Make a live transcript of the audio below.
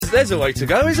there's a way to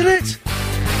go, isn't it?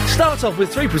 Start off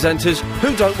with 3 presenters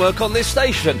who don't work on this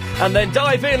station, and then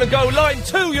dive in and go, line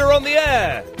 2, you're on the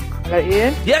air! Hello,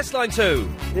 Ian? Yes, line 2.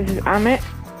 This is Amit.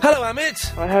 Hello, Amit.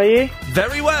 Hi, how are you?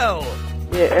 Very well.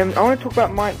 Yeah, I want to talk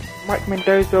about Mike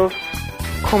Mendoza's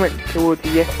comment towards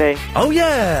you yesterday. Oh,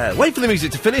 yeah. Wait for the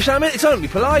music to finish, Amit. It's only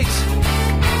polite.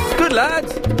 Good lad.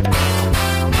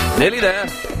 Nearly there.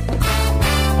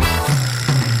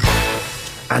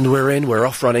 And we're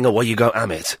off running. Away you go,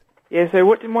 Amit. Yeah, so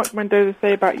what did Mike Mendoza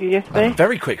say about you yesterday?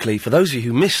 Very quickly, for those of you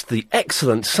who missed the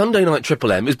excellent Sunday night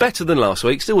Triple M, it was better than last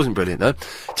week, still wasn't brilliant though,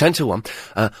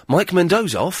 10-1, Mike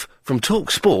Mendoza from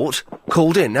Talk Sport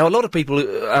called in. Now, a lot of people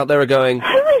out there are going...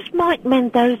 Who is Mike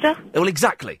Mendoza? Well,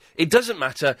 exactly. It doesn't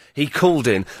matter. He called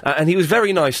in, and he was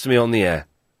very nice to me on the air.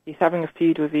 He's having a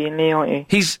feud with Ian Lee, aren't you?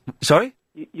 He's... Sorry?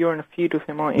 You're in a feud with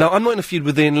him, aren't you? No, I'm not in a feud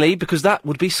with Ian Lee, because that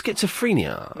would be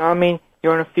schizophrenia. No, I mean...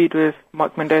 You're in a feud with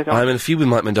Mike Mendoza. I'm in a feud with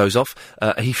Mike Mendoza.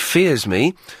 He fears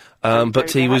me,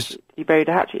 but he was... He buried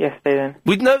a hatchet yesterday,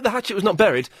 then? No, the hatchet was not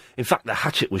buried. In fact, the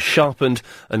hatchet was sharpened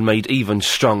and made even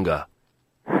stronger.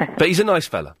 But he's a nice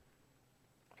fella.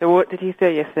 So what did he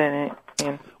say yesterday,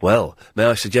 Ian? Well, may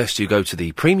I suggest you go to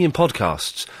the premium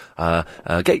podcasts,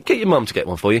 get your mum to get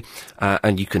one for you,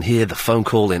 and you can hear the phone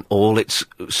call in all its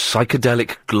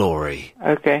psychedelic glory.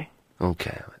 Okay.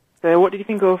 Okay. So what did you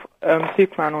think of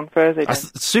Superman on Thursday, then?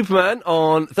 Superman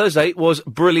on Thursday was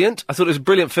brilliant. I thought it was a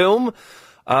brilliant film.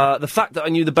 The fact that I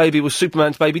knew the baby was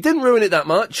Superman's baby didn't ruin it that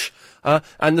much.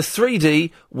 And the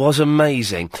 3D was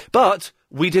amazing. But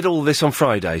we did all this on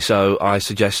Friday, so I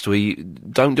suggest we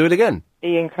don't do it again.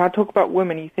 Ian, can I talk about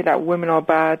women? You said that women are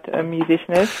bad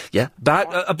musicians. Yeah, bad.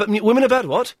 But women are bad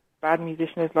what? Bad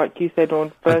musicians, like you said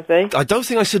on Thursday. I don't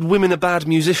think I said women are bad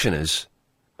musicianers.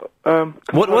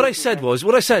 What I said was,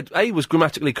 A, was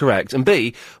grammatically correct, and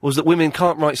B, was that women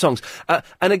can't write songs.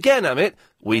 And again, Amit,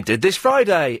 we did this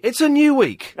Friday. It's a new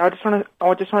week. No, I just want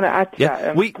to add to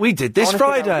that. We did this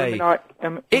Friday.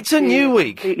 It's a new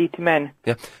week. Completely to men.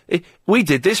 Yeah. We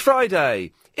did this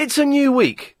Friday. It's a new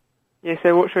week. Yeah,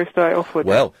 so what should we start off with?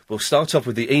 Well, we'll start off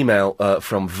with the email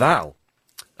from Val.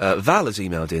 Val has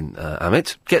emailed in,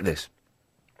 Amit. Get this.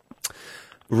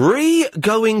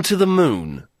 Going to the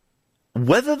moon.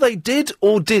 Whether they did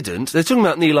or didn't, they're talking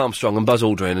about Neil Armstrong and Buzz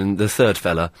Aldrin and the third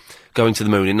fella going to the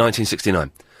moon in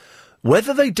 1969.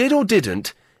 Whether they did or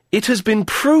didn't, it has been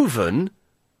proven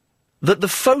that the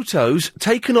photos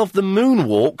taken of the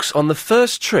moonwalks on the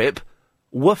first trip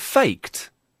were faked.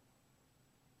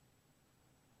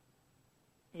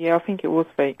 Yeah, I think it was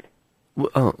faked.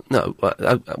 Oh, no.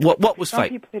 What was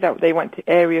fake? Some people say that they went to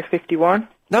Area 51.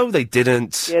 No, they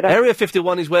didn't. Yeah, Area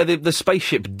 51 is where the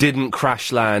spaceship didn't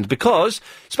crash land, because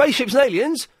spaceships and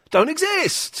aliens don't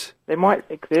exist. They might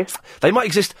exist. They might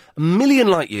exist a million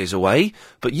light years away,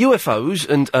 but UFOs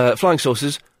and flying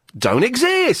saucers don't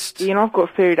exist. You know, I've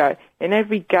got a theory that in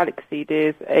every galaxy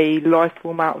there's a life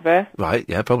form out there. Right,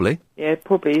 yeah, probably. Yeah,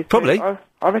 probably. Probably. So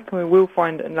I reckon we will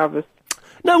find another...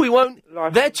 No, we won't.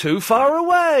 They're too far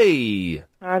away.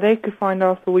 They could find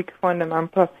us, or we could find them, and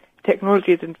plus...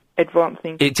 Technology is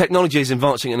advancing. Technology is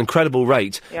advancing at an incredible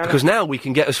rate, because now we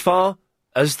can get as far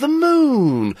as the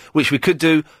moon, which we could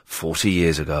do 40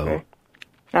 years ago. Okay.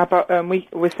 Now, but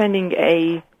we're sending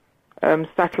a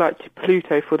satellite to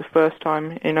Pluto for the first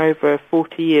time in over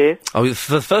 40 years. Oh,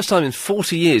 for the first time in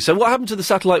 40 years. So what happened to the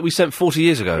satellite we sent 40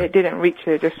 years ago? It didn't reach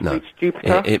it, just reached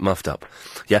Jupiter. It muffed up.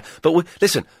 Yeah, but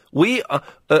listen, we are...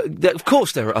 of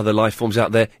course there are other life forms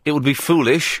out there. It would be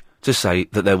foolish to say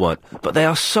that there weren't. But they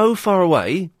are so far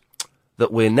away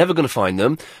that we're never going to find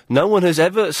them. No one has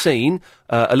ever seen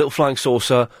a little flying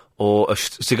saucer or a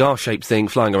cigar-shaped thing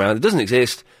flying around. It doesn't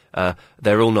exist.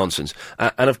 They're all nonsense.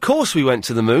 And of course we went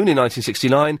to the moon in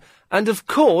 1969, and of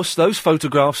course those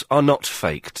photographs are not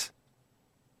faked.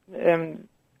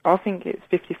 I think it's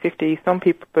 50-50. Some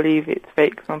people believe it's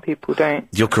fake, some people don't.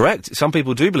 You're correct. Some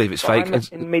people do believe it's fake. I'm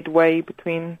in midway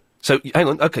between... So, hang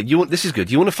on, OK, this is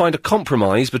good. You want to find a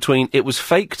compromise between it was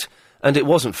faked and it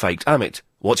wasn't faked. Amit,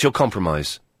 what's your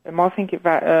compromise? I think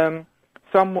that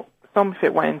some of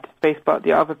it went into space, but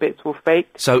the other bits were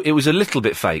faked. So it was a little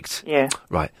bit faked? Yeah.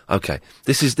 Right, OK.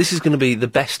 This is going to be the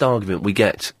best argument we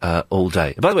get all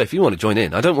day. By the way, if you want to join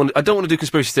in, I don't want to do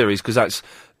conspiracy theories, because that's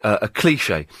a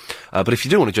cliche. But if you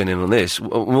do want to join in on this,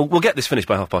 we'll get this finished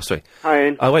by 3:30. Hi,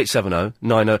 Ian. 0870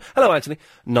 90... Hello, Anthony.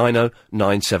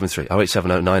 90973.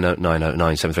 0870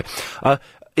 90973.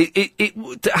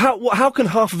 How can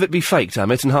half of it be faked,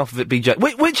 Amit, and half of it be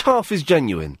which half is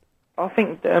genuine? I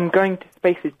think going to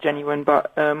space is genuine,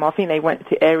 but I think they went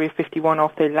to Area 51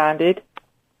 after they landed.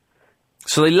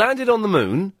 So they landed on the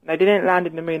moon? They didn't land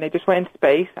in the moon, they just went into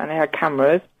space, and they had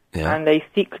cameras, Yeah. and they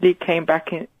secretly came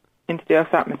back into the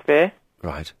Earth's atmosphere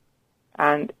Right.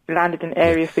 and landed in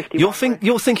Area 51.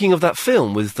 You're thinking of that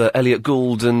film with Elliot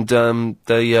Gould and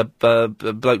the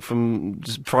bloke from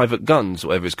Private Guns,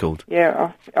 whatever it's called.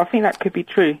 Yeah, I think that could be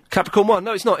true. Capricorn 1.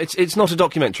 No, it's not. It's not a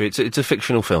documentary. It's a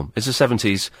fictional film. It's a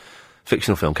 70s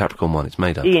fictional film. Capricorn 1. It's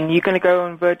made up. Ian, you going to go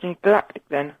on Virgin Galactic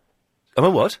then? Am I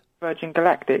what? Virgin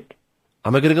Galactic.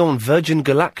 Am I going to go on Virgin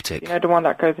Galactic? You know the one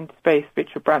that goes into space,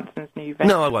 Richard Branson's new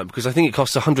venture? No, I won't, because I think it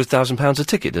costs £100,000 a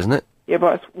ticket, doesn't it? Yeah,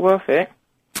 but it's worth it.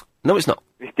 No, it's not.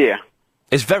 It's dear.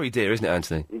 It's very dear, isn't it,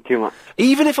 Anthony? Too much.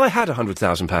 Even if I had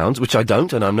 £100,000, which I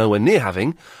don't, and I'm nowhere near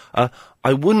having,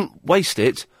 I wouldn't waste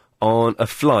it on a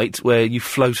flight where you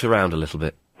float around a little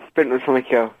bit. Spent on something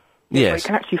else. Yes. You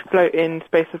can actually float in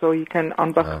space as well. You can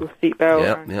unbuckle your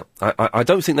seatbelt. Yeah. I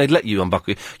don't think they'd let you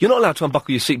unbuckle. You're not allowed to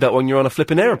unbuckle your seatbelt when you're on a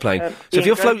flipping aeroplane. So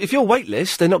if you're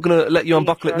weightless, they're not going to let you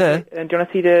unbuckle it there. And do you want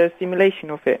to see the simulation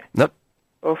of it? Nope.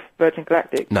 Of Virgin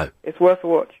Galactic? No. It's worth a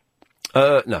watch.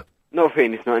 No. Not a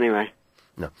thing, it's not anyway.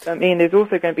 No. I mean, there's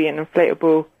also going to be an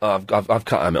inflatable... I've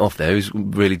cut him off there. He's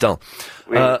really dull.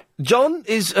 John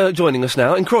is joining us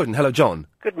now in Croydon. Hello, John.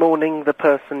 Good morning, the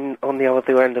person on the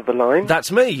other end of the line.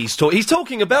 That's me. He's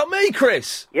talking about me,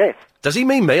 Chris. Yes. Does he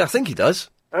mean me? I think he does.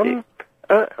 I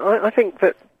think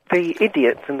that the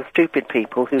idiots and the stupid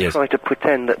people who Yes. try to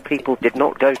pretend that people did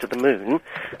not go to the moon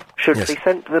should Yes. be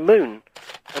sent to the moon.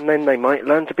 And then they might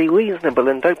learn to be reasonable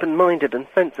and open-minded and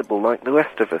sensible like the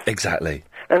rest of us. Exactly.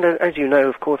 And as you know,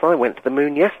 of course, I went to the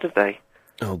moon yesterday.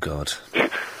 Oh, God.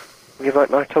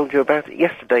 Because I told you about it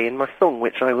yesterday in my song,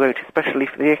 which I wrote especially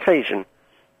for the occasion.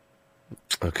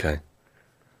 Okay.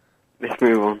 Let's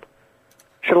move on.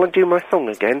 Shall I do my song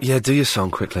again? Yeah, do your song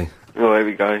quickly. Oh, here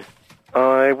we go.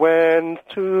 I went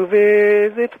to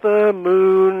visit the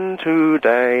moon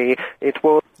today. It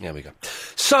was... There we go.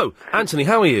 So, Anthony,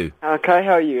 how are you? Okay,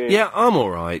 how are you? Yeah, I'm all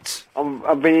right.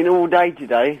 I've been in all day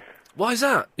today. Why is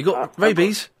that? You got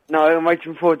rabies? No, I'm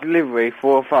waiting for a delivery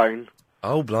for a phone.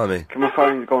 Oh, blimey. 'Cause my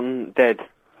phone's gone dead.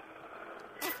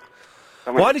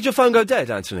 Why did your phone go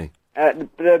dead, Anthony?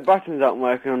 The buttons aren't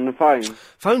working on the phone.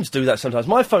 Phones do that sometimes.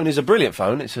 My phone is a brilliant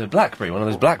phone. It's a BlackBerry, one of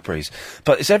those BlackBerries.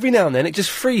 But it's every now and then it just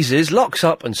freezes, locks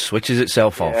up, and switches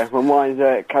itself off. Yeah, well, mine's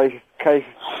K50i.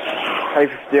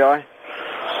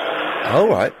 Oh,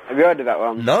 right. Have you heard of that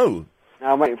one? No.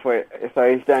 No, I'm waiting for it, so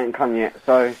it hasn't come yet,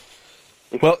 so...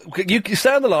 Well, you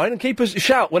stay on the line and keep us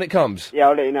shout when it comes. Yeah,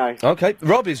 I'll let you know. Okay.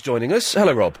 Rob is joining us.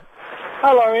 Hello, Rob.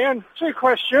 Hello, Ian. 2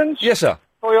 questions Yes, sir.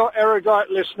 for your erudite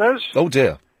listeners. Oh,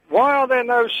 dear. Why are there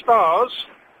no stars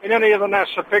in any of the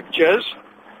NASA pictures?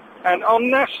 And on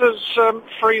NASA's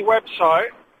free website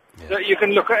that you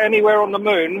can look at anywhere on the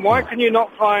moon, why can you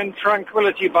not find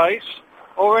Tranquility Base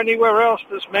or anywhere else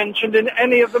that's mentioned in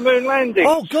any of the moon landings?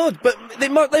 Oh, God, but they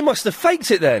must have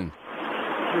faked it then.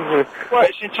 Well,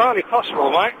 it's entirely possible,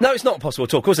 mate. No, it's not possible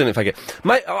at all. Of course they didn't fake it.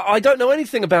 Mate, I don't know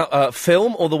anything about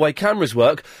film or the way cameras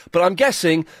work, but I'm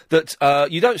guessing that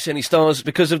you don't see any stars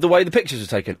because of the way the pictures are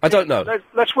taken. I don't know.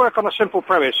 Let's work on a simple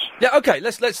premise. Yeah, okay,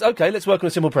 let's work on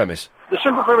a simple premise. The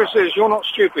simple premise is you're not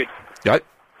stupid, Right?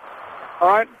 all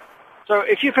right? So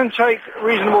if you can take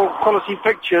reasonable quality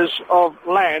pictures of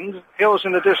land, hills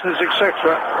in the distance,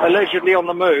 etc., allegedly on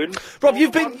the moon... Rob,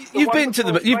 you've been to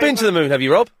the moon, have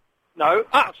you, Rob? No,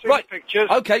 I've seen right. the pictures.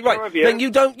 Okay, right. So have you. Then you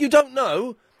don't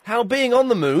know how being on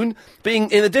the moon, being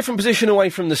in a different position away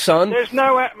from the sun... There's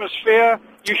no atmosphere.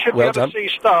 You should Well be able done. to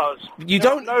see stars. You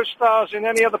There don't- are no stars in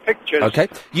any other pictures. Okay.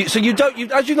 As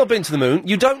you've not been to the moon,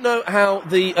 you don't know how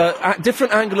the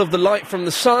different angle of the light from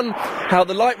the sun, how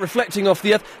the light reflecting off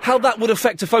the earth, how that would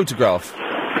affect a photograph.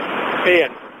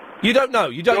 Ian. You don't know.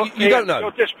 You don't know.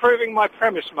 You're disproving my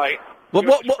premise, mate. Well,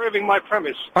 You're disproving my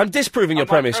premise. I'm disproving your And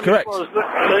my premise, correct? was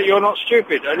that you're not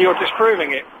stupid, and you're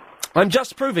disproving it. I'm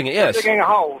just proving it, yes. You're digging a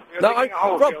hole. You're digging a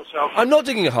hole Rob, for yourself. I'm not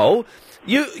digging a hole.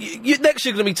 You next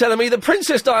you're going to be telling me that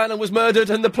Princess Diana was murdered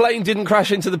and the plane didn't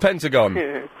crash into the Pentagon.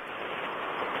 Sorry,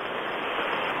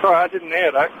 I didn't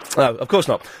hear that. No, of course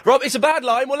not. Rob, it's a bad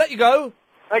line. We'll let you go.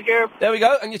 Thank you. There we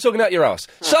go. And you're talking out your ass.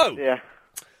 So, Yeah.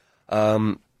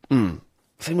 the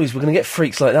thing is, we're going to get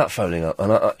freaks like that phoning up,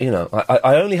 and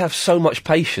I only have so much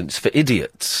patience for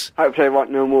idiots. Hopefully they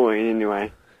won't know more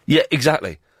anyway. Yeah,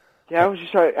 exactly. Yeah, how was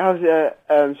the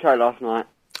show last night?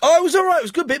 Oh, it was all right. It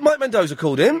was a good bit. Mike Mendoza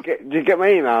called in. Did you get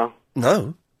my email?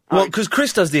 No. Well, because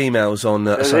Chris does the emails on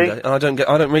Does he? Sunday, and I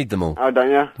don't read them all. Oh, don't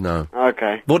you? No.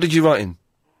 Okay. What did you write in?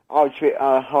 Oh,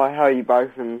 hi, how are you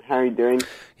both, and how are you doing?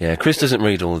 Yeah, Chris doesn't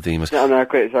read all of the emails. No,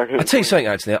 quick, so I can... I'll tell you something,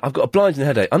 actually. I've got a blinding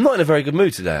headache. I'm not in a very good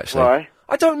mood today, actually. Why?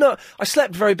 I don't know. I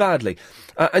slept very badly.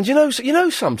 And you know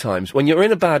sometimes when you're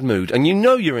in a bad mood, and you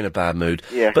know you're in a bad mood,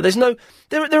 Yeah. but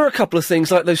there are a couple of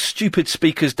things, like those stupid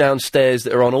speakers downstairs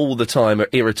that are on all the time are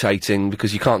irritating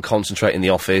because you can't concentrate in the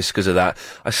office because of that.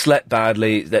 I slept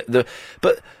badly.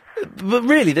 But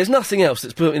really, there's nothing else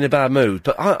that's put me in a bad mood.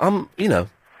 But I'm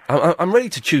ready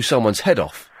to chew someone's head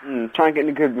off. Try and get in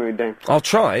a good mood then. I'll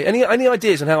try. Any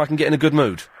ideas on how I can get in a good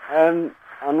mood? I'm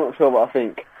not sure, but I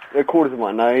think the callers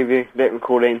might know if you let them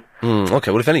call in. Okay,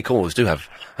 well, if any callers do have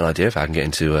an idea of how I can get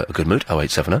into a good mood,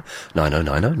 0870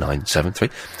 9090 973,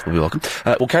 we'll be welcome.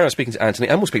 We'll carry on speaking to Anthony,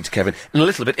 and we'll speak to Kevin in a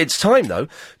little bit. It's time, though,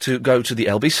 to go to the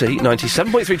LBC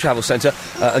 97.3 Travel Centre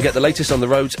and get the latest on the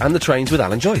roads and the trains with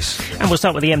Alan Joyce. And we'll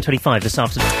start with the M25 this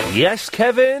afternoon. Yes,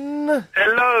 Kevin?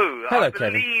 Hello. Hello, I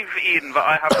Kevin. believe, Ian, that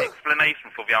I have an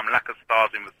explanation for the lack of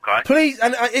stars in the sky. Please,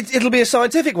 and it'll be a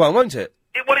scientific one, won't it?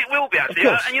 It will be, actually. Of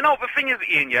course. And you know what the thing is,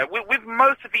 Ian, yeah? With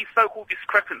most of these so-called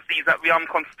discrepancies that the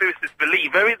conspiracists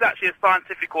believe, there is actually a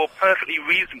scientific or perfectly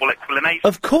reasonable explanation.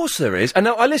 Of course there is. And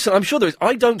now, listen, I'm sure there is.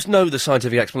 I don't know the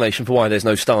scientific explanation for why there's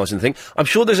no stars in the thing. I'm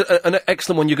sure there's an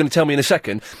excellent one you're going to tell me in a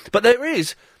second. But there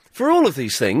is, for all of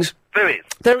these things... There is.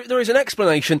 There is an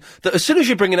explanation that as soon as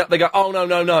you bring it up, they go, oh,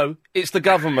 no, it's the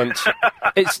government.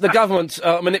 It's the government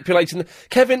manipulating...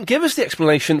 Kevin, give us the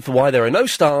explanation for why there are no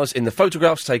stars in the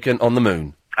photographs taken on the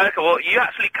moon. Okay, well, you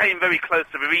actually came very close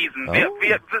to the reason. Oh.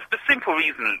 The simple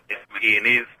reason, Ian,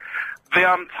 is the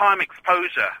time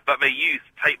exposure that they used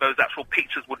to take those actual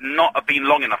pictures would not have been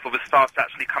long enough for the stars to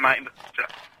actually come out in the picture.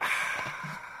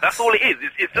 That's all it is.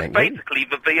 It's just basically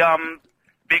the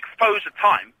exposure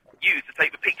time used to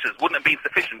take the pictures wouldn't have been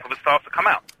sufficient for the stars to come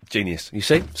out. Genius, you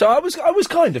see? So I was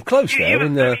kind of close there.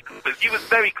 You was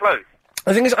very close.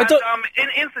 The thing is, I don't...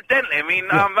 incidentally, I mean,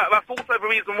 that's also the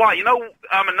reason why. You know,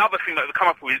 another thing that we come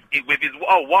up with is,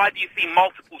 why do you see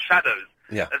multiple shadows?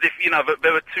 Yeah. As if, that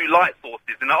there are two light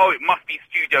sources, and, it must be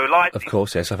studio lighting. Of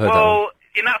course, yes, I've heard that. Well,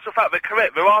 in actual fact, they're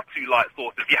correct. There are two light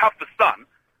sources. You have the sun,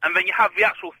 and then you have the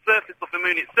actual surface of the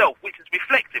moon itself, which is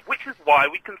reflective, which is why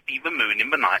we can see the moon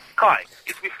in the night sky.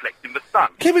 It's reflecting the sun.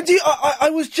 Kevin, I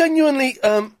was genuinely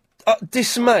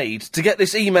dismayed to get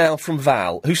this email from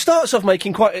Val, who starts off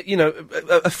making quite,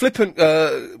 a flippant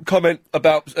comment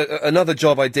about another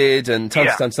job I did and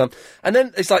tons. And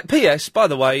then it's like, P.S., by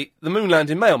the way, the moon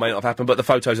landing may or may not have happened, but the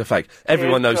photos are fake.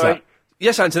 Everyone knows that.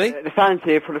 Yes, Anthony? The phone's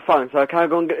here for the phone, so can I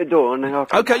go and get the door? And then I'll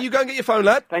come Okay, back? you go and get your phone,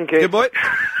 lad. Thank you. Good boy.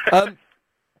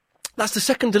 That's the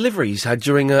second delivery he's had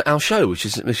during our show, which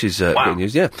is Wow. good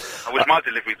news, yeah. I wish my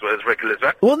deliveries were as regular as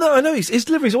that. Well, no, I know his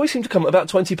deliveries always seem to come at about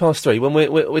 3:20 when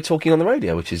we're talking on the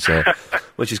radio, which is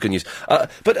which is good news.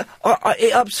 But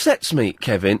it upsets me,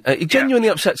 Kevin. It genuinely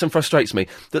upsets and frustrates me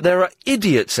that there are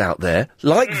idiots out there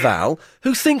like Val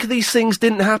who think these things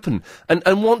didn't happen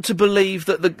and want to believe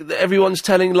that everyone's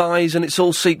telling lies and it's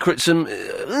all secrets and.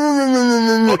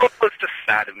 Well, it's just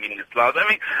sad of meaningless lies.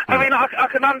 I mean, I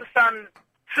can understand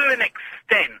to an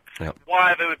extent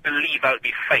why they would believe that would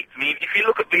be fake. I mean, if you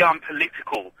look at the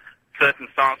political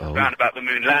circumstances around about the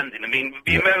moon landing, I mean,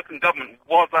 the American government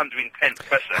was under intense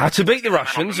pressure. Had to beat the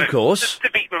Russians, of course. Just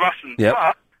to beat the Russians. Yep.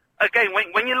 But, again,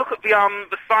 when you look at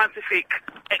the scientific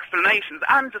explanations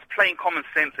and just plain common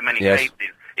sense in many cases,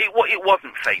 it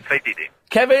wasn't fake. They did it.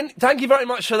 Kevin, thank you very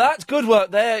much for that. Good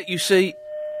work there, you see.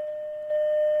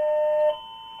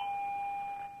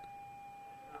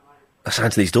 That's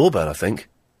Anthony's doorbell, I think.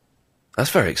 That's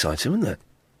very exciting, isn't it?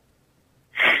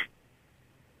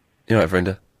 You all right,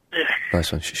 Verinda? Yeah.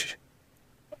 Nice one. Shh.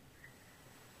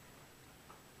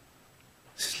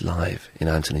 This is live in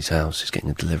Anthony's house. He's getting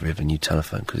a delivery of a new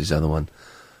telephone because his other one,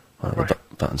 the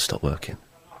button stopped working.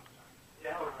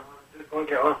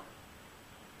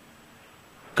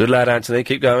 Good lad, Anthony.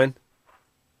 Keep going.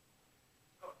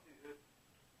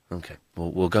 Okay.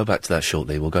 We'll go back to that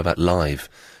shortly. We'll go back live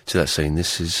to that scene.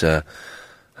 This is,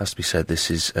 has to be said,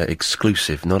 this is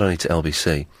exclusive, not only to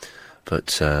LBC, but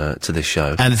to this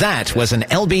show. And that was an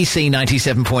LBC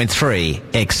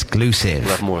 97.3 exclusive.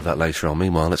 We'll have more of that later on.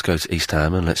 Meanwhile, let's go to East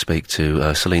Ham and let's speak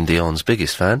to Celine Dion's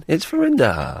biggest fan. It's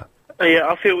Verinda. Yeah,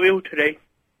 I feel ill today.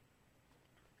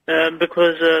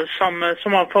 Because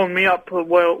someone phoned me up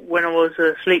when I was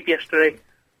asleep yesterday.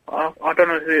 I don't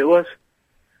know who it was.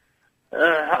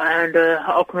 And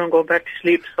I couldn't go back to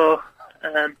sleep, so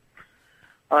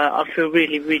I feel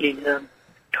really, really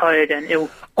tired and ill.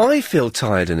 I feel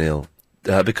tired and ill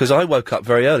because I woke up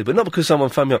very early, but not because someone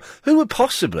phoned me up. Who would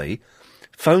possibly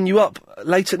phone you up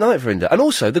late at night, Verinda? And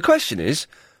also, the question is,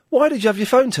 why did you have your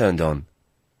phone turned on?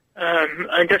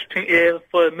 I just think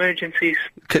for emergencies.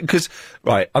 Because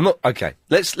right, I'm not okay.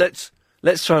 Let's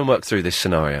try and work through this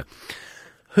scenario.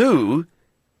 Who,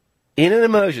 in an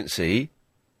emergency,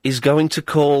 is going to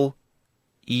call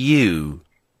you.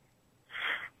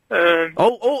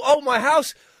 Oh, my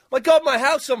house! My God, my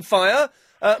house on fire!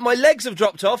 My legs have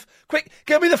dropped off. Quick,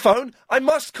 give me the phone. I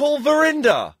must call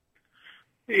Verinda.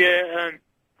 Yeah,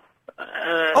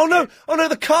 Oh no,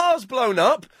 the car's blown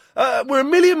up. We're a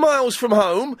million miles from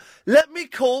home. Let me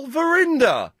call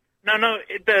Verinda. No,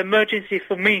 the emergency is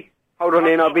for me. Hold on,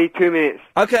 Ian, I'll be 2 minutes.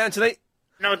 Okay, Anthony.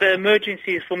 No, the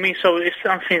emergency is for me, so if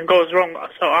something goes wrong,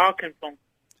 so I can phone.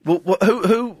 Well,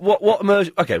 what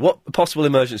emergency? Okay, what possible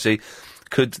emergency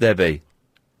could there be?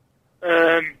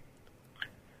 A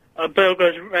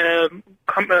burglar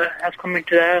has come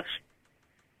into the house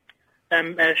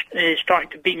and is trying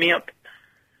to beat me up.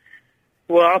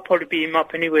 Well, I'll probably beat him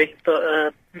up anyway,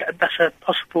 but that's a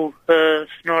possible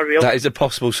scenario. That is a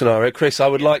possible scenario. Chris, I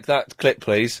would like that clip,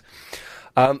 please.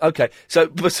 Okay, so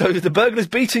the burglar's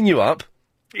beating you up.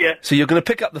 Yeah. So you're going to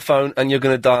pick up the phone and you're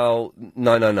going to dial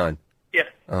 999. Yeah.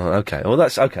 Oh, okay. Well,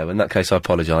 that's okay. In that case, I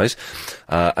apologise.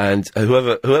 And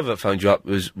whoever phoned you up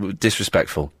was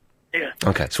disrespectful. Yeah.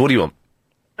 Okay. So what do you want?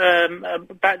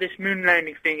 About this moon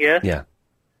landing thing, yeah? Yeah.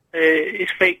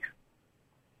 It's fake.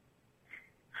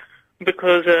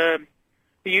 Because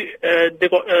they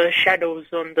got shadows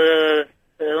on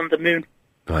the moon.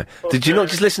 Right. Did you not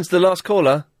just listen to the last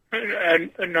caller?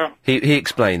 No. He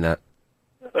explained that.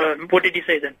 What did he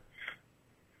say then?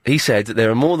 He said that there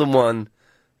are more than one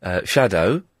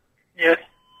shadow. Yeah.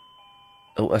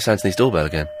 Oh, that's Anthony's doorbell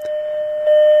again.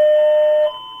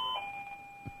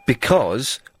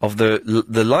 Because of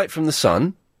the light from the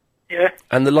sun. Yeah.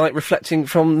 And the light reflecting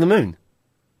from the moon.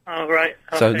 Oh, right.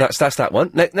 Okay. So that's that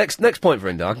one. Next point,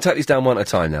 Verinda. I can take these down one at a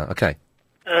time now. Okay.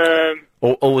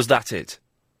 Or was that it?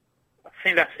 I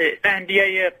think that's it. And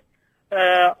yeah.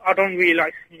 I don't really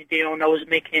like Celine Dion. I was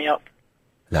making it up.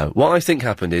 No. What I think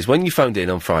happened is when you phoned in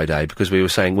on Friday, because we were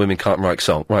saying women can't write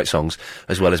songs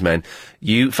as well as men,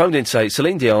 you phoned in to say,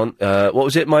 Celine Dion, what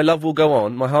was it? My Love Will Go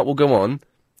On, My Heart Will Go On.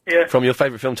 Yeah. From your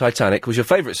favourite film, Titanic, was your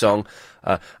favourite song,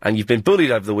 and you've been bullied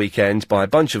over the weekend by a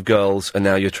bunch of girls, and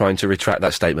now you're trying to retract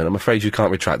that statement. I'm afraid you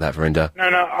can't retract that, Verinda. No,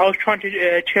 I was trying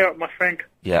to cheer up my friend.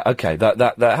 Yeah, okay.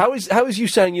 That. How is you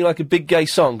saying you like a big gay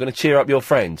song going to cheer up your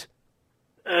friend?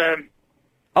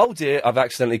 Oh dear, I've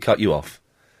accidentally cut you off.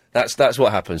 That's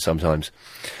what happens sometimes.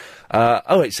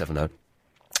 0870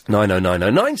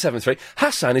 9090 973.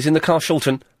 Hassan is in the car,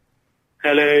 Shulton.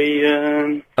 Hello,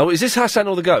 Ian. Oh, is this Hassan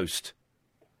or the ghost?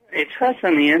 It's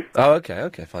Hassan, Ian. Oh, okay,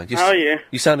 fine. How are you?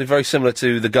 You sounded very similar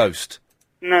to the ghost.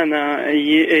 No,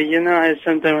 you know, I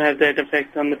sometimes have that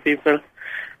effect on the people.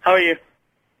 How are you?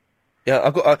 Yeah,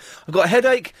 I've got a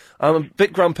headache, I'm a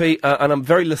bit grumpy, and I'm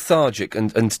very lethargic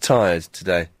and tired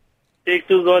today. Take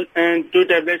two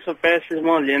tablets of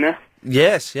paracetamol, you know?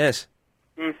 Yes.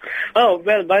 Oh,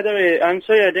 well, by the way, I'm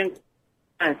sorry I didn't...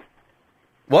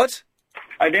 What?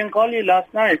 I didn't call you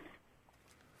last night.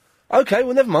 Okay,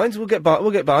 well, never mind. We'll get by.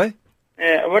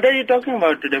 What are you talking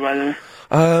about today, by the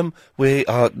way? We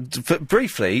are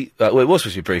briefly. Well, it was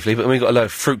supposed to be briefly, but we got a load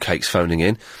of fruitcakes phoning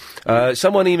in.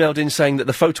 Someone emailed in saying that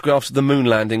the photographs of the moon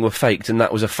landing were faked, and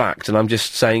that was a fact. And I'm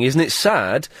just saying, isn't it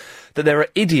sad that there are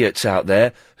idiots out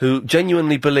there who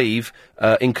genuinely believe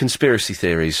in conspiracy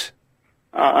theories?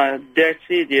 That's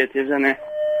idiot, isn't it?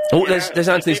 Oh, there's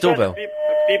Anthony's doorbell.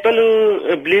 People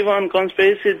who believe on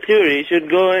conspiracy theory should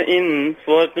go in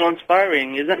for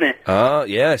conspiring, isn't it? Ah,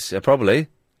 yes, probably.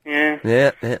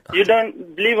 Yeah. You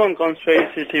don't believe on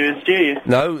conspiracy theories, do you?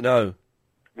 No.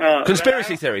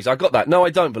 Conspiracy theories, I got that. No, I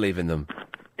don't believe in them.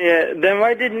 Yeah, then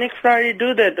why did Nick Ferry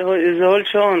do that? His whole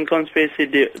show on conspiracy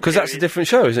theories? Because that's a different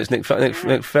show, isn't it? It's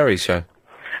Nick Ferry's show.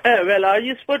 Well, are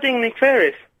you supporting Nick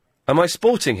Ferry? Am I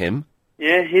sporting him?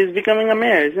 Yeah, he's becoming a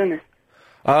mayor, isn't he?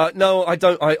 No, I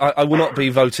don't. I will not be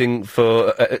voting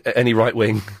for any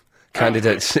right-wing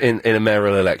candidates in a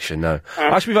mayoral election, no.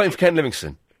 I should be voting for Ken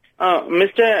Livingstone. Oh,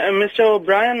 Mr.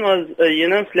 O'Brien was,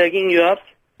 flagging you up.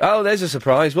 Oh, there's a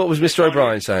surprise. What was Mr.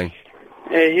 O'Brien saying?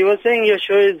 He was saying your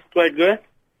show is quite good.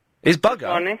 Is bugger?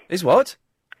 Morning. Is what?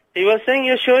 He was saying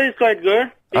your show is quite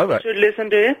good. Oh, right. You should listen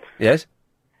to it. Yes.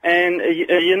 And,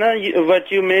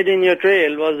 what you made in your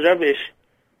trail was rubbish.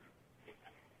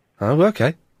 Oh,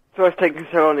 okay. So let's take this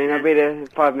on in. I'll be there in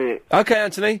 5 minutes. Okay,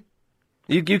 Anthony.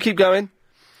 You keep going.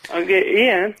 Okay,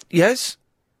 Ian. Yes?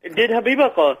 Did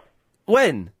Habiba call?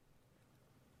 When?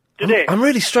 Today. I'm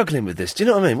really struggling with this. Do you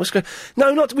know what I mean? What's going...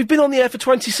 No, not... We've been on the air for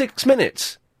 26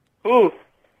 minutes. Who?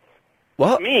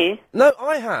 What? Me? No,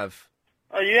 I have.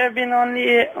 Oh, you have been on the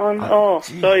air on...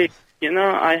 sorry.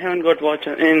 I haven't got watch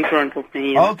in front of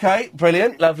me. Okay,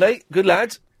 brilliant. Lovely. Good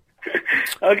lad.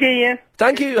 Okay, Ian.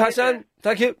 Thank you, Hassan.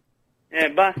 Thank you. Yeah,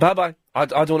 bye. Bye-bye. I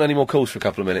don't want any more calls for a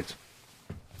couple of minutes.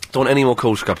 Don't want any more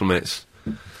calls for a couple of minutes.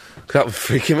 That was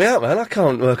freaking me out, man. I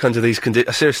can't work under these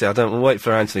conditions. Seriously, I don't wait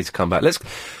for Anthony to come back.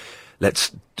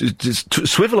 Let's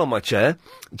swivel on my chair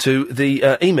to the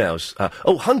emails.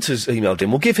 Hunter's emailed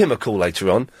in. We'll give him a call later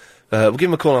on. We'll give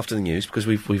him a call after the news because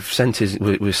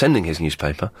we're sending his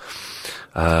newspaper.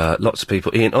 Lots of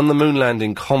people. Ian, on the moon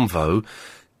landing convo,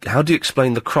 how do you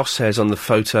explain the crosshairs on the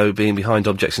photo being behind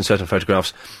objects in certain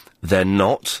photographs? They're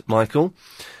not, Michael.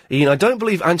 Ian, I don't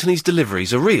believe Anthony's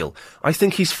deliveries are real. I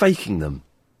think he's faking them.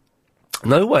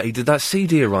 No way did that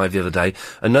CD arrive the other day,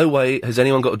 and no way has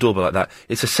anyone got a doorbell like that.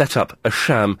 It's a setup, a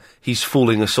sham. He's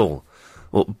fooling us all.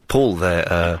 Well, Paul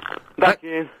there, Thank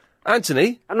you.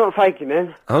 Anthony? I'm not faking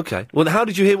it. Okay. Well, how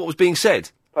did you hear what was being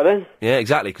said? Pardon? Yeah,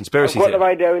 exactly. Conspiracy I've got theory. the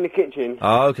radio in the kitchen.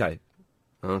 Oh, okay.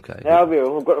 Okay. Yeah, I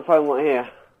will. I've got the phone right here.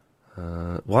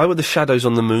 Why were the shadows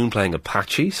on the moon playing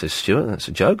Apache, says Stuart. That's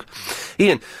a joke.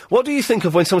 Ian, what do you think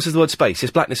of when someone says the word space?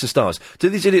 Yes, blackness and stars. Do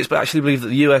these idiots actually believe that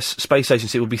the US Space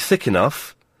Agency will be thick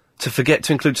enough to forget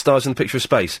to include stars in the picture of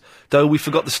space? Though we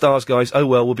forgot the stars, guys. Oh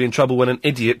well, we'll be in trouble when an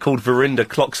idiot called Verinda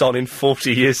clocks on in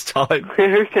 40 years' time.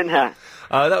 Who sent that?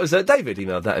 That was David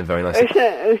emailed that in very nicely.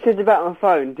 Who said about my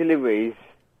phone deliveries?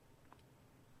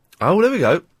 Oh, there we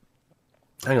go.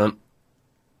 Hang on.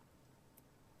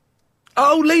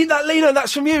 Oh, Lino,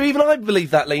 that's from you. Even I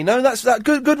believe that, Lino. That's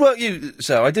good work, you,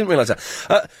 sir. I didn't realise that.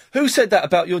 Who said that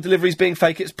about your deliveries being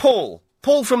fake? It's Paul.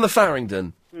 Paul from the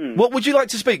Farringdon. What would you like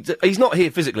to speak to? He's not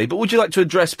here physically, but would you like to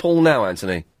address Paul now,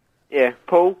 Anthony? Yeah,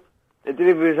 Paul. The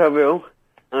deliveries are real,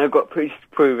 and I've got priests to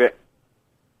prove it.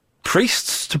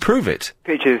 Priests to prove it?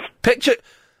 Pictures.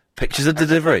 Pictures of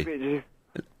delivery? Pictures.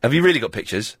 Have you really got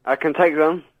pictures? I can take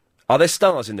them. Are there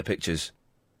stars in the pictures?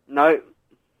 No,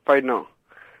 afraid not.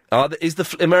 Is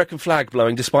the American flag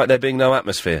blowing despite there being no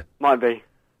atmosphere? Might be.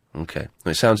 Okay.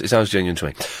 It sounds genuine to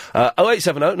me.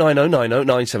 0870 9090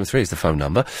 973 is the phone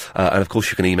number. And of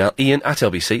course you can email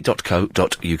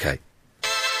ian@lbc.co.uk.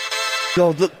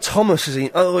 God, look, Thomas is in.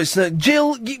 Oh, it's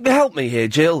Jill, help me here,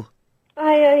 Jill.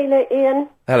 Hi, Ian.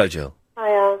 Hello, Jill.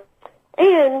 Hi,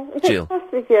 Ian, is Jill. it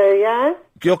cross with you, yeah?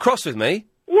 You're cross with me?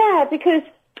 Yeah, because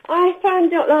I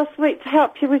phoned out last week to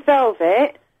help you with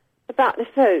Velvet about the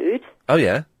food. Oh,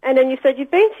 yeah? And then you said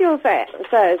you'd been to your vet on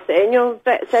Thursday, and your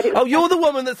vet said it was... Oh, you're the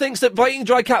woman that thinks that by eating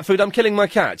dry cat food I'm killing my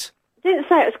cat? Didn't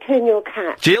say it was killing your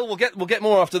cat. Jill, we'll get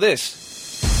more after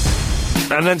this.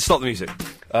 And then stop the music.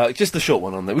 Just the short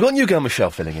one on there. We've got New Girl Michelle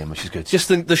filling in, which is good. Just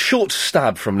the short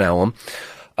stab from now on.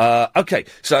 Okay,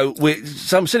 so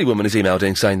some silly woman has emailed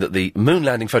in saying that the moon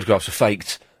landing photographs are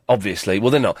faked, obviously.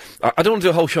 Well, they're not. I don't want to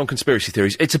do a whole show on conspiracy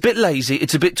theories. It's a bit lazy,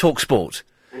 it's a bit talk sport.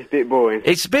 It's a bit boring.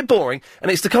 It's a bit boring, and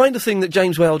it's the kind of thing that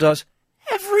James Whale does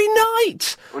every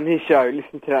night. On his show,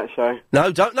 listen to that show.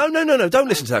 No, don't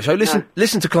listen to that show.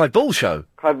 Listen to Clive Ball's show.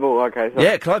 Clive Ball, okay. So.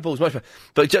 Yeah, Clive Ball's much better.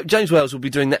 But James Wales will be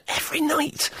doing that every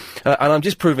night. And I'm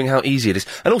just proving how easy it is.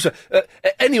 And also,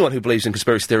 anyone who believes in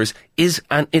conspiracy theories is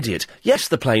an idiot. Yes,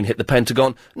 the plane hit the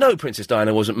Pentagon. No, Princess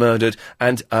Diana wasn't murdered.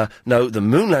 And, no, the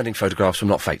moon landing photographs were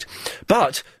not faked.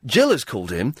 But Jill has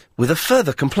called in with a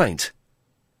further complaint.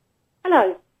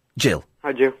 Hello. Jill.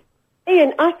 Hi, Jill.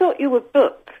 Ian, I thought you were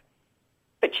book,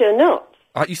 but you're not.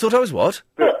 You thought I was what?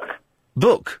 Book.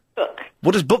 Book? Book.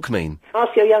 What does book mean?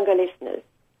 Ask your younger listeners.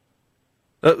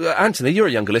 Anthony, you're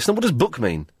a younger listener. What does book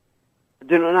mean? I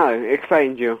do not know.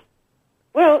 Explain, Jill.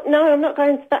 Well, no, I'm not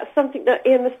going to... That's something that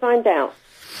Ian must find out.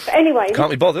 But anyway...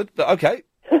 Can't be bothered, but okay.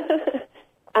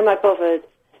 Am I bothered?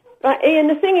 Right, Ian,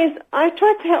 the thing is, I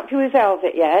tried to help you with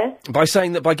Velvet, yeah? By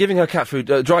saying that by giving her cat food,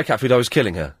 dry cat food, I was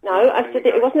killing her. No, I said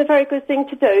that it wasn't a very good thing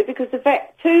to do because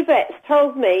two vets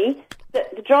told me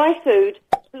that the dry food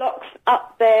blocks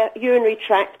up their urinary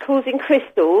tract, causing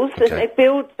crystals, and it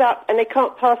builds up and they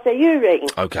can't pass their urine.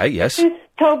 Okay, yes. You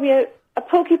told me a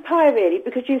porky pie, really,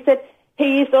 because you said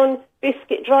he is on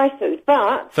biscuit dry food,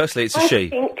 but... Firstly, it's a she. I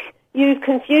think you've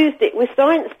confused it with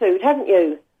science food, haven't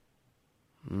you?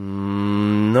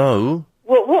 No.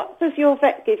 Well, what does your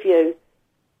vet give you?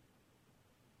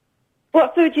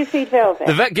 What food do you feed Velvet?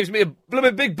 The vet gives me a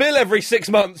blooming big bill every 6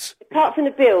 months. Apart from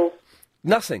the bill?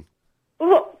 Nothing. Well,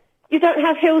 what? You don't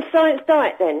have Hill's Science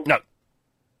Diet, then? No.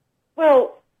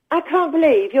 Well, I can't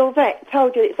believe your vet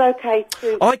told you it's okay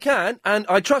to... I can, and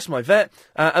I trust my vet,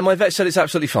 and my vet said it's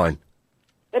absolutely fine.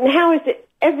 And how is it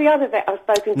every other vet I've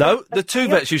spoken to... No, the two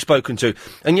vets you've spoken to.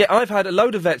 And yet I've had a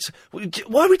load of vets...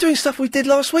 Why are we doing stuff we did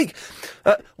last week?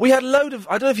 We had a load of...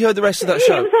 I don't know if you heard the rest of that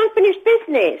show. It was unfinished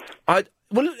business.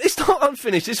 Well, it's not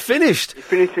unfinished. It's finished. It's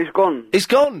finished. It's gone. It's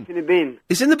gone. It's in the bin.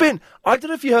 It's in the bin. I don't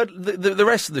know if you heard the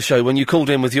rest of the show when you called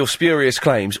in with your spurious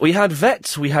claims. We had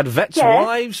vets. We had vets'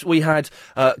 wives. We had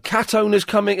cat owners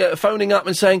phoning up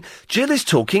and saying, Jill is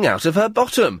talking out of her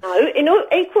bottom. No, in all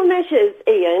equal measures,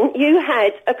 Ian, you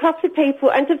had a couple of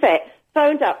people and a vet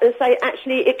phoned up and say,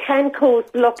 actually, it can cause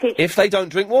blockage. If they don't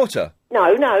drink water.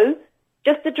 No,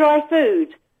 just the dry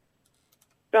food.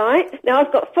 Right? Now,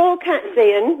 I've got 4 cats,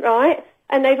 Ian, right?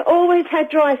 And they've always had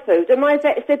dry food. And my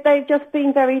vet said they've just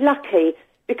been very lucky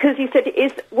because he said it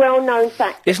is well-known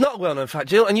fact. It's not a well-known fact,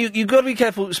 Jill, and you've got to be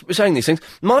careful saying these things.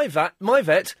 My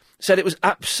vet said it was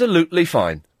absolutely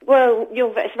fine. Well,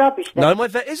 your vet's rubbish then. No, my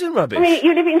vet isn't rubbish. I mean,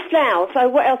 you live in Slough, so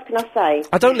what else can I say?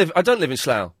 I don't live in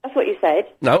Slough. That's what you said.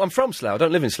 No, I'm from Slough. I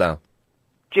don't live in Slough.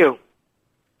 Jill.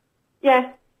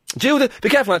 Yeah. Jill, be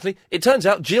careful, Anthony. It turns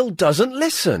out Jill doesn't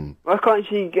listen. Why can't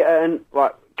she get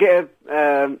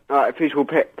a official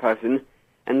pet person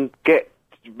and get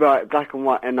black and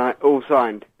white and all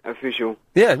signed official?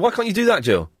 Yeah, why can't you do that,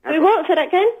 Jill? Do what? Say that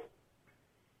again?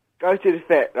 Go to the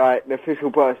vet, the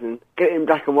official person, get it in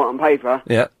black and white on paper,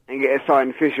 Yeah. and get a signed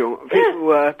official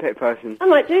pet person. I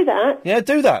might do that. Yeah,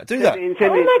 do that. All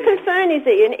my concern is,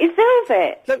 Ian, is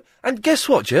Velvet. Look, and guess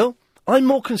what, Jill? I'm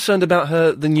more concerned about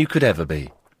her than you could ever be.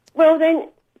 Well, then,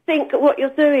 think what you're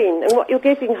doing and what you're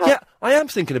giving her. Yeah, I am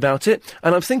thinking about it,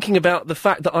 and I'm thinking about the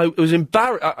fact that I was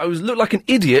embarrassed. I looked like an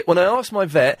idiot when I asked my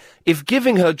vet if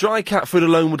giving her dry cat food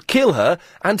alone would kill her,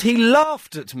 and he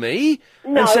laughed at me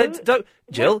No. and said, "Don't,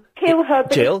 Jill, Kill her,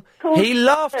 but Jill." it's called He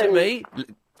laughed at food. me.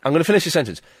 I'm going to finish the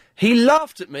sentence. He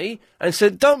laughed at me and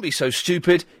said, "Don't be so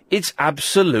stupid. It's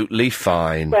absolutely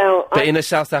fine." Well, but in a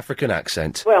South African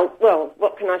accent. Well,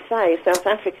 what can I say? South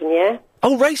African, yeah?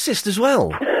 Oh, racist as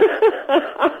well.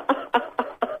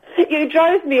 You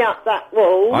drove me up that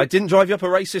wall. I didn't drive you up a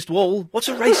racist wall. What's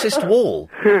a racist wall?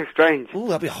 Strange. Oh,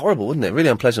 that'd be horrible, wouldn't it? Really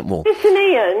unpleasant wall. Listen,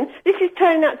 Ian, this is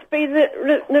turning out to be the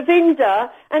Navinda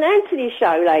and Anthony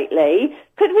show lately.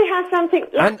 Could we have something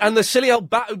like... And the silly old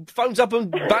bat who phones up and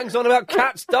bangs on about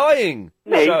cats dying.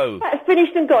 So. That's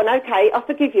finished and gone. OK, I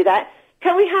forgive you that.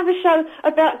 Can we have a show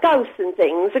about ghosts and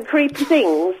things and creepy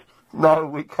things? No,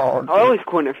 we can't. I always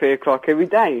call it at 3 o'clock every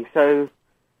day, so...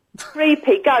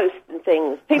 Creepy ghosts and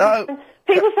things.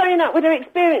 People phoning up with their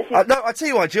experiences. No, I tell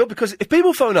you why, Jill, because if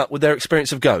people phone up with their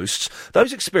experience of ghosts,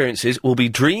 those experiences will be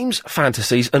dreams,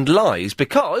 fantasies and lies,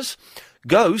 because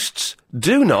ghosts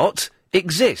do not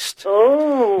exist.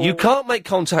 Oh. You can't make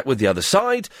contact with the other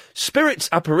side. Spirits,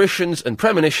 apparitions and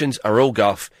premonitions are all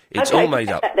guff. It's Okay, all made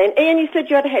up. that then. Ian, you said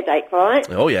you had a headache, right?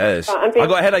 Oh, yes. Right, I'm being- I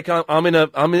got a headache. I'm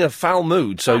in a foul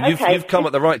mood, so Right, okay. you've come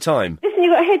at the right time. Listen,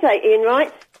 you've got a headache, Ian,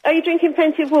 right? Are you drinking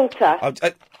plenty of water?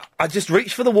 I just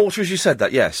reached for the water as you said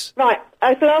that, yes. Right,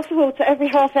 a glass of water every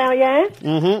half hour, yeah?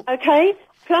 Mm-hmm. Okay?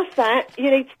 Plus that,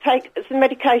 you need to take some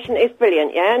medication. It's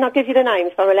brilliant, yeah? And I'll give you the name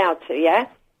if I'm allowed to, yeah?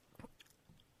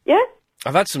 Yeah?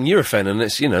 I've had some Nurofen and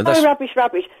it's, that's... Oh,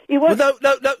 rubbish. You work... Well,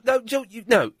 no, Jill,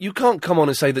 you can't come on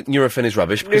and say that Nurofen is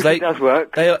rubbish, because It does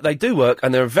work. They do work,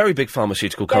 and they're a very big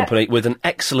pharmaceutical company with an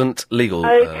excellent legal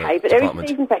Okay, but there is department.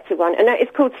 an even better one, and that is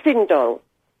called Sindol.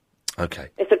 Okay.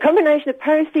 It's a combination of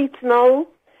paracetamol,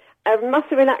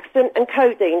 muscle relaxant, and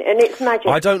codeine, and it's magic.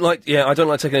 I don't like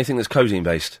taking anything that's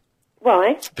codeine-based,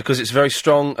 Why? because it's very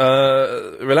strong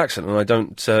relaxant, and I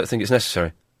don't think it's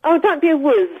necessary. Oh, don't be a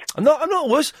wuss. I'm not a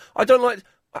wuss. I don't like...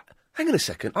 hang on a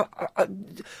second.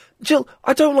 Jill,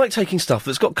 I don't like taking stuff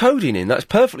that's got codeine in. That's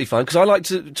perfectly fine, because I like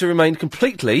to remain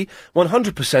completely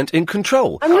 100% in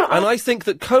control. And I think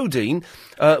that codeine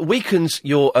weakens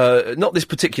your... not this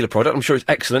particular product, I'm sure it's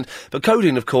excellent, but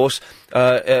codeine, of course,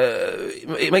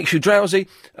 it makes you drowsy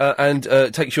and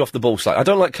takes you off the ball slightly. I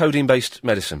don't like codeine-based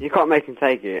medicine. You can't make him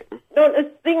take it. No, the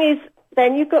thing is,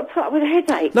 then you've got to put up with a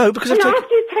headache. No, because after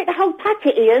you take the whole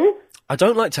packet, Ian, I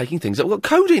don't like taking things that have got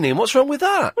codeine in. What's wrong with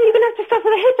that? well, you're going to have to suffer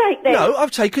a headache then. No, I've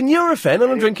taken Nurofen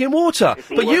and I'm drinking water.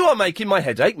 But you are making my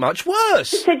headache much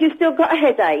worse. You said you've still got a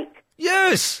headache.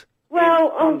 Yes.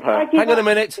 Well, I give Hang on a up.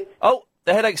 minute. Oh,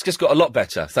 the headache's just got a lot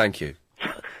better. Thank you.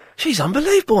 She's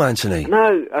unbelievable, Anthony.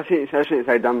 No, I shouldn't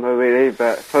say Dumbo really,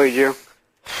 but sorry, Jill.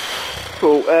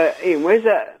 Paul, Ian,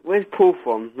 where's Paul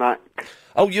from?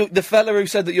 Oh, the fella who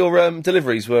said that your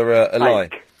deliveries were a lie.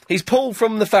 He's Paul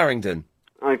from the Farringdon.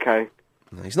 Okay.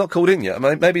 No, he's not called in yet.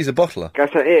 Maybe he's a bottler.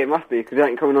 Guess what? Yeah, it must be, because he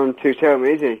ain't coming on to tell me,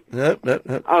 is he? No.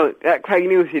 Oh, that Craig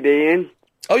Neal CD, Ian.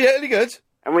 Oh, yeah, really good.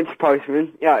 I went to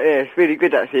Postman. Yeah, it's really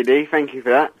good, that CD. Thank you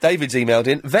for that. David's emailed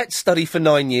in. Vet study for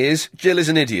 9 years. Jill is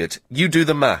an idiot. You do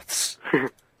the maths.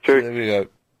 True. There we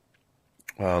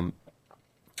go.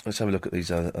 Let's have a look at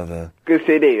these other... Good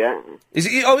CD, that. Is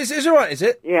it? Oh, is it alright, is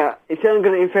it? Yeah, he said I'm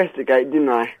going to investigate, didn't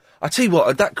I? I tell you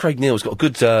what, that Craig Neal's got a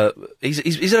good.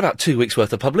 He's had about 2 weeks'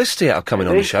 worth of publicity out of coming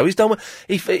on the show. He's done.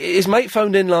 His mate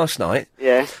phoned in last night.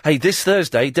 Yeah. Hey, this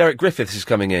Thursday, Derek Griffiths is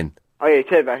coming in. Oh yeah, you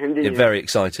said about him, didn't you? Very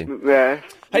exciting. Yeah.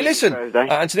 Hey, listen,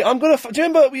 Anthony, I'm gonna. Do you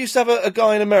remember we used to have a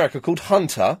guy in America called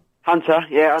Hunter? Hunter,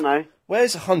 yeah, I know.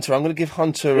 Where's Hunter? I'm going to give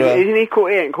Hunter. Isn't he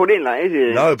called in, like, is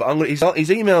he? No, but he's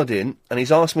emailed in and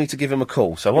he's asked me to give him a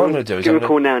call. So what I'm going to do is give him a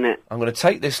call now, innit? I'm going to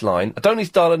take this line. I don't need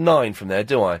to dial a 9 from there,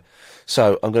 do I?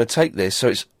 So I'm going to take this. So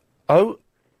it's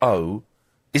 00.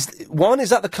 Is 1? Is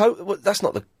that the code? Well, that's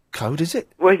not the code, is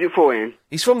it? What is it for, Ian?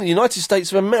 He's from the United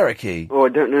States of America. Oh, I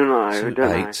don't know. I don't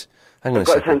know. 8. Hang on I've a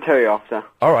got second. to tell you after.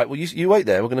 All right. Well, you wait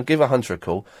there. We're going to give Hunter a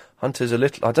call. Hunter's a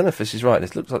little. I don't know if this is right.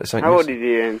 It looks like there's something. How old missing. is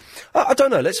he, Ian? I don't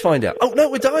know. Let's find out. Oh no,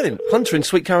 we're dialing Hunter in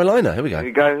Sweet Carolina. Here we go. Here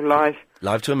we go, live.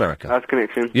 Live to America. Live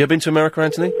connection. You ever been to America,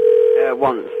 Anthony?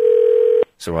 Once.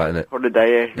 It's all right, isn't it?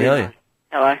 Holiday, yeah. Yeah.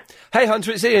 Hello. Hey,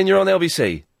 Hunter, it's Ian. You're on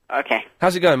LBC. Okay.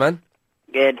 How's it going, man?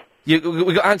 Good. We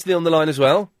got Anthony on the line as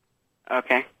well.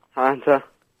 Okay. Hi, Hunter.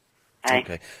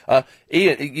 Hey. Okay.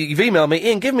 Ian, you've emailed me.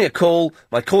 Ian, give me a call.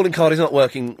 My calling card is not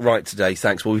working right today,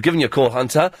 thanks. Well, we've given you a call,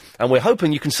 Hunter, and we're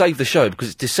hoping you can save the show because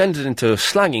it's descended into a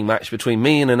slanging match between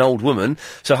me and an old woman.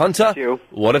 So, Hunter,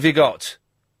 what have you got?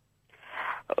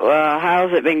 Well,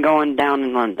 how's it been going down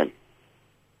in London?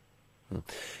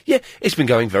 Yeah, it's been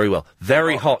going very well.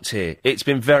 Very hot here. It's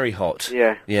been very hot.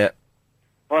 Yeah. Yeah.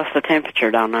 What's the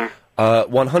temperature down there?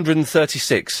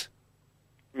 136.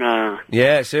 No.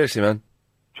 Yeah, seriously, man.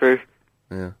 True.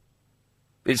 Yeah.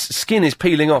 Its skin is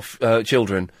peeling off,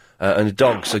 children, and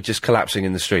dogs are just collapsing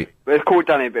in the street. But it's cooled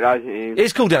down a bit, hasn't it?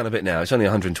 It's cooled down a bit now. It's only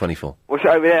 124. What's it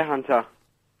over there, Hunter?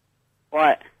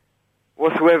 What?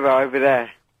 What's the weather over there?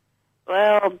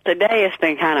 Well, today it's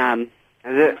been kind of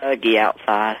muggy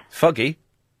outside. Fuggy?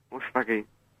 What's fuggy?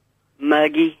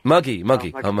 Muggy. Muggy.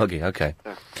 Oh, muggy, okay.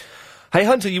 Hey,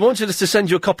 Hunter, you wanted us to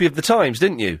send you a copy of The Times,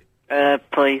 didn't you?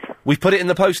 Please. We've put it in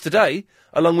the post today,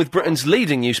 along with Britain's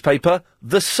leading newspaper,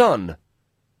 The Sun.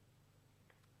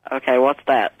 Okay, what's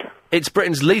that? It's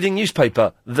Britain's leading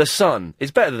newspaper, The Sun.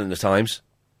 It's better than The Times.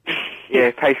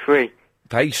 Yeah, page 3.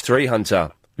 Page 3,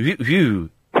 Hunter. View.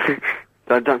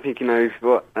 I don't think he knows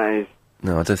what that is.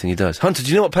 No, I don't think he does. Hunter, do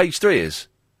you know what page 3 is?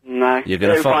 No. You're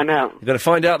going to find out. You're going to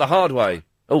find out the hard way.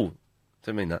 Oh,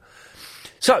 didn't mean that.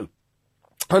 So,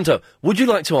 Hunter, would you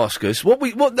like to ask us what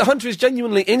Hunter is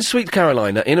genuinely in Sweet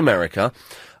Carolina in America,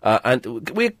 and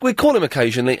we call him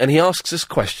occasionally, and he asks us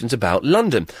questions about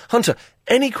London. Hunter,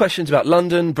 any questions about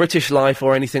London, British life,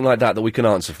 or anything like that we can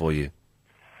answer for you?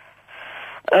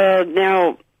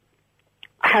 Now,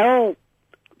 how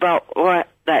about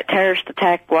that terrorist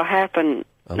attack? What happened?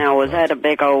 Now, was that a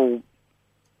big old?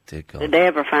 Dear God. Did they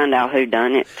ever find out who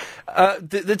done it?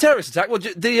 The terrorist attack. Well,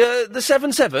 the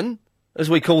 7-7. As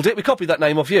we called it. We copied that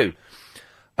name off you.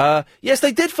 Yes,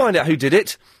 they did find out who did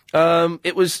it.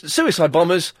 It was suicide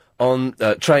bombers on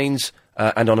trains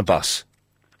and on a bus.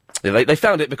 They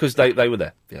found it because they were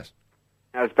there, yes.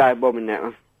 That was bad bombing, that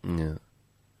one. Yeah.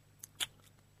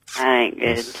 That ain't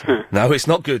good. No, it's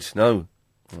not good, no.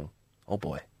 Oh,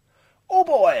 boy. Oh,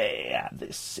 boy!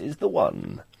 This is the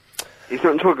one. He's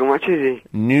not talking much, is he?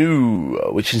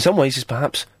 No, which in some ways is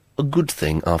perhaps a good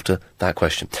thing after that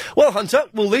question. Well, Hunter,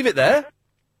 we'll leave it there.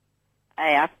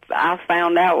 Hey, I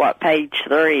found out what page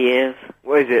 3 is.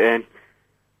 What is it then?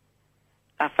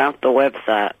 I found the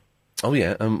website. Oh,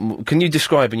 yeah. Can you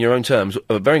describe in your own terms,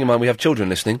 bearing in mind we have children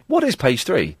listening, what is page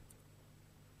 3?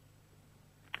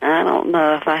 I don't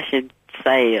know if I should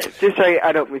say it. Just say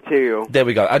adult material. There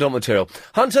we go, adult material.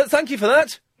 Hunter, thank you for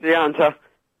that. See you, Hunter.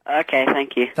 Okay,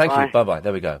 thank you. Thank you. Bye-bye.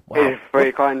 There we go. Wow. He's a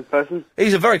very kind person.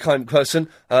 He's a very kind person.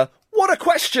 What a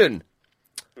question!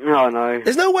 Oh, no.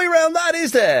 There's no way around that,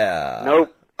 is there?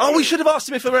 Nope. Oh, we should have asked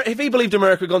him if he believed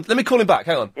America had gone... Let me call him back,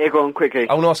 hang on. Yeah, go on, quickly.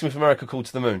 I want to ask him if America called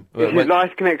to the moon. This is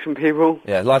live connection, people.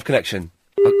 Yeah, live connection.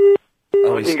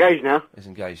 He's engaged now. He's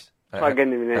engaged. Try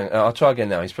again in a minute. I'll try again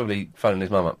now. He's probably phoning his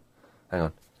mum up. Hang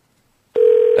on.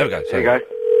 There we go. There you go.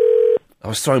 I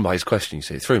was thrown by his question, you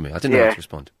see. It threw me. I didn't know how to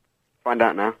respond. Find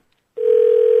out now.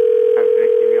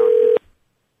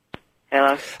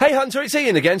 Hello? Hey, Hunter, it's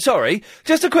Ian again. Sorry.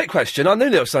 Just a quick question. I knew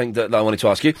there was something that I wanted to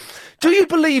ask you. Do you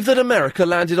believe that America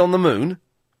landed on the moon?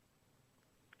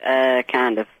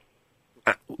 Kind of.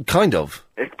 Kind of?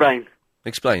 Explain.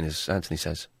 Explain, as Anthony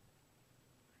says.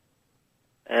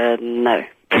 No.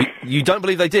 You don't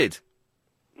believe they did?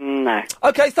 No.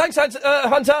 Okay, thanks,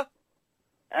 Hunter.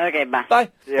 Okay, bye.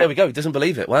 Bye. Yeah. There we go. He doesn't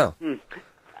believe it. Wow.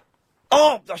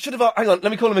 Oh, I should have... hang on,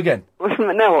 let me call him again. What's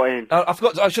now, Ian? I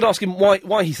forgot. I should ask him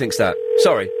why he thinks that.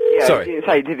 Sorry. Yeah, Yeah, Sorry. he didn't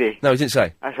say, did he? No, he didn't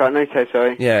say. That's right, no, he said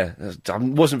sorry. Yeah, I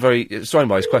wasn't very thrown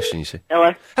by his question, you see.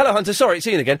 Hello? Hello, Hunter. Sorry, it's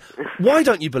Ian again. Why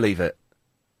don't you believe it?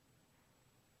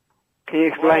 Can you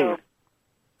explain?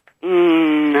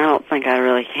 I don't think I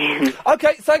really can.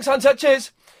 Okay, thanks, Hunter.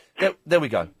 Cheers. There we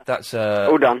go. That's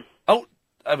all done. Oh,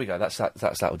 there we go. That's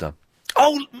that all done.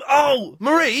 Oh,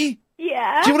 Marie.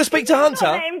 Yeah. Do you want to speak to Hunter?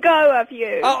 Let him go of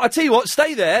you. Oh, I tell you what.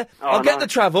 Stay there. I'll get the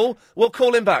travel. We'll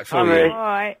call him back for you. All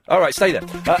right. All right, stay there.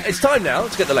 It's time now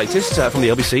to get the latest from the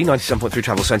LBC 97.3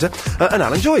 Travel Centre and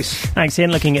Alan Joyce. Thanks,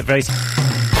 Ian. Looking at very...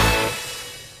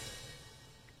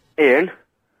 Ian?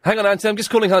 Hang on, Anthony. I'm just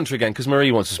calling Hunter again because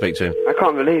Marie wants to speak to him. I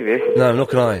can't believe it. No, nor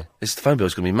can I. The phone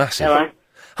bill's going to be massive. Hello?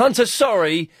 Hunter,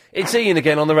 sorry. It's Ian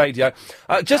again on the radio.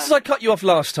 Just as I cut you off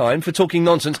last time for talking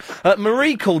nonsense,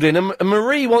 Marie called in and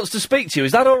Marie wants to speak to you.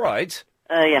 Is that all right?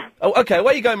 Yeah. Oh, OK.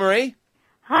 Where you go, Marie?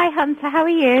 Hi, Hunter. How are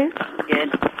you?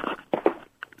 Good.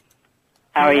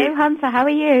 How are you? Hunter. How are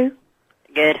you?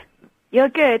 Good. You're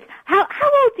good. How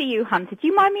old are you, Hunter? Do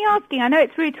you mind me asking? I know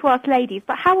it's rude to ask ladies,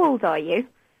 but how old are you?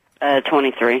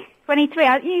 23. 23.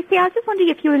 You see, I was just wondering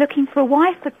if you were looking for a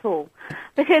wife at all.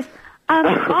 Because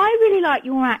I really like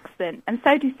your accent, and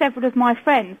so do several of my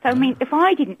friends. So, I mean, if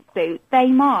I didn't suit, they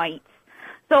might.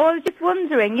 So I was just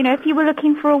wondering, if you were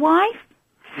looking for a wife?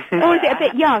 Or is it a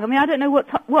bit young? I mean, I don't know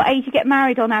what age you get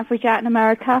married on average out in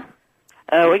America.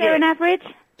 Is there an average?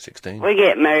 16. We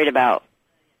get married about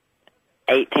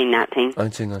 18, 19.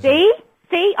 19.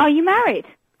 See? Are you married?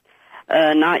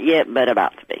 Not yet, but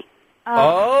about to be.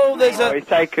 Oh, he's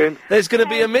taken. There's going to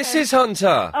be a Mrs.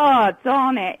 Hunter. Oh,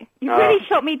 darn it. You really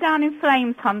shot me down in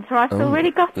flames, Hunter. I feel really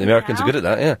gutted. The Americans now. are good at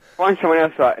that, yeah. Find someone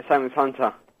else like same as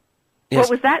Hunter. Yes. What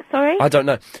was that, sorry? I don't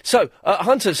know. So,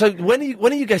 Hunter, when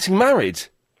are you getting married?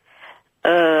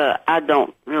 I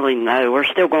don't really know. We're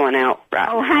still going out right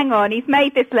Oh, now. hang on. He's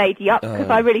made this lady up because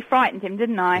I really frightened him,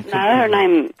 didn't I?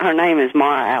 No, her name is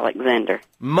Mara Alexander.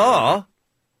 Mara?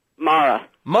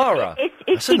 Mara.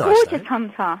 Is she gorgeous,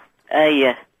 Hunter?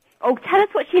 Yeah. Oh, tell us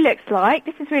what she looks like.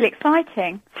 This is really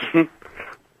exciting. Describe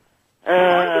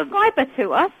her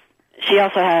to us. She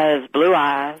also has blue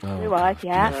eyes. Blue eyes,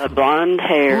 yeah. Blonde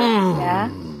hair. Yeah.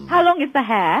 How long is the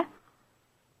hair?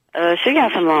 She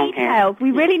got some long hair. Details.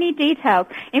 We really need details.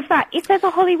 In fact, if there's a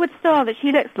Hollywood star that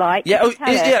she looks like... Yeah,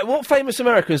 tell us. what famous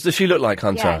Americans does she look like,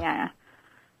 Hunter? Yeah.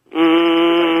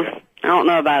 I don't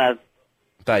know about a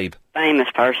Babe. famous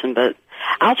person, but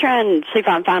I'll try and see if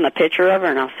I can find a picture of her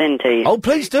and I'll send it to you. Oh,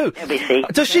 please do. LBC.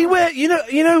 Does she wear,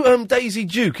 Daisy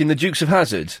Duke in the Dukes of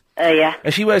Hazzard? Yeah.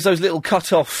 And she wears those little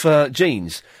cut-off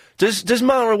jeans. Does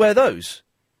Mara wear those?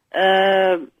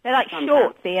 They're like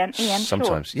shorts, Ian.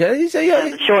 Sometimes. Shorts.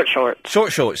 Yeah. Short shorts.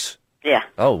 Short shorts. Yeah.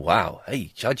 Oh, wow.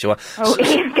 Hey, judge you are. Oh,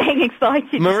 Ian's getting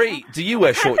excited. Marie, do you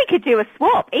wear short... We could do a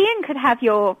swap. Ian could have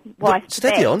your wife.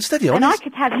 Steady on. And I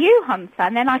could have you, Hunter,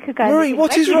 and then I could go... Marie,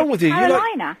 what is wrong with you?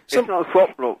 Carolina. It's not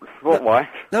swap wife.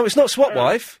 No, it's not swap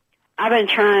wife. I've been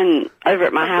trying, over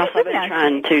at my house, I've been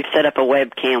trying to set up a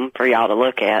webcam for y'all to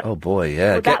look at. Oh, boy,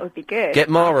 yeah. Well, that would be good. Get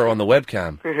Mara on the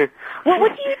webcam.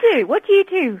 What do you do? What do you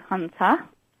do, Hunter?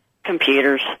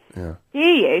 Computers. Yeah. Do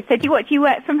you? So do you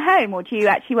work from home, or do you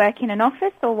actually work in an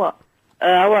office, or what?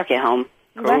 I work at home.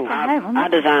 You work at home? I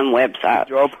design websites.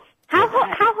 Job. How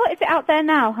hot is it out there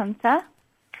now, Hunter?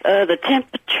 The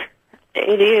temperature,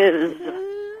 it is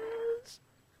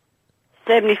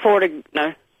 74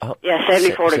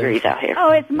 74 degrees out here. Oh,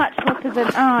 it's much hotter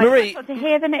than... Oh, Marie, it's much hotter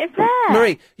here than it is there.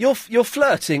 Marie, your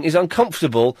flirting is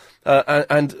uncomfortable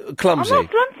and clumsy.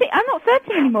 I'm not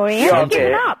flirting anymore, Ian. Yeah, I've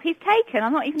given okay. up. He's taken.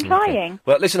 I'm not even trying.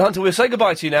 Well, listen, Hunter, we'll say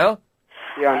goodbye to you now.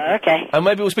 Yeah. Okay. And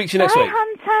maybe we'll speak to you next Bye, week.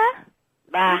 Hunter.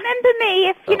 Bye. Remember me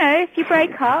if you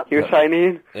break up. You were saying,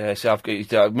 Ian? Yes, I've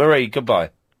got Marie, goodbye.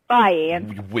 Bye,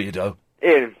 Ian. You weirdo.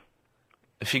 Ian.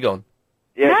 Has she gone?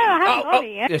 Yes. No, I haven't gone,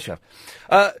 Ian. Yes, you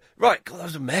have. Right, God, that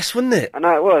was a mess, wasn't it? I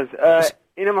know it was.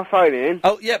 My phone, Ian.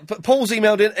 Oh, yeah, but Paul's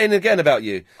emailed in again about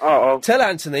you. Tell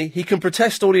Anthony he can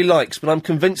protest all he likes, but I'm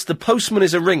convinced the postman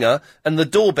is a ringer and the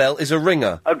doorbell is a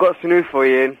ringer. I've got some news for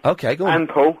you, Ian. Okay, go on. And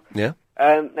Paul. Yeah.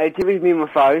 They delivered me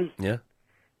my phone. Yeah.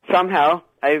 Somehow,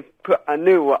 they've put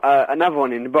another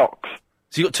one in the box.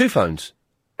 So you got two phones?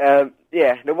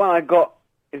 Yeah, the one I got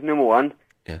is the normal one.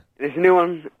 Yeah. There's a new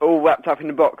one all wrapped up in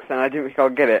the box, and I didn't think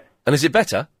I'd get it. And is it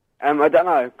better? I don't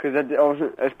know, because I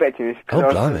wasn't expecting this. Oh, I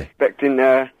was blimey. expecting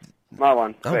my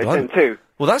one. Oh, but it's blimey. sent two.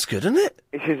 Well, that's good, isn't it?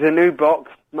 This is a new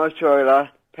box, Motorola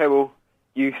Pebble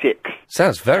U6.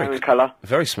 Sounds very Diamond colour.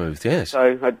 Very smooth, yes.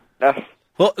 So, that's...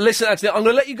 Well, listen, Anthony, I'm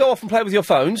going to let you go off and play with your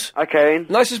phones. Okay, Ian.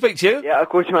 Nice to speak to you. Yeah, I'll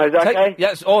call you tomorrow, is that okay?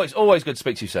 Yeah, it's always good to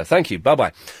speak to you, sir. Thank you.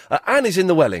 Bye-bye. Anne is in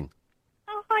the Welling.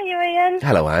 Oh, hi, Ian.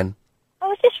 Hello, Anne. Oh,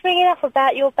 was just ringing up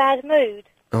about your bad mood.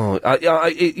 Oh,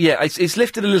 it's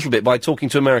lifted a little bit by talking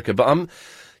to America, but I'm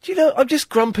just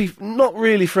grumpy, not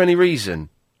really for any reason.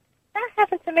 That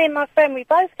happened to me and my friend. We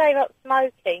both gave up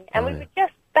smoking, and we were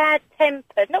just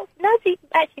bad-tempered. Nobody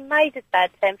actually made us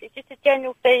bad-tempered. It's just a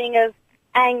general feeling of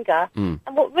anger. And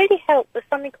what really helped was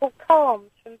something called Calms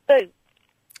from Boots.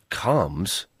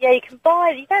 Calms? Yeah, you can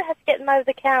buy. You don't have to get them over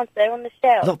the counter. They're on the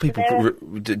shelf. A lot of people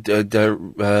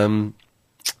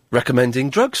recommending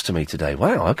drugs to me today.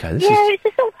 Wow, okay. It's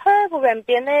a sort of herbal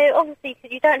remedy, and they're obviously,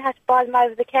 because you don't have to buy them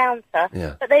over the counter.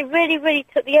 Yeah. But they really, really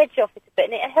took the edge off it a bit,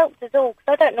 and it helped us all, because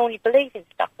I don't normally believe in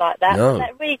stuff like that. No. And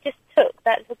that really just took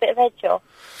that little bit of edge off.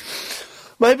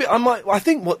 Maybe I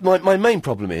think what my main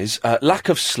problem is lack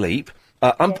of sleep.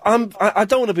 I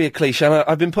don't want to be a cliche. And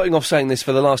I've been putting off saying this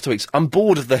for the last 2 weeks. I'm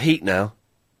bored of the heat now.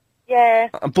 Yeah.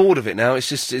 I'm bored of it now. It's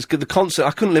the constant.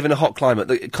 I couldn't live in a hot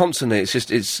climate. Constantly,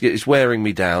 it's wearing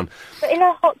me down. But in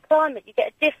a hot climate, you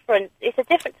get it's a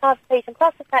different type of peace, and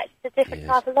plus the fact it's a different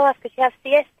type of life, because you have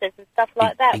siestas and stuff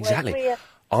like that. Exactly.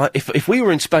 If we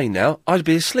were in Spain now, I'd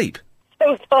be asleep. So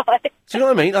would I. Do you know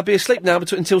what I mean? I'd be asleep now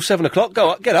until 7 o'clock.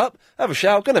 Go up, get up, have a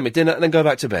shower, go and have my dinner, and then go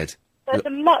back to bed. So it's a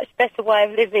much better way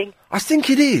of living. I think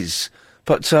it is.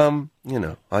 But,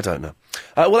 I don't know.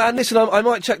 Well, and listen, I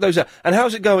might check those out. And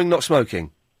how's it going not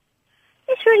smoking?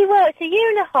 It's really well. It's a year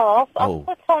and a half. Oh. I've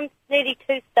put on nearly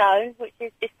 2 stone, which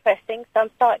is depressing, so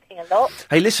I'm cycling a lot.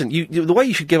 Hey, listen, the way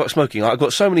you should give up smoking, I've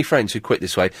got so many friends who quit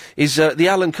this way, is the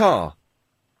Alan Carr.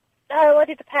 No, I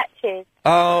did the patches.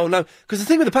 Oh, no, because the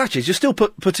thing with the patches, you're still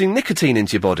putting nicotine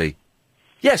into your body.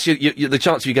 Yes, the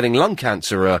chance of you getting lung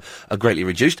cancer are greatly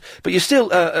reduced, but you're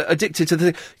still addicted to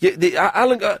the thing.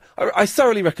 Alan, I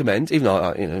thoroughly recommend, even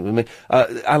though,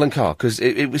 Alan Carr, because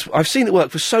I've seen it work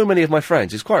for so many of my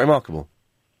friends. It's quite remarkable.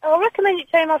 Oh, I recommend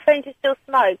it to my friends who still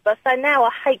smoke, but I say now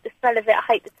I hate the smell of it,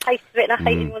 I hate the taste of it, and I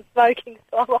hate anyone smoking,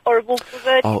 so I'm a horrible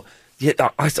perverted. Oh, yeah,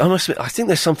 I must admit, I think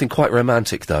there's something quite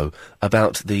romantic, though,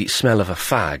 about the smell of a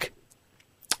fag.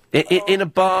 In a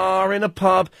bar, in a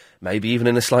pub, maybe even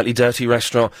in a slightly dirty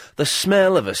restaurant, the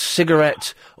smell of a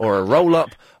cigarette or a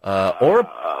roll-up or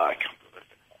a...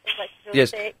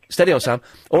 Yes, steady on, Sam.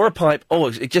 Or a pipe. Oh,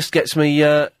 it just gets me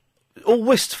all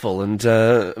wistful and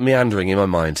meandering in my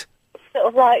mind. Sort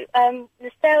of like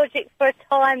nostalgic for a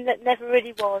time that never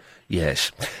really was.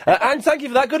 Yes. And thank you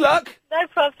for that. Good luck. No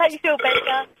problem. Hope you feel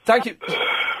better. Thank you.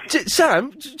 Sam,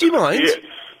 do you mind? Yeah,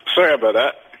 sorry about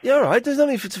that. Yeah, all right. There's no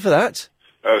need for that.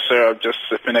 Oh, sorry, I'm just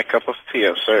sipping a cup of tea.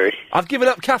 I'm sorry. I've given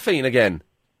up caffeine again.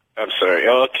 I'm sorry.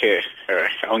 Okay. All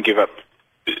right. I won't give up.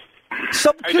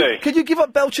 Could you give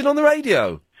up belching on the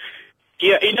radio?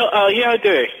 Yeah, yeah, I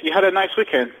do. You had a nice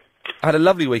weekend. I had a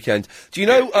lovely weekend. Do you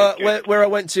know where I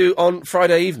went to on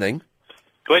Friday evening?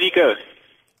 Where do you go?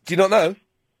 Do you not know?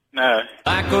 No.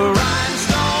 Like a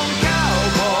rhinestone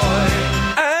cowboy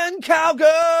and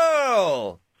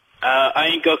cowgirl. I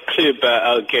ain't got a clue, but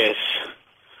I'll guess.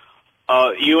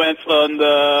 You went on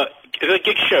the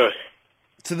gig show.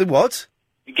 To the what?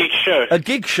 Gig show. A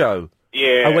gig show?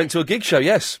 Yeah. I went to a gig show,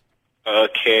 yes.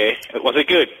 Okay. Was it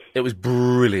good? It was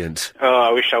brilliant. Oh,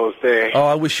 I wish I was there. Oh,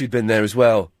 I wish you'd been there as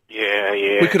well. Yeah,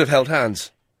 yeah. We could have held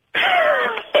hands.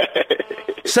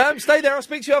 Sam, stay there. I'll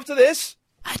speak to you after this.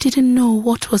 I didn't know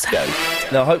what was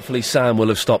happening. Now, hopefully Sam will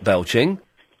have stopped belching.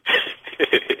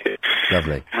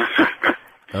 Lovely.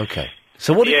 Okay.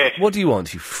 So what do you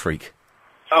want, you freak?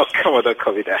 Oh, come on, don't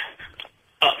call me that.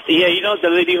 Yeah, you know the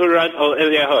lady who ran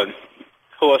earlier on,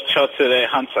 who was shot to the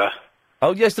Hunter?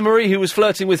 Oh, yes, the Marie who was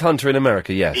flirting with Hunter in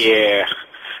America, yes. Yeah.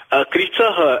 Could you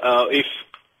tell her if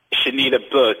she need a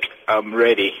book, I'm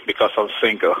ready, because I'm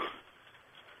single.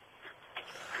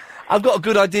 I've got a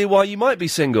good idea why you might be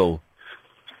single.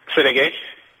 Say it again?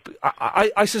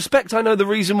 I suspect I know the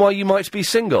reason why you might be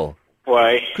single.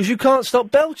 Why? Because you can't stop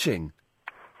belching.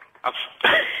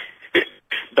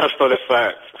 That's not a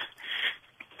fact.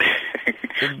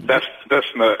 that's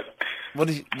not. What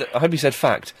is? I hope you said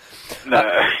fact. No.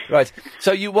 Right.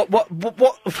 So you what?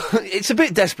 It's a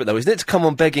bit desperate though, isn't it, to come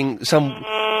on begging some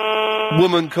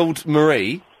woman called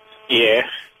Marie? Yeah.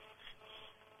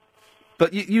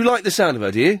 But you like the sound of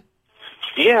her, do you?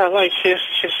 Yeah, like she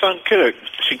sounds good.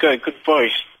 She got a good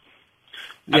voice.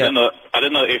 Yeah. I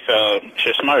don't know if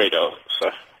she's married though. So.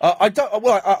 I don't.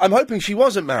 Well, I'm hoping she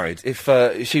wasn't married. If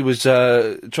she was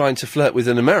trying to flirt with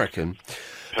an American.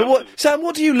 But Sam,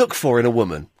 what do you look for in a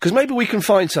woman? Because maybe we can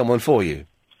find someone for you.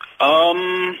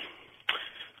 Actually,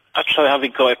 I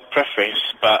haven't got a preference,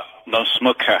 but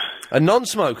non-smoker. A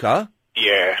non-smoker?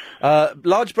 Yeah.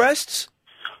 Large breasts?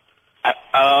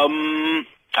 I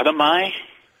don't mind.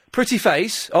 Pretty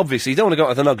face, obviously. You don't want to go out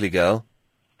with an ugly girl.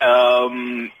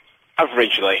 Averagely.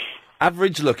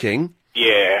 Average looking.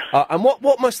 Yeah. And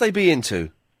what must they be into?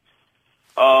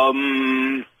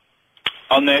 Honest.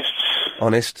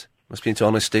 Honest. Must be into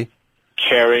honesty.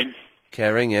 Caring.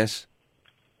 Caring, yes.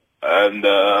 And,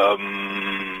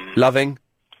 Loving.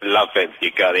 Loving.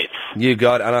 You got it. You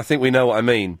got it, and I think we know what I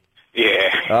mean. Yeah.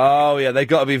 Oh, yeah, they've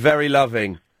got to be very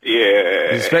loving.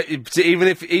 Yeah. Even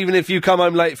if you come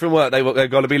home late from work,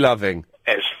 they've got to be loving.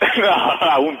 Yes.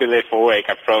 I won't be late for work,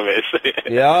 I promise.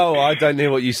 Yeah, I don't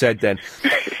hear what you said then.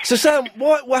 So, Sam,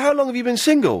 how long have you been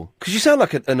single? Because you sound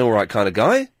like an all right kind of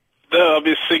guy. No, I've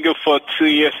been single for 2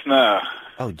 years now.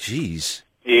 Oh, jeez.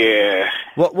 Yeah.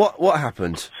 What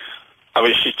happened? I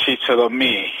mean, she cheated on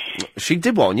me. She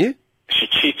did what on you? She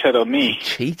cheated on me.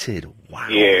 Cheated? Wow.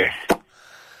 Yeah.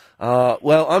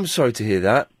 Well, I'm sorry to hear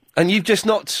that. And you've just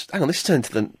not... Hang on, this turned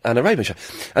to the Anna Raven show.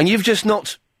 And you've just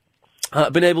not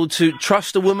been able to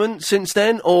trust a woman since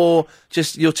then, or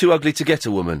just you're too ugly to get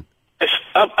a woman?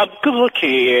 I'm good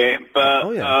looking, yeah, but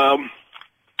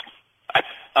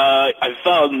I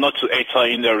vowed not to enter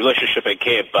in a relationship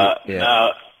again, but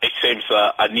now it seems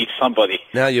I need somebody.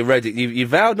 Now you're ready. You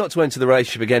vowed not to enter the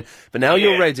relationship again, but now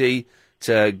you're ready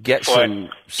to get for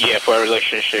a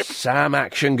relationship. Sam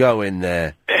action going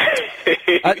there.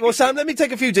 Well, Sam, let me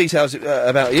take a few details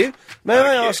about you. May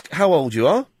I ask how old you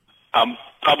are?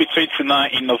 I'll be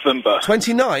 29 in November.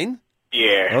 29?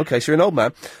 Yeah. Okay, so you're an old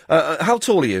man. How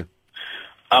tall are you?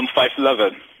 I'm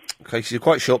 5'11". Okay, so you're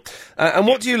quite short. And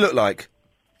what do you look like?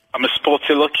 I'm a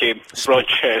sporty looking, broad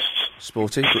chest.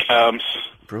 Sporty? Big arms.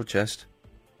 Broad chest.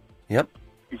 Yep.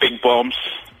 Big bums.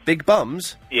 Big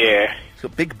bums? Yeah. He's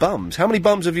got big bums. How many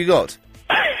bums have you got?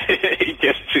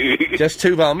 Just 2. Just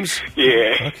 2 bums?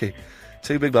 Yeah. Okay.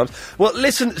 2 big bums. Well,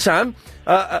 listen, Sam,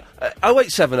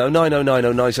 0870 9090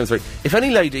 973. If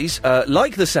any ladies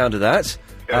like the sound of that,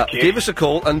 give us a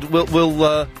call and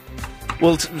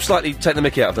we'll slightly take the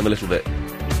mickey out of them a little bit.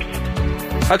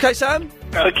 Okay, Sam?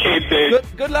 Okay, dude.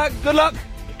 Good luck. Good luck.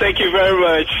 Thank you very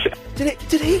much.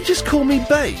 Did he just call me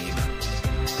babe?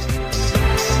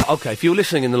 Okay, if you were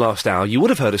listening in the last hour, you would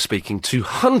have heard us speaking to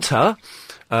Hunter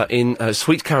in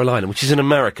Sweet Carolina, which is in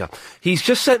America. He's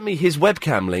just sent me his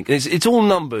webcam link. It's all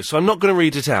numbers, so I'm not going to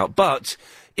read it out. But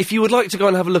if you would like to go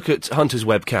and have a look at Hunter's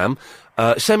webcam,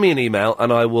 send me an email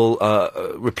and I will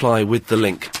reply with the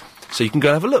link. So you can go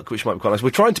and have a look, which might be quite nice. We're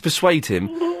trying to persuade him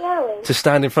to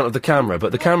stand in front of the camera,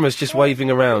 but the camera's just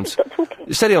waving around.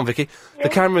 Steady on, Vicky. The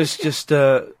camera's just...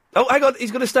 Oh, hang on,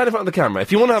 he's going to stand in front of the camera.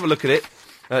 If you want to have a look at it,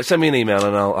 send me an email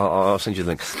and I'll send you the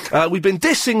link. We've been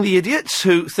dissing the idiots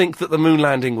who think that the moon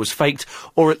landing was faked,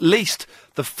 or at least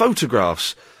the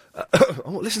photographs...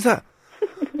 oh, listen to that.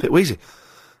 Bit wheezy.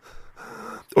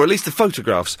 Or at least the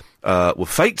photographs were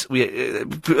faked.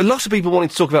 Lots of people wanting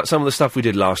to talk about some of the stuff we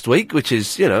did last week, which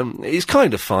is, is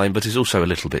kind of fine, but is also a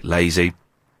little bit lazy.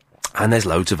 And there's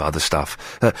loads of other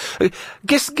stuff.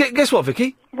 Guess what,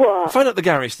 Vicky? What? I phoned up the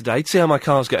garage today to see how my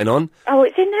car's getting on. Oh,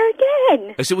 it's in there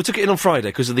again. So we took it in on Friday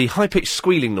because of the high-pitched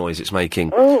squealing noise it's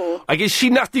making. Oh. I guess, see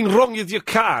nothing wrong with your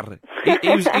car.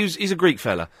 He's a Greek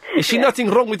fella. Is see nothing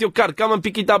wrong with your car? Come and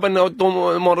pick it up and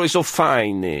tomorrow is so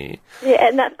fine. Yeah,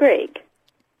 and that's Greek.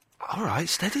 All right,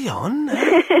 steady on.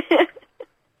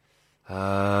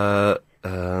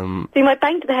 See, my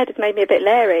bang to the head has made me a bit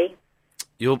leery.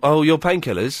 Your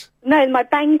painkillers? No, my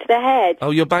bang to the head. Oh,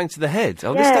 your bang to the head.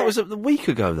 Oh, Yeah. that was a week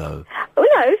ago, though. Oh,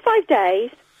 no, 5 days.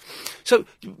 So,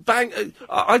 bang...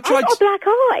 I tried... I've got a black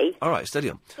eye. All right, steady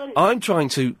on. I'm trying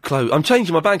to close... I'm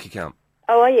changing my bank account.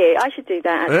 Oh, are you? I should do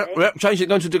that, actually. Yep, change it,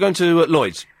 going to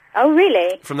Lloyd's. Oh,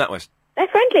 really? From NatWest. They're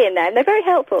friendly in there, and they're very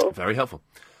helpful. Very helpful.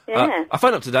 Yeah. I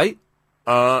phoned up today.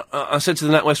 I said to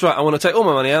the NatWest, right, I want to take all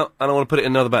my money out, and I want to put it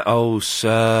in another bank. Oh,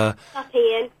 sir... Up,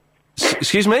 Ian.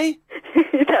 Excuse me?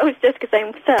 That was just saying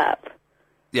what's up.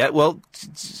 Yeah, well,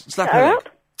 slap Her her up?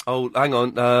 Oh, hang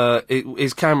on.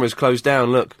 His camera's closed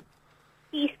down, look.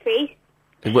 He's Chris.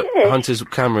 Hunter's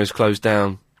camera is closed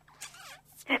down.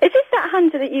 Is this that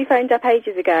Hunter that you phoned up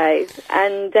ages ago?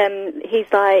 And he's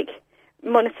like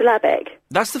monosyllabic?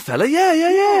 That's the fella,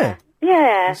 yeah.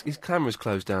 Yeah. His camera's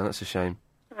closed down, that's a shame.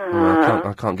 Ah.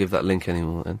 I can't give that link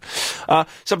anymore then.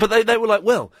 But they were like,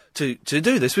 well, to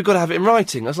do this, we've got to have it in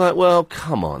writing. I was like, well,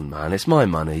 come on, man, it's my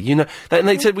money, And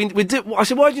they said, we did. I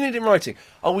said, why do you need it in writing?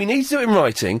 Oh, we need to do it in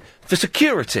writing for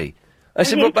security. I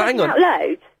said, but hang on. Out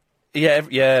loud?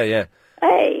 Yeah.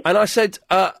 Hey. And I said,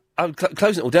 I'm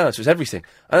closing it all down, so it's everything.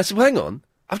 And I said, well, hang on,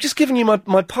 I've just given you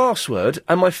my password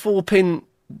and my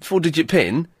 4-digit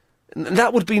PIN.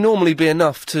 That would normally be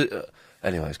enough to...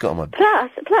 Anyway, it's got on my...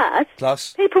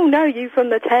 Plus. People know you from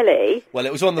the telly. Well,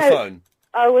 it was on the phone.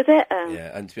 Oh, was it?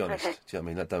 Yeah, and to be honest, do you know what I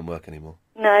mean? That don't work anymore.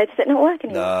 No, does it not work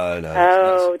anymore? No.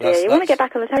 Oh, dear. You want to get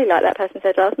back on the telly like that person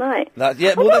said last night. Well, I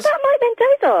thought that might have been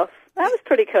Days Off. That was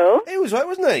pretty cool. He was right,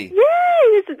 wasn't he? Yeah,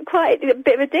 he was quite a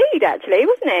bit of a dude, actually,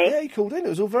 wasn't he? Yeah, he called in. It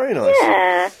was all very nice.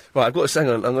 Yeah. Right, I've got to hang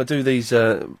on. I'm going to do these.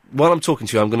 While I'm talking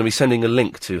to you, I'm going to be sending a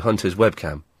link to Hunter's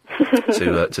webcam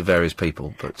to various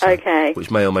people. But, Okay.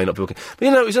 Which may or may not be working. But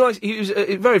he was he was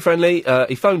very friendly.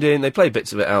 He phoned in. They played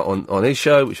bits of it out on his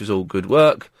show, which was all good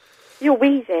work. You're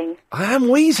wheezing. I am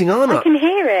wheezing, aren't I? I can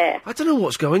hear it. I don't know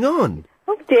what's going on.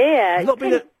 Oh, dear. I've not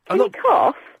been. Can you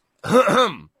cough?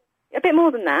 A bit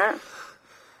more than that.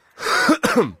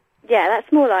 Yeah,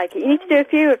 that's more like it. You need to do a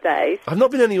few of those. I've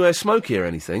not been anywhere smoky or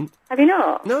anything. Have you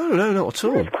not? No, not at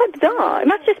all. It's quite bizarre. It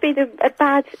must just be a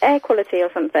bad air quality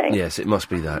or something. Yes, it must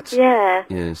be that. Yeah.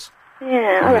 Yes.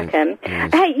 Yeah, I reckon.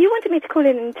 Yes. Hey, you wanted me to call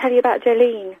in and tell you about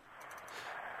Jolene.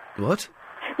 What?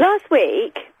 Last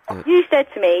week, you said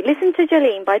to me, listen to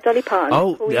Jolene by Dolly Parton.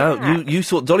 Oh, before yeah, back. you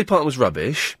thought Dolly Parton was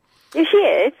rubbish. Yeah, she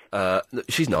is.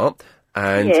 She's not.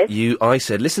 And Yes. I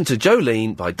said, listen to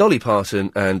Jolene by Dolly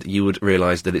Parton, and you would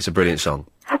realise that it's a brilliant song.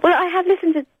 Well, I have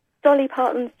listened to Dolly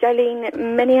Parton's Jolene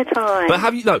many a time. But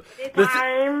have you... No.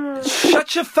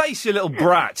 Shut your face, you little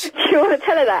brat. Do you want to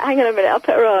tell her that? Hang on a minute, I'll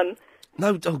put her on.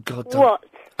 No, oh, God, don't.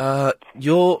 What?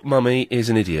 Your mummy is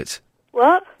an idiot.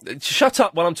 What? Shut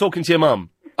up while I'm talking to your mum.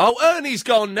 Oh, Ernie's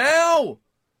gone now!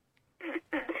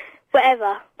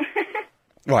 Whatever.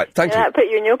 Right, thank you. That put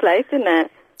you in your place, didn't it?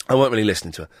 I weren't really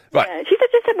listening to her. Right. Yeah, she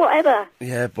just said whatever.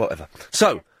 Yeah, whatever.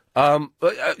 So,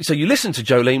 so you listened to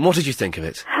Jolene. What did you think of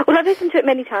it? Well, I've listened to it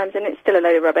many times and it's still a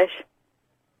load of rubbish.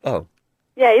 Oh.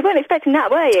 Yeah, you weren't expecting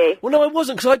that, were you? Well, no, I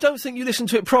wasn't, because I don't think you listened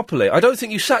to it properly. I don't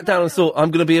think you sat down and thought,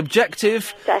 I'm going to be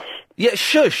objective. Shush. Yeah,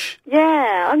 shush.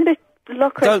 Yeah, I'm going to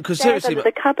lock her Don't, 'cause upstairs seriously, under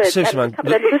the cupboard. seriously, under man, the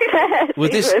cupboard under the stairs.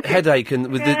 With this headache and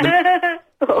with the...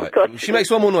 Oh, God. She makes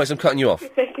one more noise, I'm cutting you off.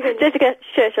 Jessica,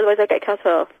 shush, otherwise I'll get cut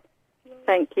off.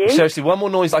 Thank you. Seriously, one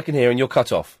more noise I can hear and you're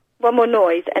cut off. One more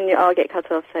noise and I'll get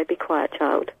cut off, so be quiet,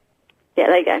 child. Yeah,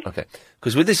 there you go. Okay.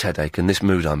 Because with this headache and this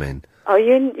mood I'm in, Oh,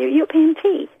 you're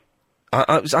P&T?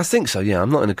 I think so, yeah, I'm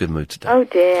not in a good mood today. Oh,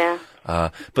 dear.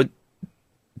 But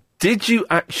did you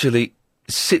actually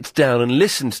sit down and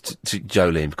listen to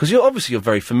Jolene? Because you're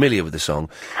very familiar with the song.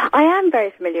 I am very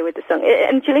familiar with the song.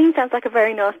 And Jolene sounds like a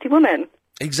very nasty woman.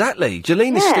 Exactly.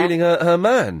 Jolene is stealing her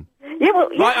man. Yeah, well...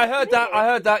 Right, I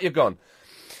heard that, you're gone.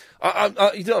 You know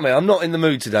what I mean? I'm not in the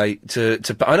mood today to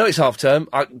I know it's half term.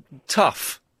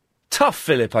 Tough,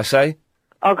 Philip, I say.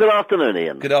 Oh, good afternoon,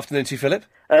 Ian. Good afternoon to you, Philip.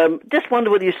 Just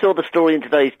wonder whether you saw the story in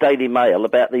today's Daily Mail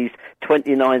about these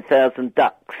 29,000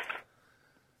 ducks.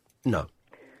 No.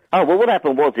 Oh, well, what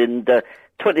happened was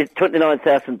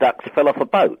 29,000 ducks fell off a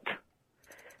boat.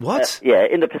 What? Yeah,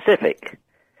 in the Pacific.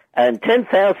 And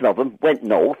 10,000 of them went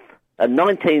north, and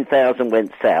 19,000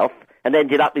 went south, and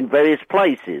ended up in various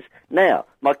places. Now,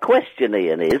 my question,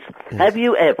 Ian, is, have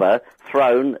you ever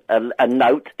thrown a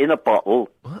note in a bottle?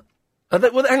 What?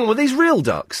 Hang on, were these real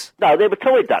ducks? No, they were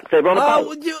toy ducks. They were on a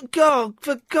boat. Oh, God,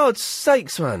 for God's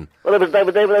sakes, man. Well, they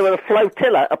were a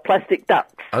flotilla of plastic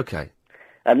ducks. Okay.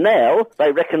 And now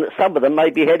they reckon that some of them may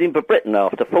be heading for Britain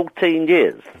after 14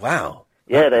 years. Wow.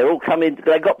 Yeah, they're all coming.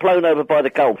 They got blown over by the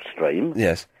Gulf Stream.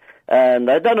 Yes. And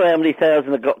I don't know how many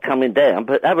thousand have got coming down,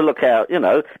 but have a look out, you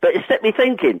know. But it set me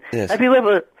thinking. Yes. Have you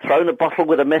ever thrown a bottle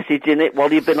with a message in it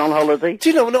while you've been on holiday? Do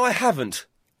you know? No, I haven't.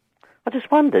 I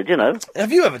just wondered, you know.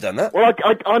 Have you ever done that? Well,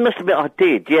 I must admit I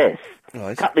did, yes.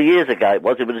 Right. A couple of years ago it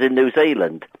was in New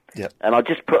Zealand. Yeah. And I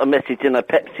just put a message in a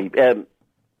Pepsi,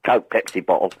 Coke Pepsi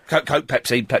bottle. Coke,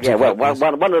 Pepsi. Yeah, well, Coke, yes.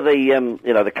 one of the,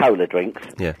 the cola drinks.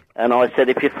 Yeah. And I said,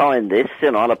 if you find this,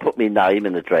 and I put my name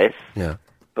and address. Yeah.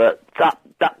 But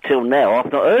up till now,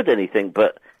 I've not heard anything.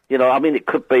 But, I mean, it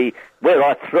could be, where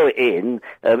I threw it in,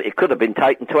 it could have been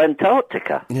taken to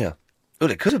Antarctica. Yeah. Well,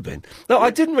 it could have been. No,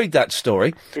 I didn't read that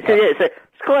story. It's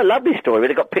quite a lovely story.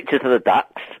 It got pictures of the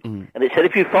ducks, and it said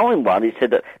if you find one, it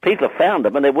said that people have found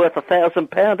them and they're worth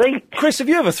 £1,000 each. Chris, have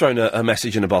you ever thrown a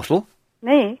message in a bottle?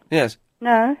 Me? Yes.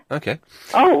 No. Okay.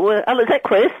 Oh, hello, is that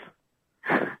Chris?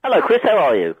 Hello, Chris, how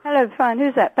are you? Hello, fine.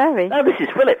 Who's that, Barry? No, this is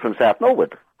Philip from South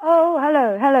Norwood. Oh,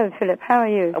 hello, Philip. How are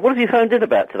you? What have you phoned in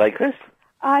about today, Chris?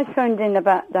 I phoned in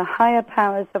about the higher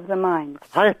powers of the mind.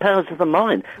 Higher powers of the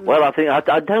mind? Well,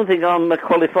 I don't think I'm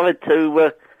qualified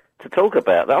to talk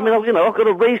about that. I mean, I've got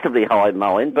a reasonably high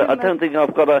mind, but I don't think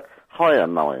I've got a higher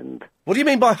mind. What do you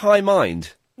mean by high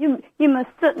mind? You most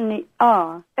certainly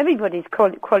are. Everybody's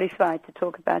qualified to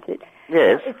talk about it.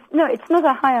 Yes. It's not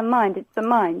a higher mind, it's the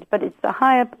mind, but it's a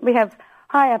higher... We have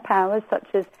higher powers such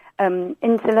as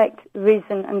intellect,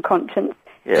 reason and conscience.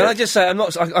 Yes. Can I just say, I'm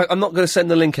not going to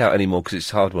send the link out anymore because it's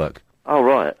hard work. Oh,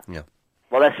 right. Yeah.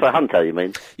 Well, that's for Hunter, you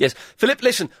mean? Yes. Philip,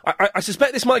 listen, I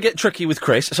suspect this might get tricky with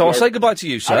Chris, so I'll Yes. say goodbye to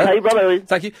you, sir. Okay, brother.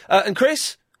 Thank you. And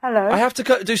Chris? Hello. I have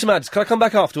to do some ads. Can I come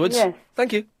back afterwards? Yes.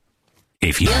 Thank you.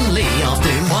 If you and Lee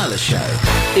Afternoon Wireless Show.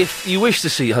 If you wish to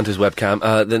see Hunter's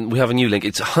webcam, then we have a new link.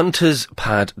 It's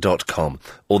hunterspad.com.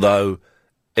 Although,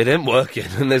 it ain't working,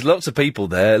 and there's lots of people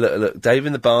there. Look, Dave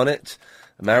in the Barnet,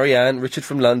 Marianne, Richard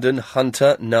from London,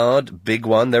 Hunter, Nard, Big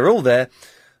One, they're all there.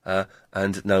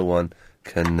 And no one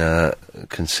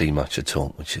can see much at all,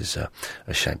 which is a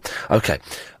shame. Okay,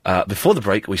 before the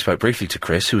break, we spoke briefly to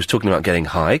Chris, who was talking about getting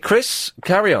high. Chris,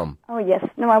 carry on. Oh, yes.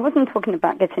 No, I wasn't talking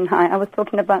about getting high. I was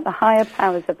talking about the higher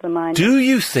powers of the mind. Do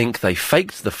you think they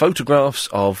faked the photographs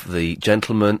of the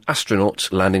gentleman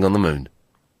astronauts landing on the moon?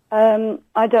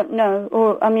 I don't know.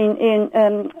 Or, I mean,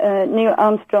 Neil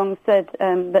Armstrong said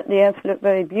that the Earth looked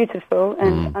very beautiful,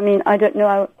 and I mean, I don't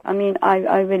know. I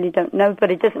really don't know, but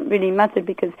it doesn't really matter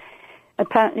because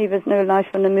apparently there's no life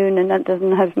on the moon, and that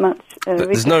doesn't have much.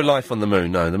 There's no life on the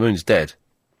moon. No, the moon's dead.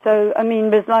 So, I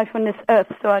mean, there's life on this Earth.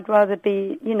 So I'd rather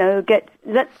be,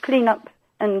 let's clean up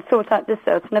and sort out this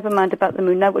Earth. Never mind about the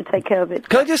moon. That will take care of it.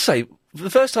 Can I just say, for the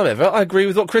first time ever, I agree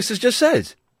with what Chris has just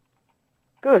said.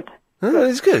 Good.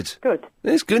 It's good. Good.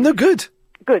 It's good. No, good.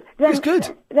 Good. It's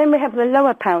good. Then we have the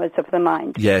lower powers of the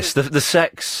mind. Yes, the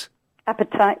sex.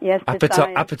 Appetite, yes.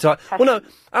 desire, Appetite. Well, no,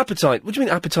 appetite. What do you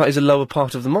mean appetite is a lower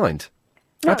part of the mind?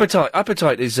 No.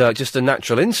 Appetite is just a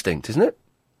natural instinct, isn't it?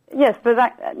 Yes, but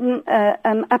that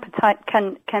appetite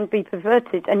can be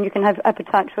perverted, and you can have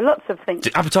appetite for lots of things.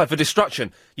 Appetite for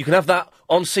Destruction. You can have that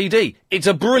on CD. It's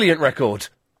a brilliant record.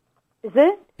 Is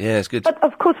it? Yeah, it's good. But,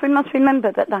 of course, we must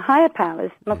remember that the higher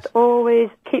powers must always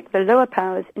keep the lower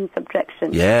powers in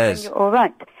subjection. Yes. And you're all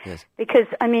right. Yes. Because,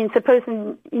 I mean,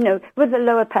 supposing, with the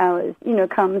lower powers,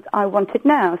 comes, I want it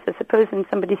now. So supposing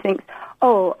somebody thinks,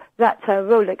 oh, that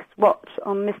Rolex watch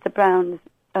on Mr. Brown's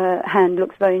hand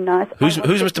looks very nice. Who's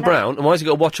Mr. Brown, and why has he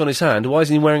got a watch on his hand? Why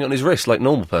isn't he wearing it on his wrist like a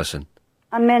normal person?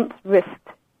 I meant wrist.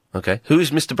 Okay.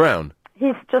 Who's Mr. Brown?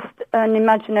 He's just an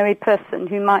imaginary person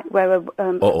who might wear a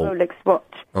Rolex watch.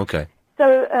 Okay.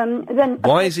 So then...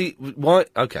 Why is he... Why...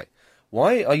 Okay.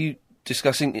 Why are you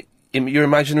discussing your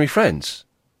imaginary friends?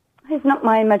 He's not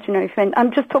my imaginary friend.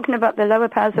 I'm just talking about the lower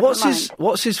powers of the mind.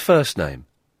 What's his first name?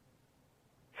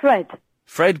 Fred.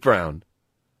 Fred Brown,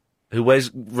 who wears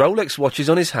Rolex watches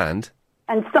on his hand.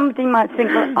 And somebody might think,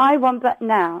 well, I want that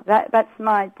now. That's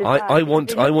my desire. I want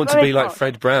to be like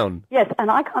Fred Brown. Yes,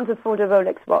 and I can't afford a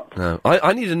Rolex watch. No.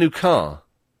 I need a new car.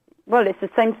 Well, it's the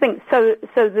same thing. So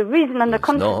the reason and the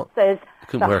conscience says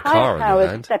couldn't wear the a car higher on your powers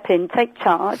hand. step in, take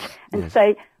charge, and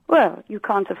say, well, you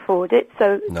can't afford it,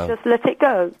 so No. just let it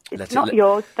go. It's not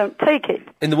yours, don't take it.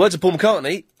 In the words of Paul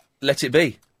McCartney, let it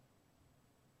be.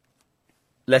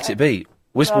 Let it be.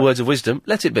 Whisper well- words of wisdom,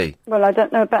 let it be. Well, I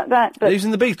don't know about that, but...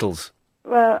 Using the Beatles.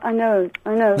 Well, I know.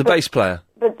 The bass player.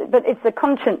 But it's the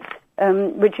conscience,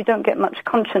 which you don't get much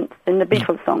conscience in the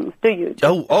Beatles songs, do you?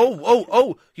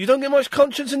 Oh! You don't get much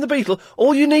conscience in the Beatles.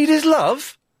 All you need is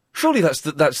love. Surely that's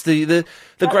the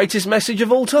greatest message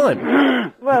of all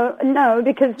time. Well, no,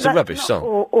 because It's a rubbish song.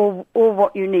 Or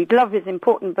what you need. Love is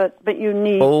important, but you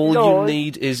need All laws. you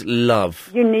need is love.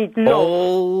 You need laws.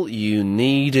 All you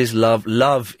need is love.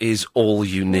 Love is all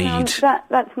you need. No,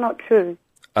 that's not true.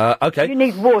 Okay. You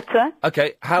need water.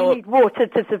 Okay, You need water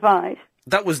to survive.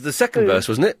 That was the second Food. verse,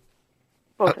 wasn't it?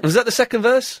 Water. Was that the second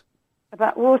verse?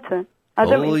 About water. I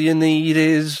don't All mean- you need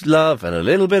is love and a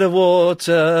little bit of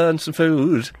water and some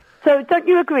food. So don't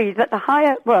you agree that the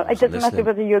higher... Well, it doesn't matter listening.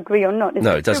 whether you agree or not. It's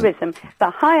No, a it doesn't. truism. The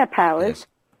higher powers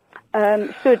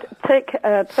should take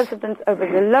precedence over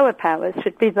the lower powers,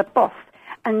 should be the boss.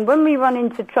 And when we run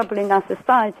into trouble in our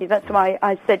society, that's why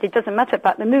I said it doesn't matter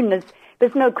about the moon.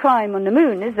 There's no crime on the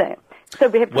moon, is there? So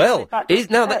we have to Well, worry about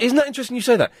isn't that interesting you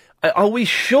say that? Are we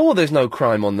sure there's no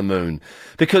crime on the moon?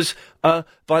 Because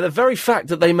by the very fact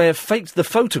that they may have faked the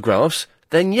photographs,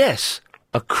 then yes,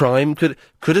 a crime could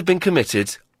have been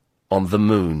committed on the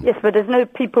moon. Yes, but there's no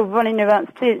people running around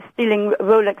stealing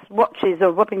Rolex watches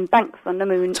or robbing banks on the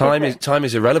moon. Time is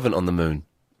is irrelevant on the moon.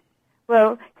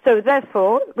 Well, so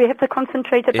therefore, we have to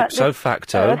concentrate about Ipso this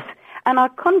facto. first, and our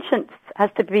conscience has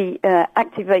to be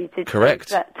activated. Correct.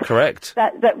 Correct. Correct.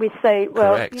 That we say,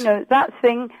 well, Correct. that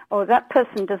thing or that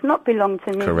person does not belong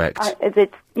to me. Correct.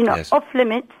 It's Yes. off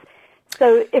limits.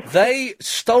 So if They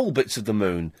stole bits of the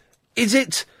moon. Is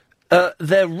it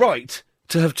their right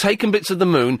to have taken bits of the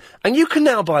moon, and you can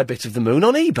now buy a bit of the moon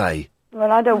on eBay?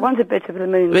 well, I don't want a bit of the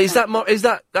moon.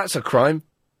 That's a crime?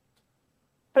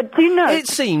 But do you know? It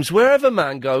seems wherever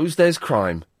man goes, there's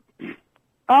crime.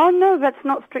 Oh no, that's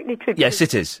not strictly true. Yes,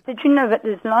 it is. Did you know that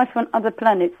there's life on other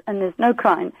planets and there's no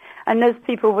crime? and those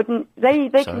people wouldn't. They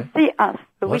can see us,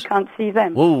 but we can't see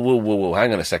them. Whoa,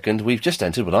 hang on a second. We've just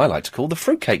entered what I like to call the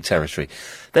fruitcake territory.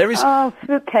 There is... Oh,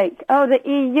 fruitcake. Oh, the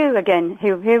EU again.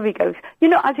 Here we go. You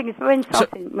know, I think it's very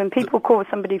insulting when people call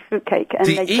somebody fruitcake and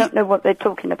they don't know what they're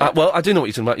talking about. Well, I do know what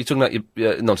you're talking about. You're talking about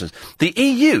your nonsense. The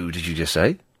EU, did you just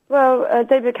say? Well,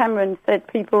 David Cameron said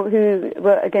people who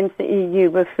were against the EU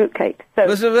were fruitcake.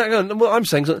 So, well, I'm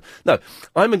saying... No,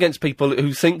 I'm against people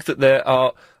who think that there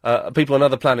are people on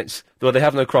other planets where they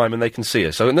have no crime and they can see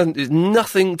us. So it's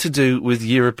nothing to do with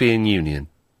European Union.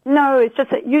 No, it's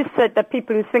just that you said that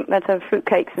people who think that are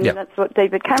fruitcakes, and that's what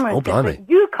David Cameron said. Blimey. But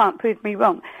you can't prove me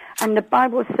wrong. And the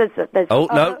Bible says that there's no.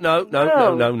 other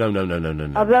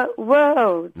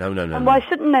worlds. No. And why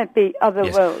shouldn't there be other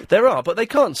worlds? There are, but they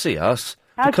can't see us.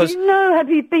 How do you know? Have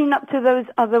you been up to those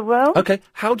other worlds? Okay,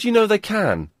 how do you know they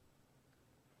can?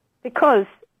 Because...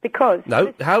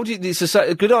 No, how do you... It's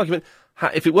a good argument.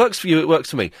 If it works for you, it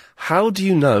works for me. How do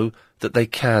you know that they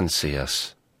can see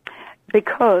us?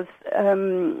 Because... go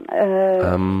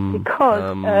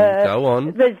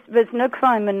on. There's no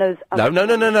crime in those other...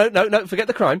 No, forget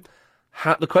the crime.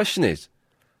 The question is...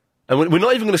 And we're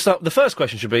not even going to start... The first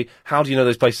question should be, how do you know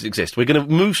those places exist? We're going to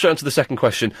move straight on to the second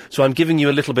question, so I'm giving you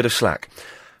a little bit of slack.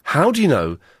 How do you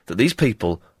know that these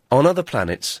people on other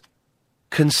planets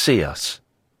can see us?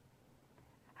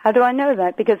 How do I know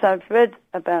that? Because I've read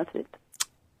about it.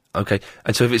 Okay,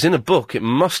 and so if it's in a book, it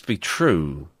must be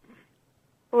true.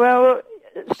 Well,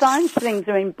 science things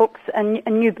are in books, and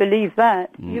you believe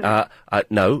that.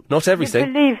 No, not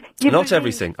everything. Not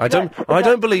everything. I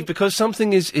don't believe because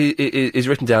something is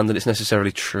written down that it's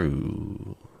necessarily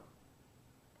true.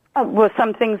 Oh, well,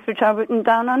 some things which are written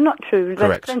down are not true.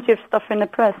 Correct. There's plenty of stuff in the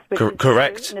press which is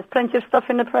correct. true, and there's plenty of stuff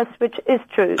in the press which is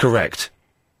true. Correct.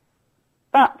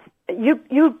 But you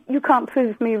can't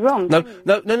prove me wrong. No.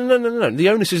 The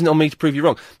onus isn't on me to prove you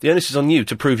wrong. The onus is on you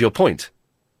to prove your point.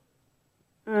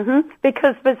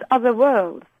 Because there's other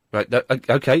worlds. Right,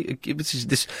 okay,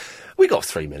 this... We got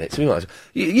 3 minutes. We might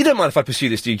you don't mind if I pursue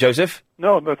this, do you, Joseph?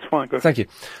 No, that's fine. Go. Thank you.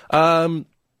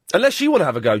 Unless you want to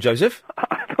have a go, Joseph.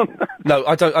 I don't know. No,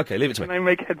 I don't. Okay, leave it to me. Can I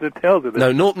make heads or tails of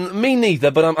this? No, me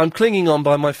neither, but I'm clinging on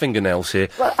by my fingernails here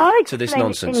to this explain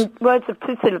nonsense. In words of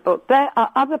 2 syllables, there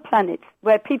are other planets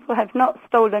where people have not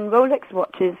stolen Rolex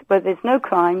watches, where there's no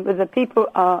crime, where the people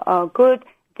are good,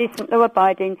 decent,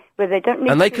 law-abiding, where they don't need...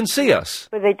 And they can see us?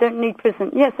 Where they don't need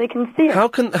prison. Yes, they can see us.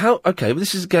 Okay, well,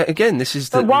 this is, again, this is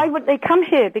the... But why would they come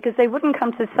here? Because they wouldn't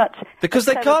come to such... Because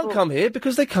they can't come here,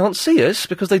 because they can't see us,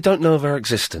 because they don't know of our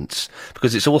existence,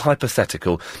 because it's all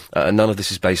hypothetical, and none of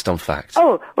this is based on fact.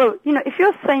 Oh, well, you know, if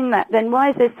you're saying that, then why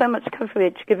is there so much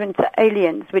coverage given to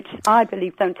aliens, which I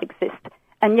believe don't exist,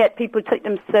 and yet people take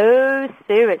them so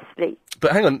seriously?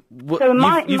 But hang on.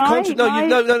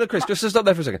 No, Chris, just stop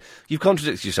there for a second. You've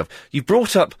contradicted yourself. You've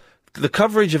brought up the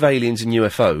coverage of aliens and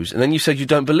UFOs, and then you said you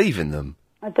don't believe in them.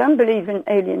 I don't believe in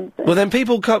aliens. Well, then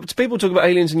people talk about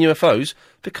aliens and UFOs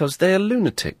because they're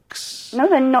lunatics. No,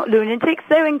 they're not lunatics.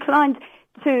 They're inclined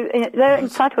to... they're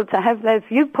entitled to have their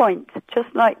viewpoint, just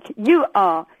like you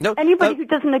are. No, anybody who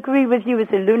doesn't agree with you is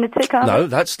a lunatic, No,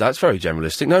 that's very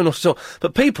generalistic. No, not at all.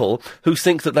 But people who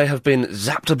think that they have been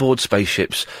zapped aboard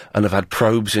spaceships and have had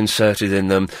probes inserted in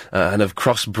them and have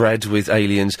crossbred with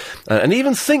aliens and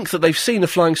even think that they've seen a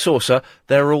flying saucer,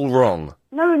 they're all wrong.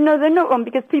 No, they're not wrong,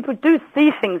 because people do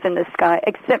see things in the sky,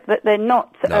 except that they're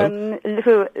not... No,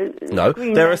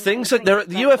 there are things that...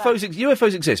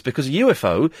 UFOs exist, because a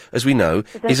UFO, as we know,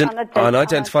 is an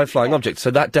unidentified flying object,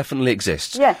 so that definitely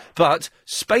exists. Yes. But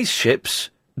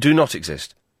spaceships do not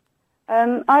exist.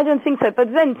 I don't think so,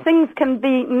 but then things can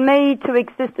be made to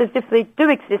exist as if they do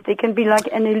exist. It can be like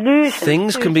an illusion.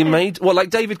 Things can be made... Well, like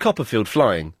David Copperfield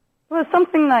flying. Well,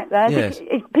 something like that. Yes.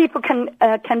 People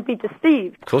can be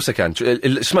deceived. Of course they can.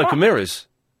 Smoke and mirrors.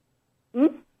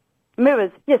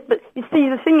 Mirrors, yes, but you see,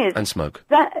 the thing is... And smoke.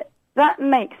 That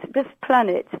makes this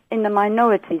planet in the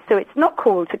minority, so it's not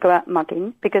cool to go out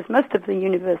mugging, because most of the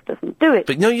universe doesn't do it.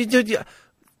 But no, you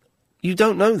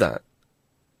don't know that.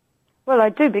 Well, I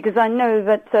do, because I know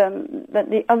that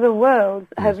the other worlds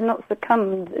have not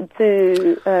succumbed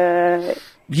to...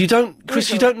 You don't... Chris,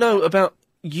 you don't know about...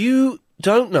 You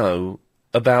don't know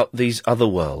about these other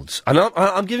worlds. And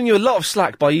I'm giving you a lot of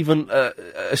slack by even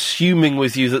assuming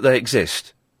with you that they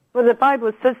exist. Well, the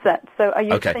Bible says that, so are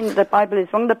you saying that the Bible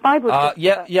is wrong? The Bible says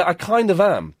that. Yeah, I kind of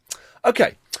am.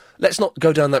 Okay, let's not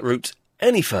go down that route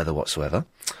any further whatsoever.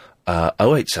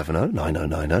 0870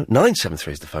 9090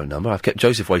 973 is the phone number. I've kept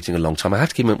Joseph waiting a long time. I have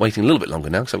to keep him waiting a little bit longer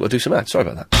now because I've got to do some ads. Sorry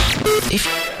about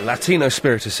that. Latino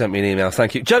Spirit has sent me an email.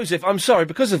 Thank you, Joseph. I'm sorry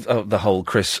because of the whole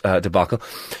Chris debacle.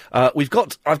 I've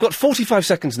got 45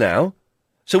 seconds now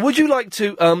So would you like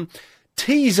to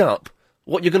tease up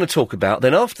what you're going to talk about?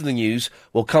 Then after the news,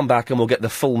 we'll come back and we'll get the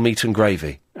full meat and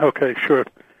gravy. Okay, sure.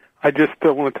 I just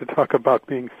wanted to talk about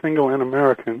being single and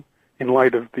American in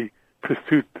light of the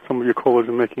pursuit some of your callers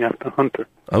are making after Hunter.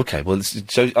 Okay, well,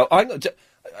 so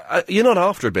you're not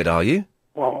after a bit, are you?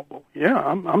 Well, yeah,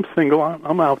 I'm single.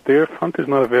 I'm out there. If Hunter's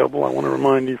not available, I want to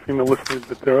remind you, female listeners,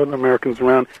 that there are other Americans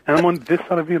around, and I'm on this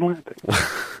side of the Atlantic.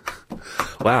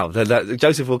 Wow,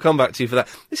 Joseph, we'll come back to you for that.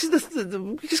 This is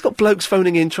we just got blokes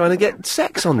phoning in trying to get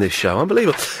sex on this show.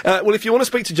 Unbelievable. Well, if you want to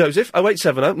speak to Joseph,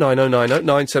 0870 9090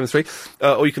 973,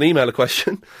 or you can email a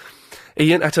question,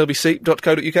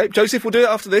 ian@lbc.co.uk. Joseph, we'll do it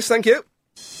after this. Thank you.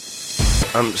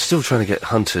 I'm still trying to get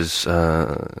Hunter's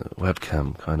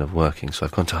webcam kind of working, so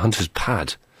I've gone to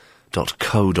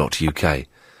hunterspad.co.uk,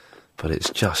 but it's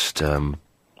just,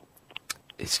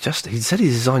 he said he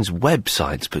designs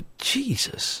websites, but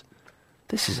Jesus,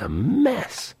 this is a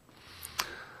mess.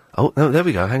 Oh, no, there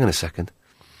we go, hang on a second.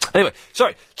 Anyway,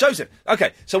 sorry, Joseph.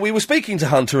 Okay, so we were speaking to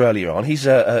Hunter earlier on. He's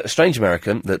a strange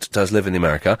American that does live in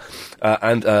America.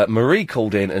 And Marie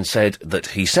called in and said that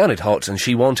he sounded hot and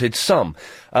she wanted some.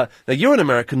 Now, you're an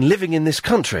American living in this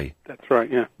country. That's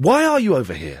right, yeah. Why are you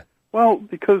over here? Well,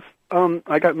 because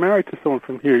I got married to someone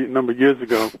from here a number of years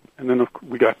ago, and then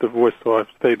we got divorced, so I've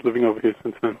stayed living over here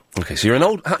since then. Okay, so you're an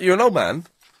old man?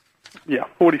 Yeah,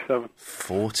 47.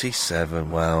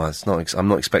 47, wow, that's I'm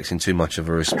not expecting too much of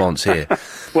a response here.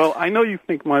 Well, I know you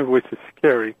think my voice is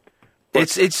scary.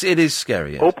 It is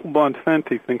scary, yeah. Opal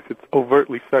Bonfanti thinks it's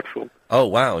overtly sexual. Oh,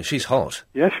 wow, she's hot.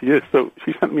 Yeah, she is. So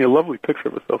she sent me a lovely picture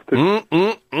of herself, too.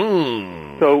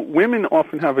 So women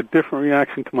often have a different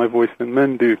reaction to my voice than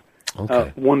men do.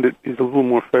 Okay. One that is a little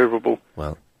more favorable.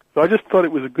 Well. So I just thought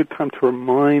it was a good time to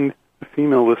remind the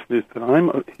female listeners that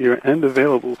I'm here and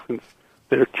available, since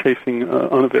they're chasing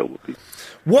unavailable people.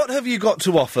 What have you got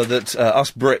to offer that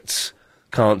us Brits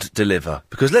can't deliver?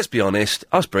 Because let's be honest,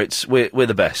 us Brits, we're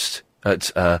the best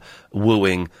at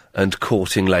wooing and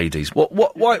courting ladies.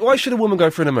 Why should a woman go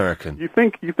for an American? You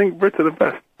think Brits are the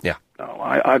best? Yeah. No,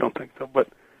 I don't think so. But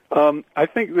I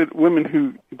think that women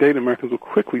who date Americans will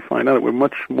quickly find out that we're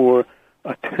much more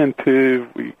attentive.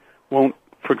 We won't,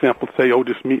 for example, say, "Oh,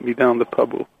 just meet me down the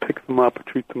pub." We'll pick them up,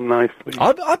 treat them nicely.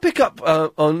 I pick up.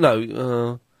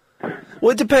 Well,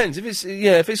 it depends.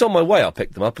 If it's on my way, I'll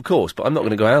pick them up, of course. But I'm not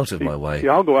going to go out of my way.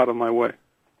 Yeah, I'll go out of my way.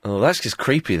 Oh, that's just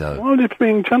creepy, though. Well, it's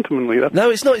being gentlemanly. No,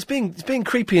 it's not. It's being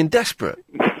creepy and desperate.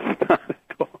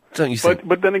 Don't you think?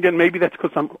 But then again, maybe that's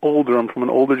because I'm older. I'm from an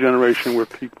older generation where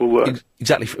people...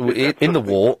 exactly. In the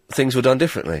war, things were done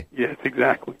differently. Yes,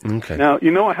 exactly. Okay. Now,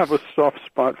 I have a soft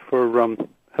spot for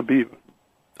Habiba.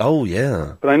 Oh,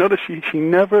 yeah. But I notice she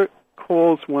never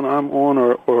calls when I'm on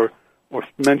or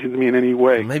mentions me in any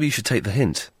way. Maybe you should take the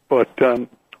hint. But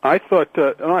I thought...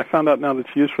 I found out now that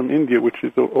she is from India, which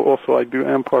is also... I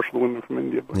am partial to women from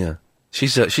India. But yeah.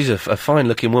 She's a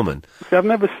fine-looking woman. See, I've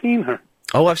never seen her.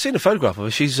 Oh, I've seen a photograph of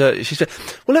her. She's well,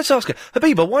 let's ask her.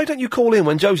 Habiba, why don't you call in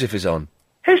when Joseph is on?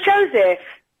 Who's Joseph?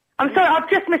 I'm sorry, I've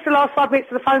just missed the last 5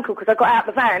 minutes of the phone call because I got out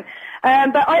of the van.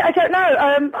 But I don't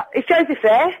know. Is Joseph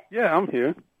there? Yeah, I'm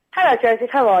here. Hello, Joseph.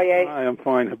 How are you? Hi, I'm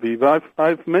fine, Habiba.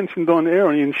 I've mentioned on air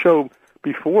on your show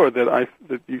before that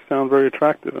you sound very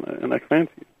attractive and I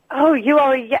fancy you. Oh,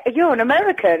 you're an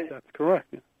American? That's correct,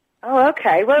 yeah. Oh,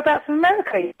 okay. Whereabouts in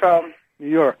America are you from? New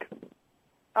York.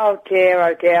 Oh dear.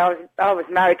 I was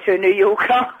married to a New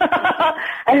Yorker,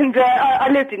 and I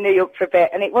lived in New York for a bit,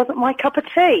 and it wasn't my cup of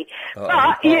tea.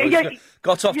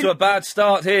 Got off to a bad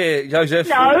start here, Joseph.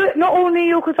 No, not all New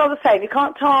Yorkers are the same. You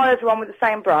can't tar everyone with the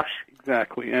same brush.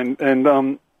 Exactly, and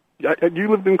you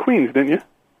lived in Queens, didn't you?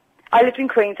 I lived in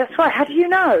Queens. That's right. How do you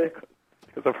know?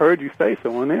 Because I've heard you say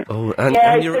so on there. Oh,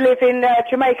 I used to live in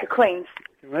Jamaica, Queens.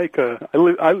 Jamaica.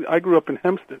 I grew up in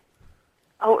Hempstead.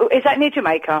 Oh, is that near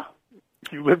Jamaica?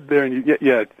 You lived there, and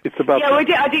it's about... Yeah,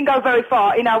 I didn't go very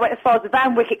far. I went as far as the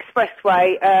Van Wyck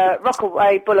Expressway,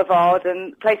 Rockaway Boulevard,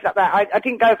 and places like that. I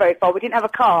didn't go very far. We didn't have a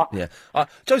car. Yeah.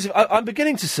 Joseph, I'm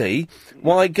beginning to see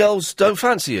why girls don't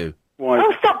fancy you. Why?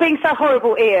 Oh, stop being so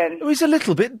horrible, Ian. Oh, he's a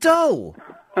little bit dull.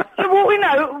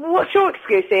 What's your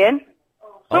excuse, Ian?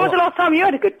 When was the last time you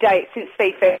had a good date since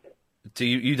Fifi?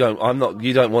 You don't...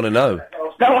 You don't want to know.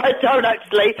 No, I don't,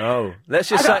 actually. Oh. Let's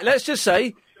just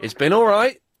say it's been all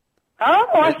right.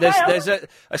 Oh, there's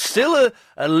still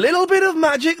a little bit of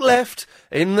magic left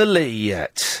in the Lee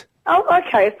yet. Oh,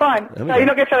 okay, fine. So you're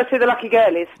not going to tell us who the lucky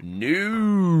girl is?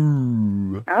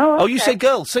 No. Oh, okay. Oh, you said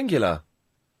girl, singular.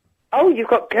 Oh, you've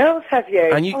got girls, have you?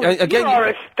 And you, you are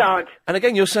a stud. And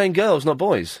again, you're saying girls, not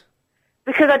boys.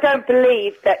 Because I don't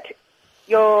believe that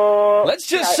You're... Let's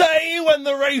just say when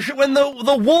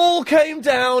the wall came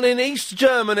down in East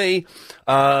Germany,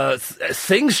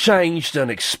 things changed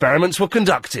and experiments were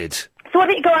conducted. So why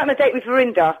don't you go out on a date with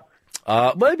Verinda?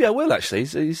 Maybe I will, actually.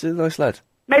 He's a nice lad.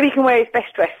 Maybe he can wear his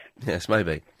best dress. Yes,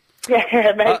 maybe.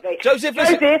 Yeah, maybe. Joseph,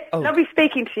 listen- lovely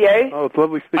speaking to you. Oh, it's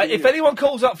lovely speaking to you. If anyone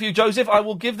calls up for you, Joseph, I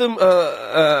will give them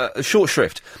a short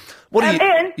shrift. What are you...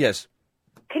 Ian? Yes.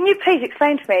 Can you please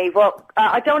explain to me what...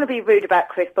 I don't want to be rude about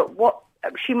Chris, but what...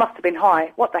 she must have been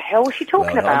high. What the hell was she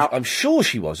talking Well, about? I'm sure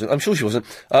she wasn't.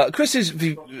 Chris's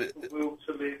view...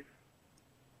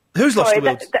 Who's lost the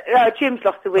will? Jim's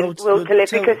lost the will to live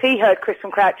because he heard Chris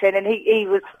from Crouch End and he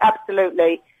was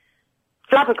absolutely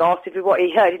flabbergasted with what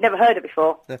he heard. He'd never heard it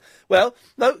before. Well,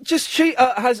 no, just she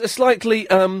has a slightly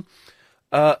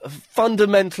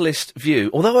fundamentalist view,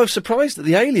 although I was surprised that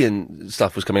the alien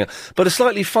stuff was coming out, but a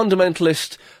slightly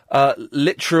fundamentalist,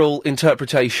 literal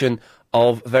interpretation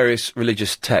of various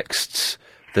religious texts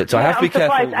that I have to be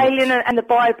careful. I'm surprised Alien and the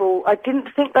Bible, I didn't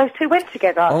think those two went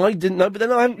together. I didn't know, but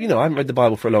then I haven't read the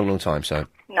Bible for a long, long time, so...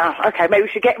 No, okay, maybe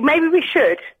we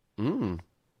should.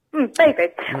 Maybe.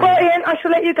 Well, Ian, I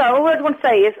shall let you go. All I want to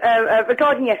say is,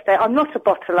 regarding yesterday, I'm not a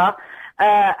bottler,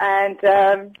 and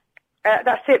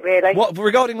that's it, really. What,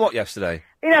 regarding what yesterday?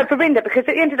 You know, Verinda, because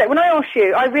at the end of the day, when I asked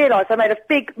you, I realised I made a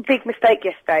big mistake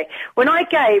yesterday. When I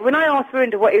asked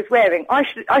Verinda what he was wearing, I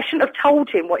shouldn't have told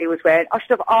him what he was wearing. I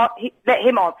should have let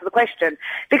him answer the question.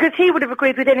 Because he would have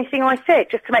agreed with anything I said,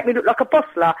 just to make me look like a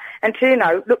bottler, and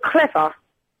to, look clever.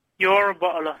 You're a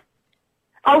bottler.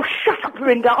 Oh, shut up,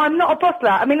 Verinda. I'm not a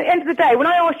bottler. I mean, at the end of the day, when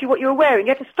I asked you what you were wearing,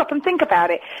 you had to stop and think about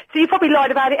it. So you probably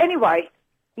lied about it anyway,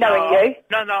 knowing you.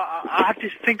 No, I have to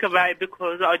think about it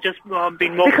because I just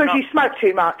been woken Because up. you smoke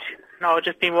too much. No, I've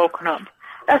just been woken up.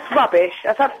 That's rubbish.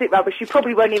 That's absolute rubbish. You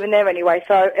probably weren't even there anyway,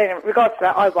 so in regards to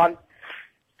that, I won.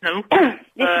 No. Yes,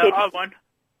 you did. I won.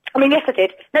 I mean, yes, I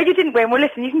did. No, you didn't win. Well,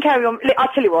 listen, you can carry on. I'll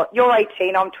tell you what, you're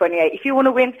 18, I'm 28. If you want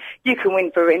to win, you can win,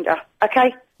 Verinda,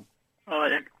 okay? All right,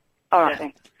 then. All right,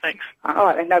 then. Thanks. All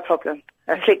right, then, no problem.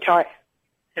 Sleep tight.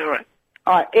 You're right.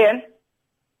 All right, Ian?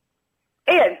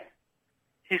 Ian?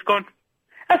 He's gone.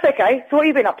 That's okay. So what have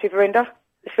you been up to, Verinda,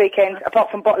 this weekend, apart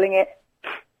from bottling it?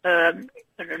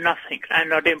 Nothing,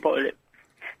 and I didn't bottle it.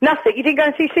 Nothing? You didn't go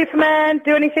and see Superman,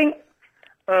 do anything?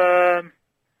 Yeah.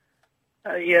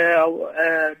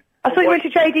 I thought you went to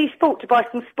JD Sport to buy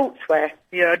some sportswear.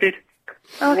 Yeah, I did.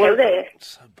 Okay, well, there.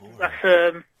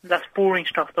 That's boring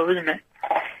stuff, though, isn't it?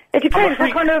 It depends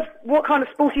what kind of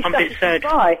sporty I'm stuff a bit you sad.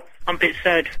 buy. I'm a bit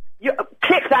sad.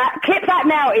 Clip that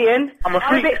now, Ian. I'm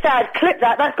a bit sad. Clip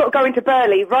that. That's got to go into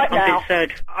Burley right I'm now. a bit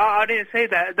sad. I didn't say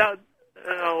that.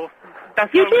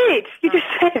 That's You did. You just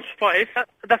said. But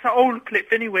that's an old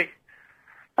clip anyway.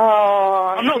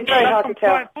 Oh, I'm not it's gay. very That's hard from to tell.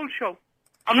 Clive Bull Show.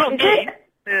 I'm not Is gay.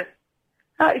 it?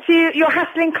 Yeah. So you're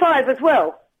hassling Clive as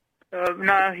well?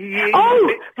 No,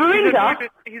 Verinda?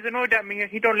 He's annoyed at me.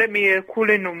 He don't let me call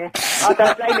in no more. I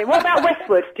don't blame him. What about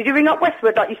Westwood? Did you ring up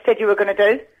Westwood like you said you were going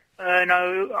to do?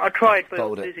 No, I tried, but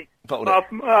Bottled it was it. busy. Bottled it.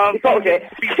 You bottled it.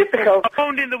 Typical. I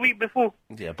phoned in the week before.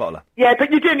 Yeah, bottler. Yeah, but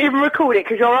you didn't even record it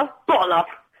because you're a bottler.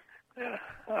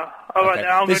 All right,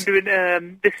 now I'm going to do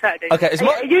it this Saturday. Okay,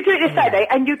 You do it this Saturday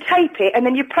and you tape it and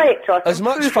then you play it to us. As and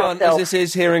much prove fun yourself. as this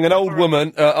is hearing an old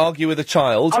woman argue with a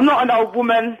child, I'm not an old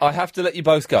woman. I have to let you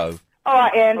both go. All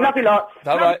right, Ian. Love you lots.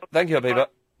 Bye-bye. Thank you, Abiba.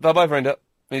 Bye-bye, Verinda.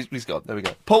 He's gone. There we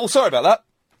go. Paul, sorry about that.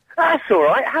 That's all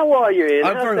right. How are you, Ian?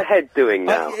 How's the head doing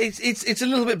now? It's a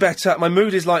little bit better. My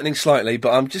mood is lightening slightly,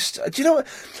 but I'm just... do you know what?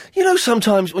 You know,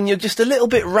 sometimes when you're just a little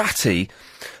bit ratty,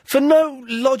 for no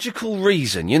logical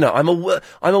reason, I'm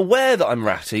aware that I'm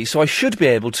ratty, so I should be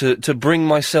able to bring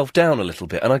myself down a little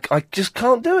bit, and I just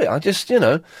can't do it. I just,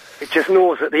 It just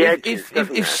gnaws at the edges,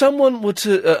 If someone were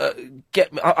to get...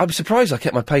 I'm surprised I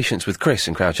kept my patience with Chris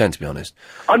in Crouch End, to be honest.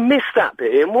 I missed that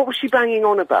bit, Ian. What was she banging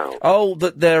on about? Oh,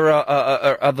 that there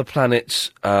are other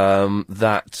planets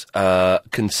that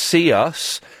can see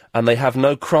us, and they have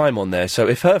no crime on there. So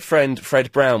if her friend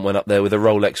Fred Brown went up there with a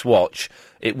Rolex watch,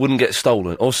 it wouldn't get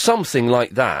stolen, or something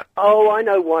like that. Oh, I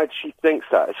know why she thinks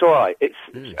that. It's all right. It's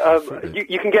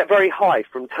you can get very high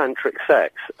from tantric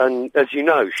sex, and as you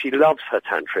know, she loves her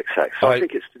tantric sex. So I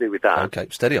think it's to do with that. Okay,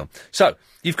 steady on. So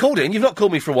you've called in. You've not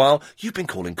called me for a while. You've been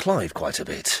calling Clive quite a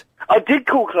bit. I did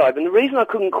call Clive, and the reason I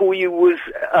couldn't call you was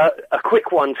a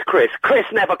quick one to Chris. Chris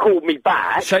never called me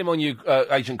back. Shame on you,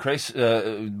 Agent Chris,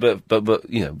 but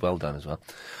well done as well.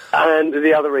 And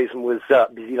the other reason was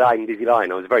busy line.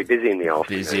 I was very busy in the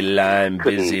afternoon.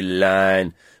 Busy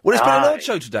line. Well, it's been an odd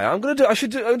show today. I'll do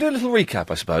a little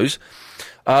recap, I suppose.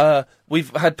 We've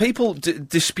had people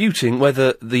disputing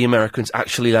whether the Americans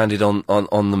actually landed on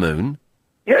the moon.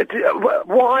 Yeah,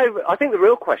 why? I think the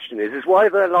real question is why are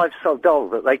their lives so dull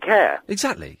that they care?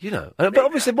 Exactly, you know. But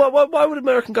obviously, why would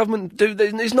American government do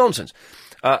this? It's nonsense.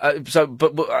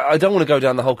 But I don't want to go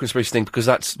down the whole conspiracy thing because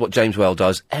that's what James Whale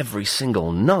does every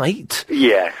single night.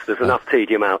 Yes, there's enough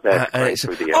tedium out there. I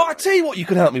tell you what you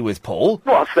can help me with, Paul.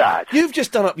 What's that? You've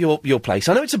just done up your place.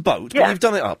 I know it's a boat, but you've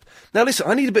done it up. Now listen,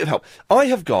 I need a bit of help. I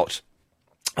have got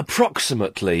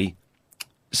approximately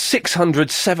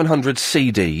 600, 700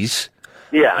 CDs.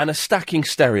 Yeah. And a stacking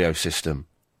stereo system,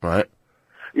 right?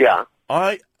 Yeah.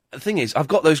 The thing is, I've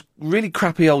got those really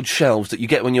crappy old shelves that you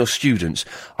get when you're students.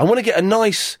 I want to get a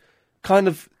nice kind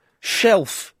of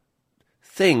shelf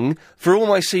thing for all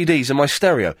my CDs and my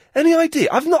stereo. Any idea?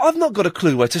 I've not got a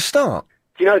clue where to start.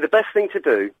 Do you know, the best thing to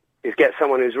do is get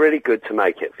someone who's really good to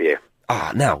make it for you.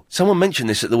 Now, someone mentioned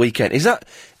this at the weekend. Is that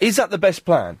the best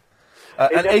plan?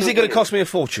 And is it going to cost me a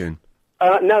fortune?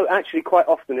 No, actually, quite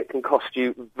often it can cost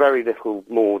you very little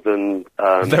more than...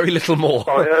 very little more?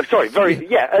 a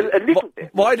little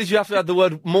bit. Why did you have to add the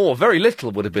word more? Very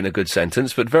little would have been a good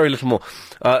sentence, but very little more.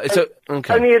 Okay.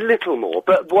 Only a little more,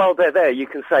 but while they're there, you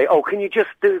can say, can you just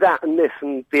do that and this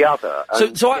and the other?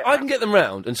 So I can get them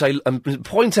round and say,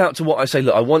 point out to what I say,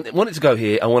 look, I want it to go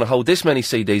here, I want to hold this many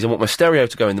CDs, I want my stereo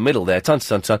to go in the middle there, ton,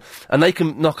 and they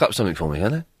can knock up something for me,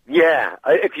 can't they? Yeah,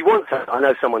 if you want to, I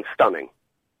know someone stunning.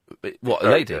 What, a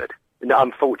lady? No,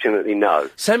 unfortunately, no.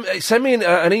 Send me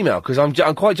an email, because I'm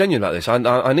quite genuine about this.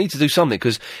 I need to do something,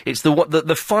 because it's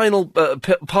the final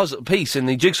puzzle piece in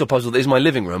the jigsaw puzzle that is my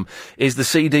living room, is the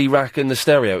CD rack and the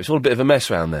stereo. It's all a bit of a mess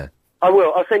round there. I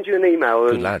will. I'll send you an email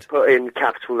Good and lad. put in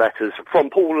capital letters from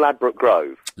Paul Ladbroke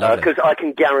Grove, because I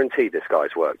can guarantee this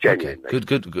guy's work, genuinely.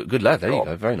 Okay. Good lad. There you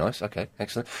go. Very nice. Okay,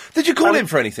 excellent. Did you call in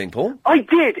for anything, Paul? I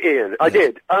did, Ian. I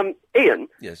did. Ian?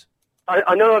 Yes.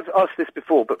 I know I've asked this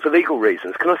before, but for legal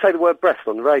reasons, can I say the word breast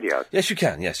on the radio? Yes, you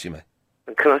can. Yes, you may.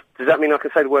 And does that mean I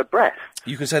can say the word breast?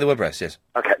 You can say the word breast, yes.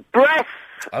 Okay. Breast!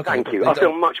 Okay. Thank you. I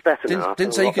feel much better now.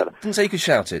 Didn't say you could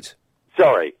shout it.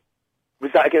 Sorry.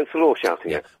 Was that against the law,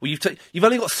 shouting it? Well, you've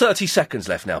only got 30 seconds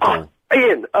left now, Paul.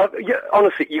 Ian,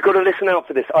 honestly, you've got to listen out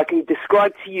for this. I can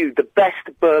describe to you the best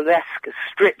burlesque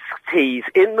striptease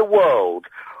in the world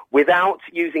without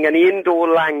using any indoor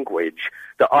language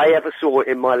that I ever saw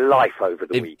in my life over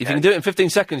the weekend. If you can do it in 15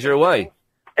 seconds, you're away.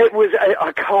 It was...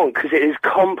 I can't, because it is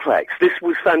complex. This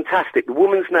was fantastic. The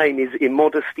woman's name is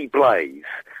Immodesty Blaze,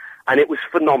 and it was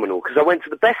phenomenal, because I went to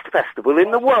the best festival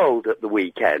in the world at the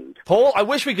weekend. Paul, I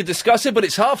wish we could discuss it, but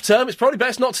it's half-term. It's probably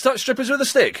best not to touch strippers with a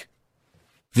stick.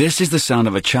 This is the sound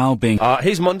of a child being...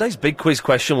 Here's Monday's big quiz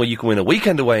question where you can win a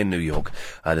weekend away in New York.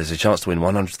 There's a chance to win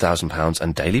 £100,000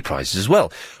 and daily prizes as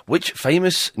well. Which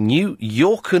famous New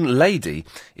Yorkan lady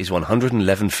is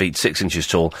 111 feet 6 inches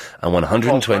tall and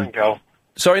 120... Florence Nightingale.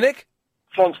 Sorry, Nick?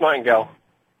 Florence Nightingale.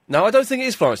 No, I don't think it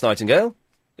is Florence Nightingale.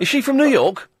 Is she from New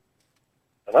York?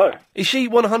 I know. Is she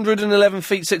 111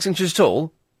 feet 6 inches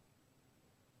tall?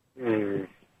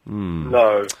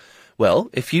 No. Well,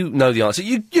 if you know the answer,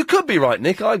 you could be right,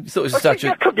 Nick. I thought it was a statue.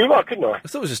 I could be right, couldn't I? I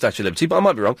thought it was a Statue of Liberty, but I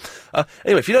might be wrong.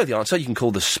 Anyway, if you know the answer, you can call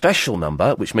the special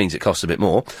number, which means it costs a bit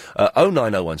more,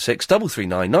 09016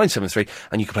 339 973,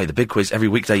 and you can play the big quiz every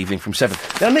weekday evening from 7.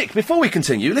 Now, Nick, before we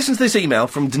continue, listen to this email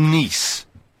from Denise.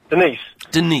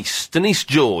 Denise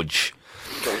George.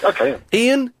 Okay.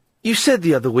 Ian, you said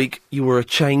the other week you were a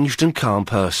changed and calm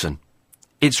person.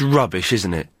 It's rubbish,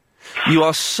 isn't it? You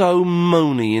are so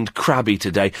moany and crabby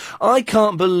today. I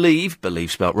can't believe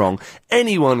spelt wrong,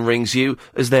 anyone rings you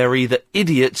as they're either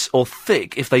idiots or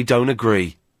thick if they don't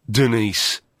agree.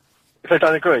 Denise. If they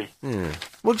don't agree? Yeah.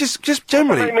 Well, just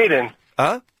generally... What does that make me then?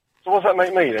 Huh? So what does that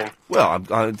make me then? Well,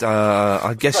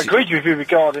 I guess... I agreed with you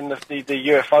regarding the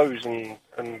UFOs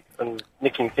and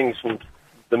nicking things from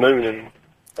the moon, and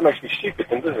that makes me stupid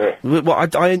then, doesn't it? Well,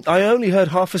 I only heard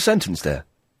half a sentence there.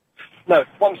 No,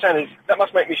 what I'm saying is, that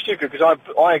must make me stupid, because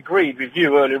I agreed with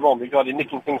you earlier on regarding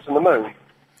nicking things from the moon.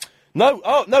 No,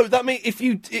 that means if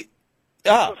you... So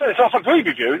if I agree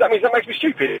with you, that means that makes me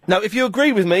stupid. Now, if you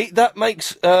agree with me, that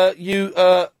makes you...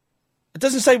 It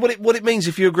doesn't say what it means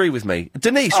if you agree with me.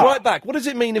 Denise, right back. What does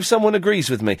it mean if someone agrees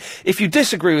with me? If you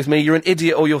disagree with me, you're an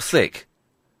idiot or you're thick.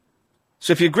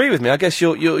 So if you agree with me, I guess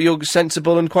you're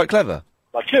sensible and quite clever.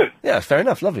 Like you. Yeah, fair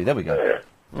enough. Lovely. There we go. Yeah.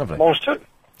 Lovely. Mange tout.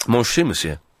 Mange tout,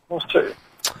 monsieur. Mange tout.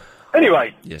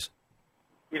 Anyway. Yes.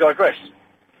 We digress.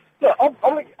 Look,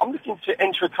 I'm looking to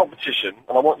enter a competition,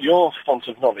 and I want your font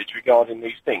of knowledge regarding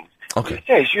these things. Okay. It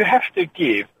says you have to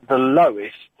give the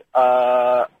lowest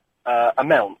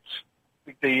amount.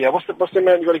 What's the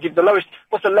amount you've got to give? The lowest.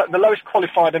 What's the lowest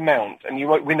qualified amount, and you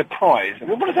won't win a prize. I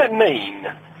mean, what does that mean?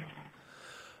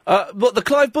 What, the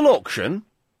Clive Bull auction?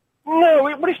 No,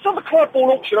 it's not the Clive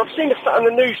Ball auction. I've seen it in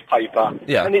the newspaper.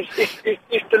 Yeah. And it's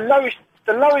the lowest.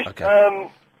 Okay. I'm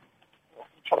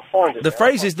trying to find it. The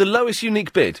phrase is the lowest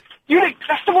unique bid. Unique.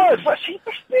 That's the word. But see,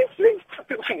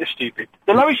 people think they're stupid.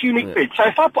 The lowest unique bid. So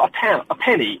if I put a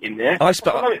penny in there, that's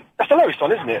the lowest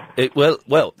one, isn't it?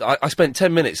 Well, I spent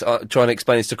 10 minutes trying to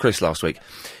explain this to Chris last week.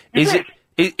 Is it?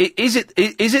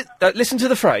 Listen to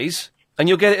the phrase, and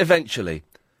you'll get it eventually.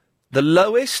 The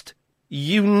lowest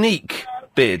unique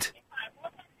bid.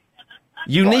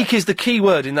 Unique is the key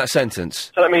word in that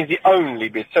sentence. So that means the only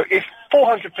bid. So if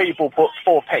 400 people put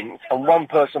 4 pence and one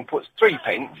person puts 3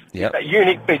 pence, Yep. that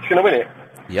unique bid's going to win it.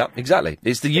 Yeah, exactly.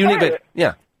 It's the unique bid.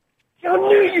 Yeah. Yeah, I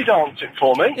knew you'd answer it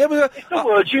for me. Yeah, but it's the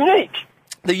word unique.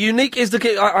 The unique is the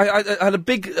key. I had a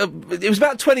big. It was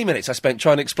about 20 minutes I spent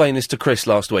trying to explain this to Chris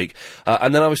last week,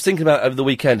 and then I was thinking about over the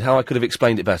weekend how I could have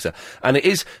explained it better. And it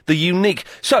is the unique.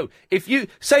 So if you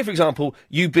say, for example,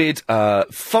 you bid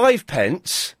 5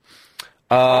 pence.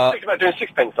 I was thinking about doing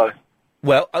 6 pence though.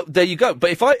 Well, there you go.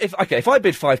 But if I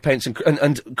bid 5 pence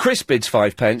and Chris bids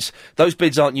 5 pence, those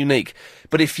bids aren't unique.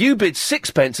 But if you bid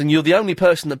 6 pence and you're the only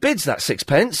person that bids that 6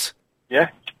 pence, yeah,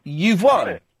 you've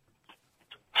won.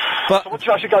 But so what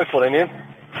should I go for then, Ian?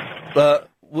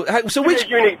 So which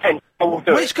unique pence? I will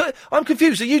do it. I'm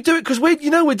confused. Are you doing because we're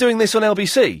doing this on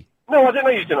LBC? No, I didn't know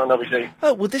you was doing it on LBC.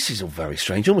 Oh well, this is all very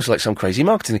strange. Almost like some crazy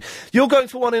marketing. You're going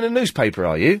for one in a newspaper,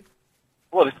 are you?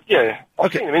 Well, yeah,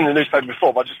 I've seen them in the newspaper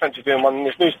before, but I just fancy doing one in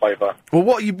this newspaper. Well,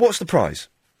 what's the prize?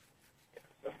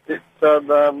 It's,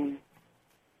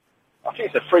 I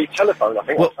think it's a free telephone, I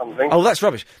think, or something. Oh, that's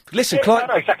rubbish. Listen, Yeah,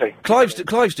 no, exactly.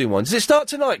 Clive's doing one. Does it start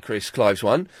tonight, Chris? Clive's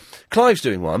one. Clive's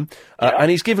doing one,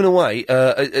 and he's giving away,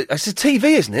 it's a TV,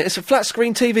 isn't it? It's a flat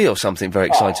screen TV or something very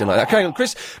exciting like that. Hang on,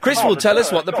 Chris will tell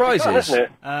us what the prize is.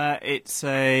 It's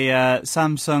a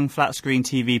Samsung flat screen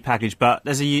TV package, but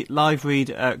there's a live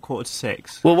read at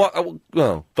 5:45.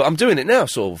 Well, but I'm doing it now,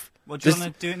 sort of. What, do you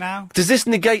want to do it now? Does this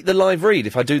negate the live read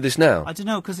if I do this now? I don't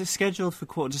know, because it's scheduled for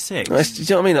 5:45. Do you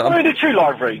know what I mean? I did 2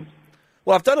 live reads.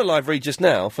 Well, I've done a live read just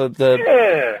now for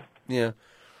the... Yeah.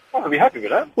 I'm going to be happy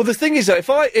with that. Well, the thing is, though, if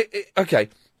I... okay.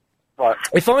 Right.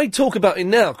 If I talk about it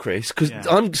now, Chris, because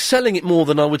I'm selling it more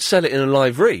than I would sell it in a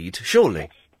live read, surely.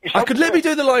 Let me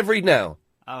do the live read now.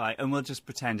 All right, and we'll just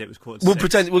pretend it was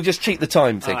 5:45. We'll just cheat the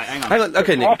time thing. All right, hang on.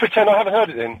 Okay, Nick. I'll pretend I haven't heard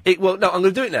it then. Well, no, I'm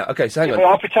going to do it now. Okay, so hang on. Well,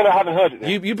 I'll pretend I haven't heard it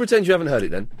then. You pretend you haven't heard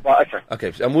it then. Right, okay.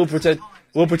 Okay, and we'll pretend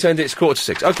it's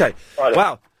 5:45. Okay. Right,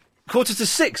 wow.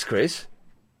 5:45, Chris?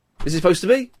 Is it supposed to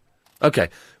be? Okay.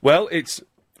 Well, it's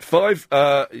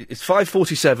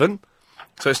 5:47,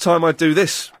 so it's time I do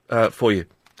this for you.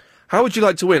 How would you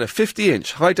like to win a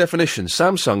 50-inch high-definition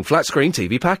Samsung flat-screen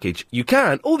TV package? You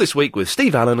can, all this week with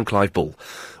Steve Allen and Clive Ball.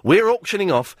 We're auctioning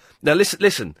off... Now,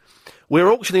 listen. We're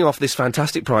auctioning off this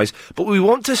fantastic prize, but we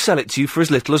want to sell it to you for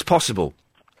as little as possible.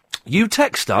 You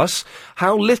text us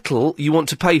how little you want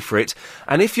to pay for it,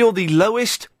 and if you're the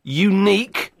lowest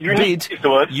unique bid,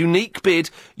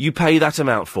 you pay that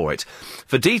amount for it.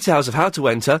 For details of how to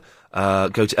enter,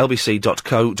 go to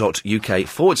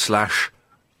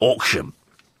lbc.co.uk/auction.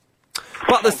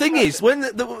 But the thing is, when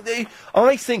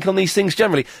I think on these things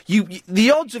generally,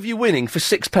 the odds of you winning for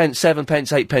 6 pence, 7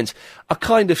 pence, 8 pence are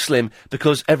kind of slim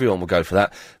because everyone will go for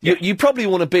that. You probably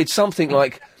want to bid something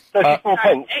like 34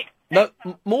 pence. No,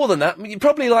 more than that.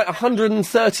 Probably like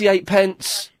 138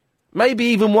 pence, maybe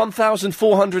even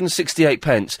 1,468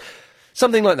 pence,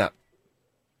 something like that.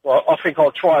 Well, I think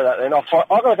I'll try that then. I'm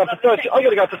going to go for 30. I'm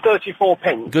going to go for 34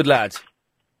 pence. Good lad.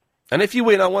 And if you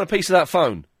win, I want a piece of that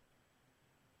phone.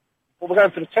 Well, we're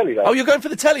going for the telly, though. Oh, you're going for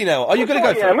the telly now? Are you going to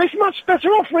go for it? It's much better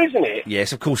offer, isn't it?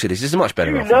 Yes, of course it is. It's a much better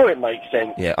You offer. know it makes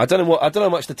sense. Yeah, I don't know how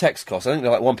much the text costs. I think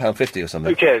they're like £1.50 or something.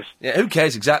 Who cares? Yeah, who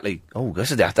cares exactly? Oh,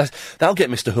 that'll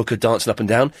get Mr. Hooker dancing up and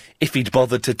down if he'd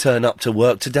bothered to turn up to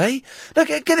work today. Now,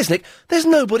 get this, Nick. There's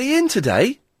nobody in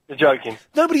today. You're joking.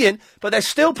 Nobody in, but they're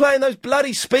still playing those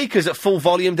bloody speakers at full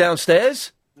volume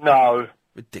downstairs. No.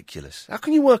 Ridiculous. How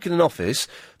can you work in an office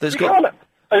that's Are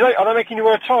they making you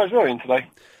wear a tie as well in today?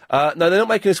 No, they're not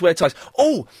making us wear ties.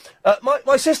 Oh,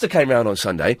 my sister came round on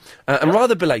Sunday, and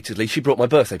rather belatedly, she brought my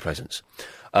birthday presents.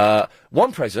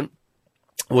 One present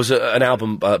was an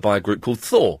album by a group called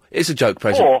Thor. It's a joke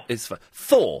present. Thor? It's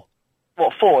Thor.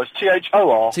 What, Thor? It's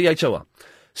T-H-O-R? T-H-O-R.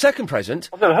 Second present...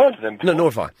 I've never heard of them before. No, nor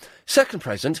have I. Second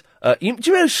present, do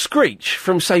you know Screech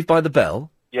from Saved by the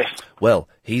Bell? Yes. Well,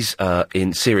 he's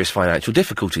in serious financial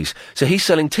difficulties, so he's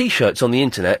selling T-shirts on the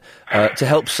internet to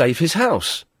help save his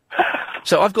house.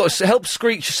 So I've got to help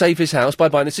Screech save his house by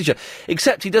buying this T-shirt.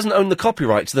 Except he doesn't own the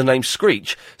copyright to the name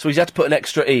Screech, so he's had to put an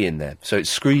extra E in there. So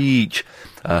it's Screech.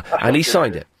 And he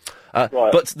signed it.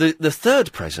 But the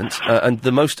third present, and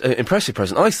the most impressive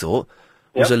present, I thought,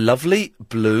 was a lovely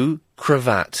blue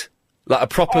cravat. Like a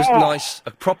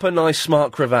proper nice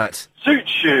smart cravat.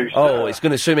 Suits you. Oh, it's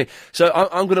going to suit me. So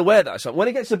I'm going to wear that. So when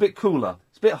it gets a bit cooler,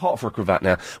 it's a bit hot for a cravat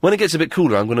now. When it gets a bit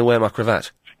cooler, I'm going to wear my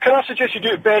cravat. Can I suggest you do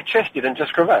it bare-chested and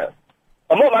just cravat?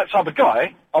 I'm not that type of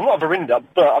guy. I'm not a Verinda,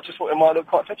 but I just thought it might look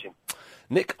quite fetching.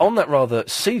 Nick, on that rather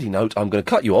seedy note, I'm going to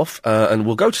cut you off, and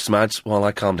we'll go to some ads while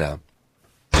I calm down.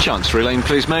 Chancery Lane,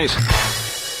 please, mate.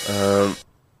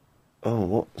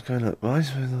 What's going on? Why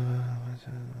is...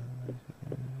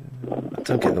 I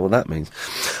don't get what that means.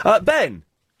 Ben!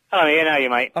 Hello, Ian, how are you,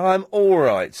 mate? I'm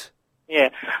alright. Yeah.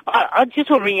 I just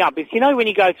want to ring up, because you know when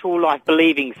you go through all life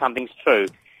believing something's true,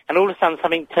 and all of a sudden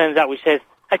something turns out which says,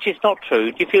 actually it's not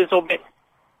true, do you feel it's all a bit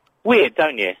weird,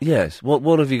 don't you? Yes.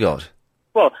 What have you got?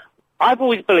 Well, I've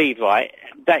always believed, right,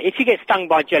 that if you get stung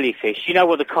by jellyfish, you know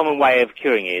what the common way of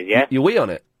curing is, yeah? You wee on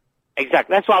it?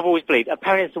 Exactly. That's what I've always believed.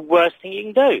 Apparently it's the worst thing you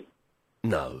can do.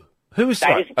 No. Who was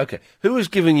Who has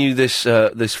given you this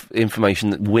this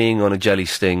information that weeing on a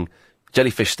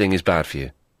jellyfish sting is bad for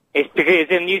you? It's because it's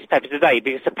in the newspaper today,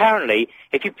 because apparently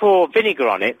if you pour vinegar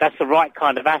on it, that's the right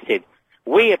kind of acid.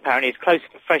 Wee apparently is closer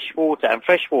to fresh water, and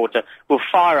fresh water will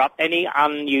fire up any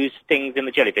unused stings in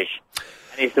the jellyfish.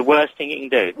 And it's the worst thing you can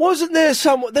do. Wasn't there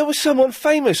there was someone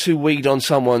famous who weed on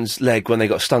someone's leg when they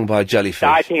got stung by a jellyfish?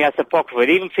 I think that's apocryphal. It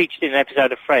even featured in an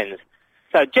episode of Friends.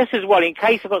 So just as well, in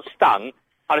case I got stung,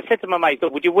 I'd have said to my mate,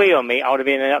 look, would you wee on me? I would have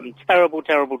been in terrible,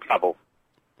 terrible trouble.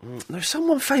 No,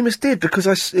 someone famous did, because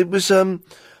I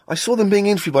saw them being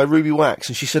interviewed by Ruby Wax,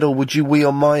 and she said, oh, would you wee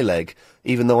on my leg,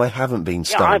 even though I haven't been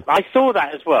stung? Yeah, I saw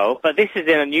that as well, but this is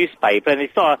in a newspaper, and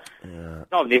it's not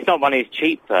one of these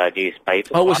cheap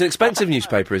newspapers. Oh, it's an expensive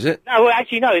newspaper, is it? No, well,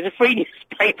 actually, no, it's a free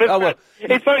newspaper. Oh, well,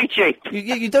 it's very cheap.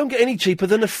 You don't get any cheaper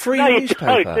than a free newspaper.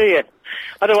 No, you don't, do you?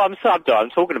 I don't know what I'm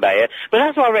talking about here. But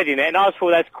that's what I read in it, and I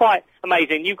thought that's quite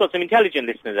amazing. You've got some intelligent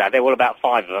listeners out there, well, about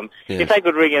 5 of them. Yes. If they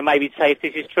could ring in, maybe say if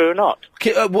this is true or not.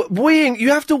 Weeing,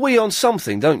 you have to wee on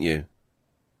something, don't you?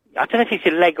 I don't know if it's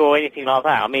your leg or anything like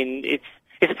that. I mean, it's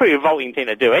a pretty revolting thing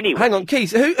to do anyway. Hang on,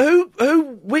 Keith,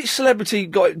 which celebrity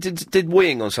did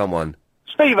weeing on someone?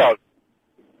 Steve-O.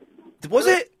 Was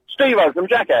it? Steve-O from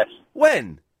Jackass.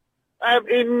 When?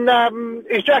 In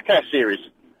his Jackass series.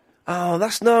 Oh,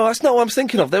 that's not what I'm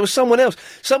thinking of. There was someone else.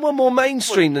 Someone more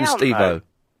mainstream than Steve-O.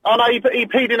 Oh, no, he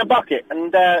peed in a bucket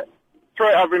and threw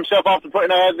it over himself after putting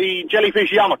the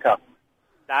jellyfish yarmulke.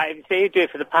 No, he'd do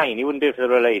it for the pain. He wouldn't do it for the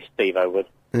release, Steve-O would.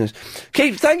 Yes.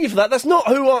 Keith, thank you for that. That's not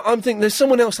who I'm thinking. There's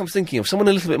someone else I'm thinking of. Someone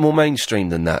a little bit more mainstream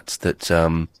than that did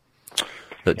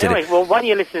anyway, it. Well, one of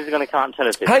your listeners is going to come and tell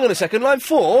us this. Hang on a second. Line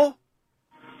 4?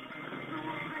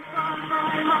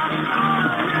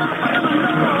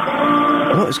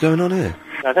 What is going on here?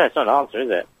 No, that's not an answer, is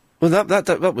it? Well,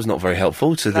 that was not very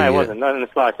helpful to the... No, it wasn't. Not in the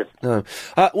slightest. No.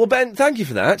 Well, Ben, thank you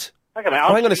for that. Okay, mate.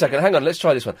 Hang on a second. Hang on. Let's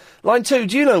try this one. Line 2,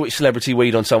 do you know which celebrity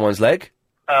weed on someone's leg?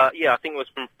 Yeah, I think it was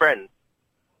from Friends.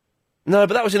 No,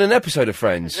 but that was in an episode of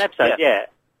Friends. An episode, yeah.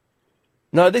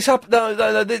 No, this happened.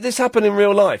 No, this happened in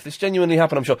real life. This genuinely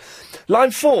happened, I'm sure.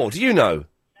 Line 4, do you know?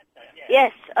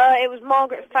 Yes, it was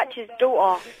Margaret Thatcher's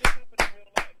daughter.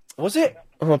 Was it?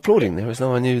 I'm applauding there as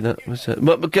though I knew that was...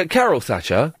 But Carol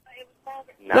Thatcher?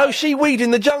 No, she weed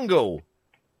in the jungle.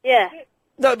 Yeah.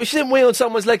 No, but she didn't wee on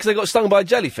someone's leg because they got stung by a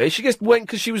jellyfish. She just went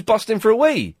because she was busting for a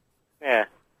wee. Yeah,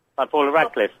 like Paula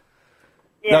Radcliffe.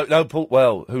 Yeah. No, Paul...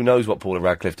 Well, who knows what Paula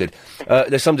Radcliffe did.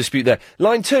 There's some dispute there.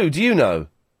 Line 2, do you know?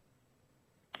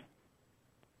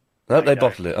 No, they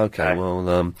bottled it. Okay,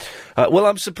 well,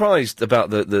 I'm surprised about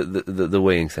the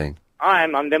weeing thing.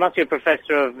 There must be a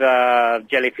professor of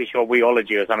jellyfish or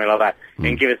weeology or something like that,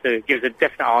 and give us a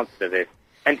definite answer to this.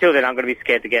 Until then, I'm going to be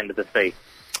scared to get into the sea.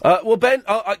 Well, Ben,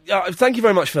 thank you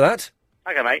very much for that.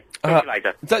 Okay, mate. Talk to you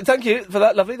later. Thank you for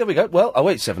that. Lovely. There we go. Well,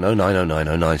 0870 9090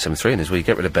 973, and as we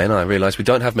get rid of Ben, I realise we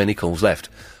don't have many calls left,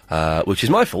 which is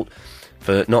my fault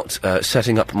for not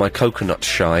setting up my coconut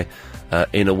shy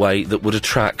in a way that would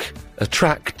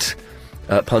attract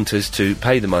punters to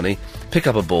pay the money, pick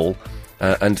up a ball,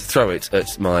 and throw it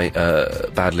at my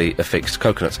badly affixed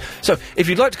coconuts. So, if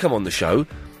you'd like to come on the show,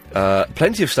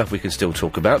 plenty of stuff we can still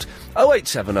talk about.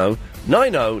 0870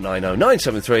 9090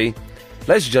 973.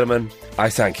 Ladies and gentlemen, I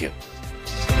thank you.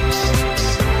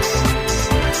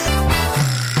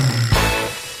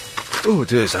 Oh,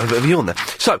 dear, there's a bit of a yawn there.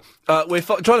 So, we're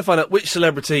trying to find out which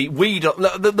celebrity weed on...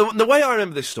 The way I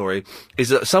remember this story is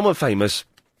that someone famous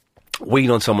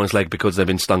weed on someone's leg because they've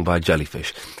been stung by a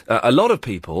jellyfish. A lot of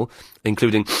people,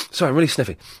 including... Sorry, I'm really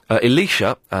sniffy.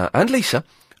 Elisha and Lisa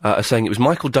are saying it was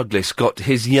Michael Douglas got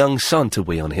his young son to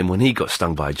wee on him when he got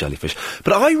stung by a jellyfish.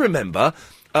 But I remember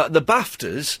the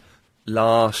BAFTAs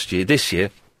this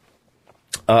year,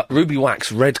 Ruby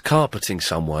Wax red carpeting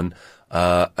someone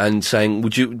and saying,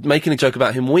 making a joke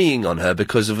about him weeing on her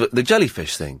because of the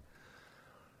jellyfish thing.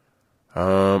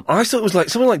 I thought it was like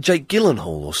someone like Jake Gyllenhaal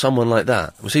or someone like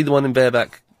that. Was he the one in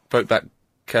Brokeback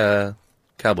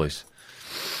Cowboys?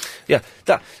 Yeah,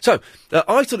 that. So,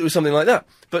 I thought it was something like that,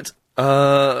 but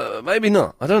maybe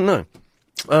not. I don't know.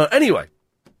 Anyway,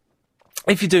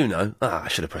 if you do know, I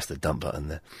should have pressed the dump button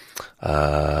there.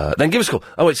 Then give us a call.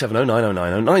 0870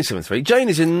 9090 973. Jane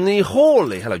is in the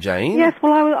Hawley. Hello, Jane. Yes,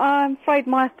 well, I'm afraid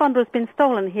my thunder has been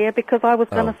stolen here because I was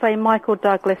going to say Michael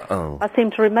Douglas. Oh. I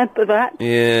seem to remember that.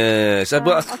 Yes.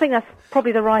 I think that's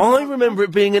probably the right I remember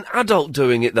it being an adult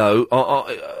doing it, though.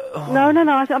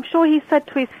 No. I'm sure he said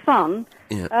to his son,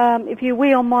 if you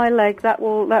wee on my leg, that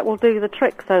will do the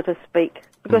trick, so to speak.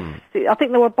 Because I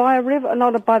think they were by a river,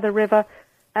 not by the river,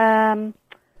 and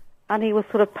he was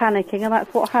sort of panicking, and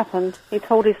that's what happened. He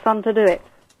told his son to do it.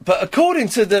 But according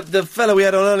to the fellow we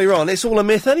had on earlier on, it's all a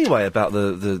myth anyway about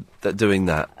the doing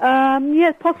that.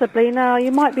 Yes, possibly. Now,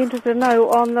 you might be interested to know,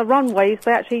 on the runways,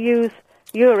 they actually use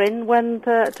urine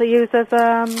to use as,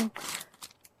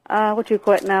 what do you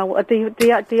call it now, a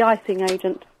de-icing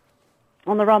agent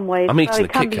on the runways. I'm eating so a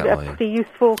it can Kit be Kat, a are you? pretty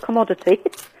useful commodity.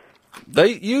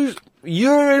 They use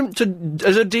urine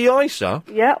as a de-icer?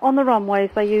 Yeah, on the runways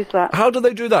they use that. How do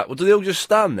they do that? Well, do they all just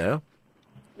stand there?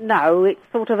 No, it's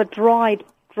sort of a dried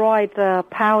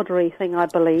powdery thing, I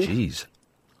believe. Jeez.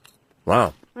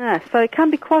 Wow. Yeah, so it can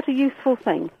be quite a useful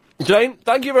thing. Jane,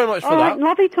 thank you very much for All right, that.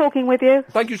 lovely talking with you.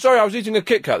 Thank you. Sorry, I was eating a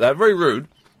Kit Kat there. Very rude.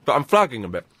 But I'm flagging a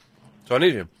bit. So I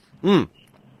need you.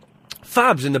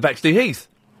 Fab's in the Bexley Heath.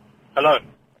 Hello.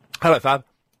 Hello, Fab.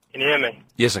 Can you hear me?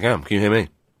 Yes, I can. Can you hear me?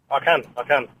 I can.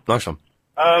 Nice one.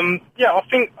 Yeah,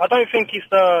 I don't think it's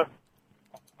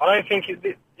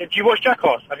do you watch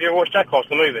Jackass? Have you ever watched Jackass,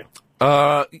 the movie?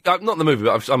 Not the movie,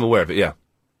 but I'm aware of it, yeah.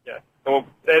 Yeah. Well,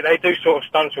 they do sort of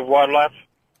stunts with wildlife.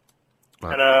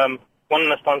 Right. And, one of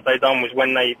the stunts they done was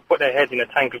when they put their head in a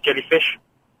tank of jellyfish,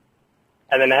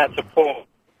 and then they had to pour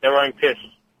their own piss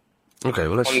Okay,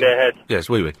 well, let's... on their head. Yes,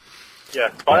 wee.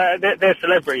 Yeah, but they're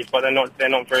celebrities, but they're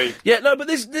not very... Yeah, no, but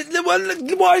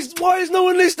why is no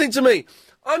one listening to me?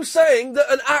 I'm saying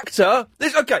that an actor...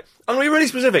 Okay, I'm going to be really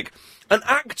specific. An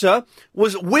actor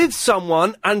was with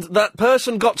someone and that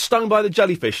person got stung by the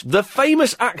jellyfish. The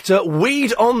famous actor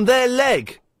weed on their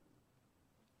leg.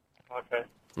 Okay.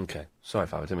 Okay. Sorry,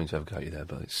 Fab, I didn't mean to overcut you there,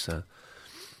 but it's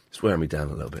wearing me down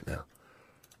a little bit now,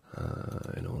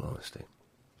 in all honesty.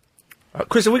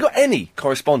 Chris, have we got any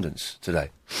correspondence today?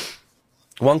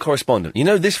 One correspondent. You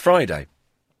know, this Friday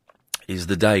is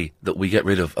the day that we get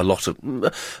rid of a lot of...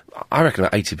 I reckon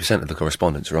about 80% of the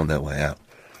correspondents are on their way out.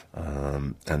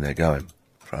 And they're going.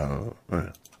 So,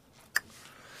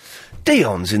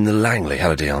 Dion's in the Langley.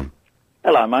 Hello, Dion.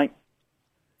 Hello, mate.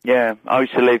 Yeah, I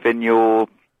used to live in your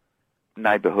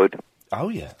neighbourhood. Oh,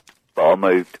 yeah. But I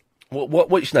moved.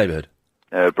 Which neighbourhood?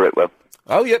 Brickwell.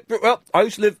 Oh, yeah, Brickwell. I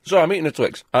used to live... Sorry, I'm eating a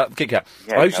Twix. Kit Kat.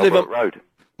 Yeah, I used to live on... Road.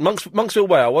 Monksville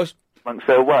Way, I was.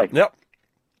 Monksville Way? Yep.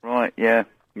 Right, yeah.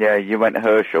 Yeah, you went to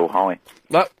Herschel High.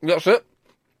 That's it.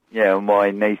 Yeah,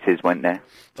 my nieces went there.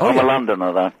 Oh, I'm yeah. a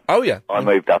Londoner, though. Oh, yeah. I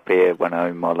moved up here when I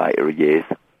was in my later years.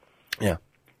 Yeah.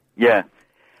 Yeah.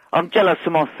 I'm jealous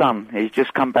of my son. He's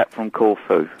just come back from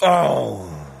Corfu.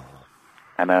 Oh.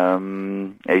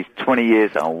 And, he's 20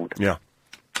 years old. Yeah.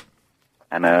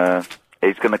 And,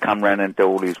 he's going to come round and do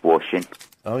all his washing.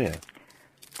 Oh, yeah.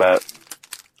 But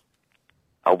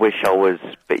I wish I was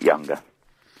a bit younger.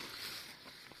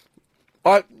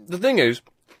 The thing is...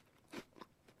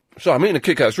 Sorry, I'm eating a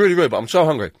Kit Kat. It's really rude, but I'm so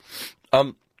hungry.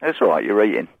 That's all right, you're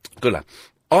eating. Good lad.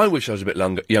 I wish I was a bit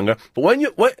younger, but when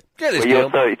you... get this, well, you're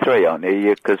Dion. 33, aren't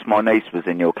you? Because my niece was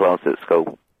in your class at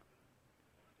school.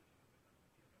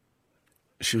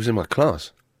 She was in my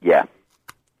class? Yeah.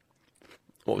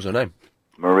 What was her name?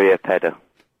 Maria Pedder.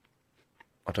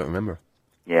 I don't remember.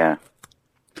 Yeah.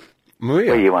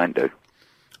 Maria? Well, you won't do.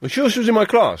 Well, sure she was in my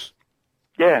class?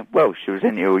 Yeah, well, she was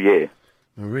in your year.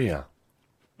 Maria?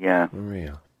 Yeah.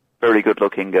 Maria. Very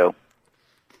good-looking girl.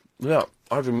 Yeah,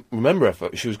 I remember her.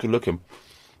 She was good-looking.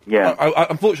 Yeah. I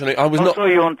unfortunately, I was not... I saw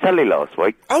you on telly last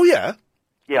week. Oh, yeah?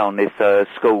 Yeah, on this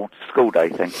school day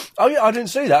thing. Oh, yeah, I didn't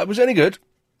see that. Was it any good?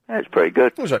 That's pretty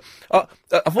good. Was it?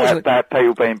 Unfortunately... About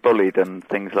people being bullied and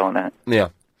things like that. Yeah.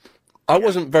 I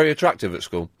wasn't very attractive at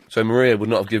school, so Maria would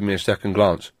not have given me a second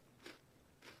glance.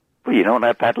 Well, you're not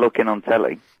that bad looking on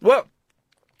telly. Well,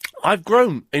 I've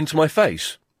grown into my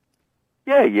face.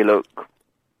 Yeah, you look...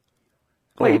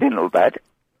 Well, you didn't look bad.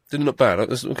 Didn't look bad.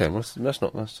 That's not.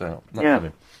 Yeah.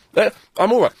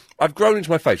 I'm all right. I've grown into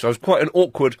my face. I was quite an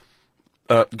awkward,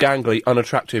 gangly,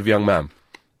 unattractive young man.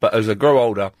 But as I grow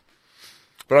older,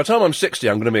 by the time I'm 60,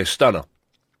 I'm going to be a stunner.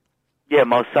 Yeah,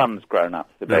 my son's grown up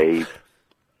to be.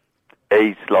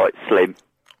 He's like slim,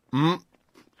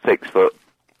 6 foot.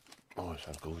 Oh, he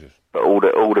sounds gorgeous. But all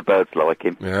the birds like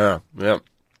him. Yeah.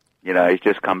 You know, he's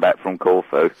just come back from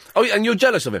Corfu. Oh, yeah, and you're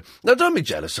jealous of him. No, don't be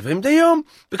jealous of him, Dion,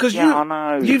 because I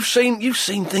know. You've seen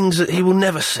things that he will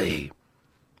never see.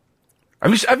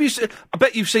 Have you? I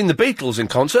bet you've seen the Beatles in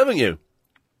concert, haven't you?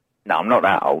 No, I'm not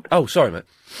that old. Oh, sorry, mate.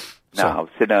 No,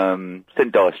 I've seen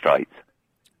Dire Straits.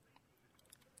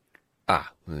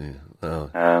 Ah, yeah.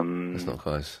 That's not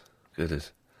quite as good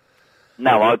as.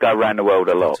 No, I go around the world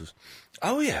a lot.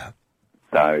 Oh yeah.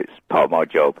 So it's part of my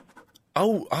job.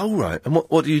 Oh, right. And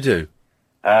what do you do?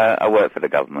 I work for the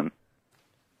government.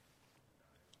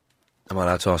 Am I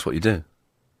allowed to ask what you do?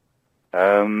 I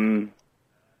don't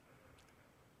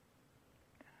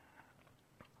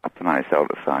know, it's hard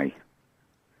to say.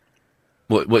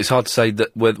 Well, it's hard to say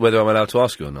that whether I'm allowed to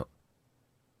ask you or not.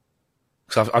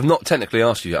 Because I've not technically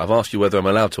asked you yet. I've asked you whether I'm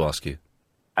allowed to ask you.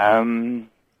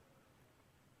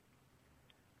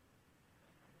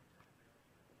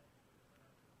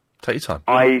 Take your time.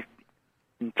 I'm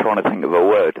trying to think of a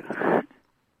word.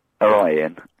 All right,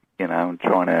 Ian. You know, I'm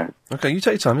trying to... Okay, you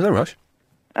take your time. There's no rush.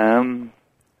 I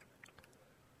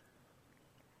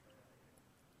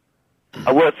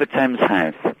work for Thames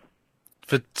House.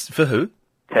 For who?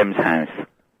 Thames House.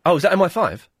 Oh, is that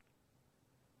MI5?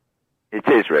 It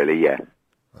is really, yeah.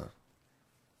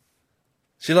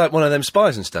 So you're like one of them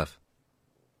spies and stuff?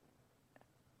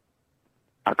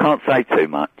 I can't say too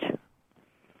much.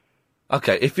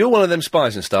 Okay, if you're one of them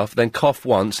spies and stuff, then cough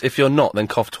once. If you're not, then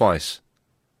cough twice.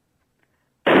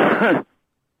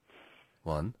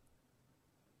 1.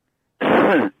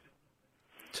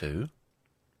 2.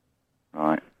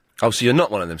 Right. Oh, so you're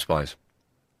not one of them spies?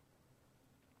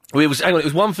 Well, hang on, it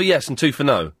was 1 for yes and 2 for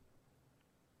no.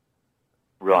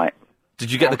 Right. Did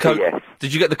you get 1 the code? for yes.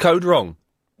 Did you get the code wrong?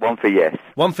 1 for yes.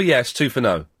 1 for yes, 2 for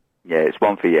no. Yeah, it's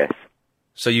 1 for yes.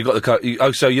 So you got the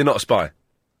code. So you're not a spy,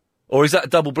 or is that a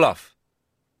double bluff?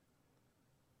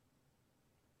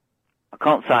 I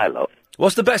can't say a lot.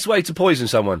 What's the best way to poison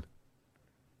someone?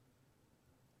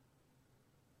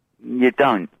 You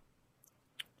don't.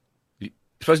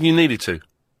 Supposing you needed to.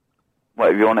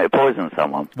 What, if you wanted to poison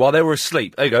someone? While they were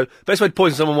asleep. There you go. Best way to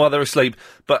poison someone while they're asleep,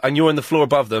 and you're in the floor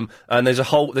above them, and there's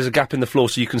a gap in the floor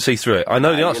so you can see through it. I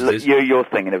know the answer is... You're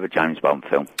thinking of a James Bond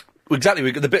film. Exactly.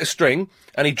 We've got the bit of string,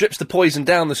 and he drips the poison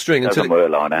down the string until Doesn't work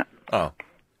like that. Oh.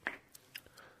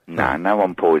 No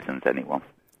one poisons anyone.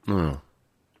 Oh.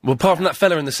 Well, apart from that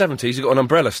fella in the 70s who got an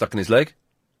umbrella stuck in his leg.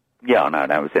 Yeah, I know.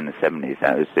 That was in the 70s.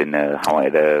 That was in the height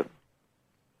of the...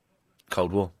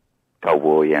 Cold War. Cold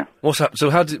War, yeah. What's that? So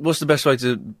what's the best way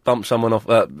to bump someone off,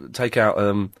 take out,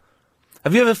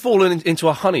 have you ever fallen into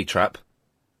a honey trap?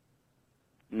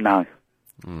 No.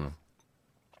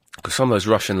 Because some of those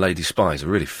Russian lady spies are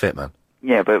really fit, man.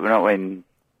 Yeah, but we're not in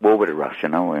war with the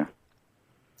Russian, are we?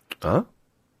 Huh?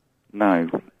 No,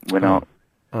 we're not.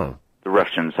 Oh. The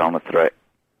Russians aren't a threat.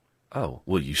 Oh,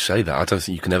 well, you say that. I don't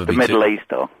think you can ever The be Middle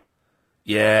East are.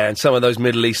 Yeah, and some of those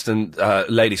Middle Eastern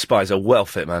lady spies are well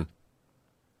fit, man.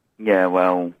 Yeah,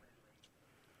 well...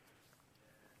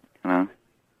 You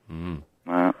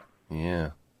know?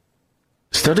 Yeah.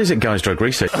 Studies at Guy's Drug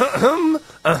Research. Daniel!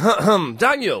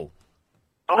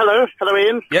 Oh, hello. Hello,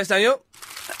 Ian. Yes, Daniel?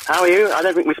 How are you? I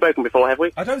don't think we've spoken before, have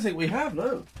we? I don't think we have,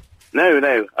 no.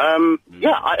 No.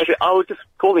 Yeah, I was just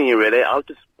calling you, really. I was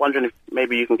just wondering if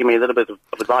maybe you can give me a little bit of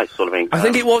advice, sort of thing. I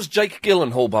think it was Jake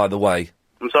Gyllenhaal, by the way.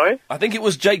 I'm sorry? I think it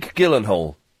was Jake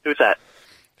Gyllenhaal. Who's that?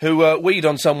 Who weed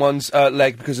on someone's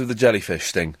leg because of the jellyfish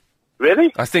sting.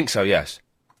 Really? I think so, yes.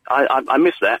 I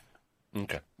missed that.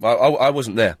 Okay. Well, I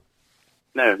wasn't there.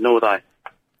 No, nor was I.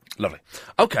 Lovely.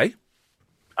 Okay.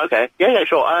 Okay. Yeah,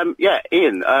 sure.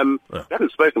 Ian, we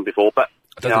haven't spoken before, but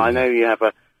I know you have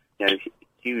a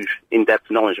huge,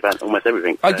 in-depth knowledge about almost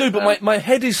everything. I do, but my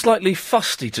head is slightly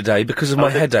fusty today because of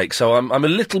my headache, so I'm a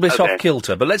little bit off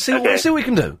kilter. But let's see what we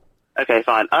can do. Okay,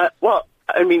 fine. Well,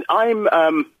 I mean, I'm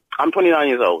 29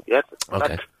 years old. Yes.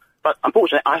 Okay. But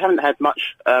unfortunately, I haven't had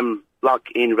much luck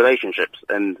in relationships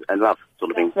and love,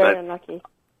 sort of thing. Very unlucky.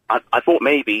 I thought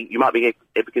maybe you might be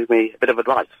able to give me a bit of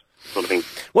advice, sort of thing.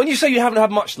 When you say you haven't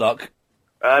had much luck...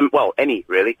 well, any,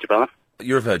 really, to be honest.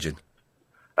 You're a virgin?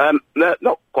 No,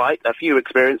 not quite. A few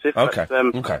experiences. Okay,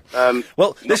 but, okay.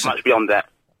 Well, listen, not much beyond that.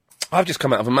 I've just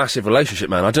come out of a massive relationship,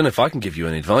 man. I don't know if I can give you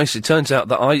any advice. It turns out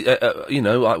that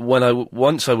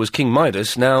once I was King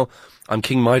Midas, now I'm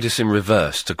King Midas in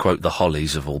reverse, to quote the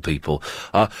Hollies of all people.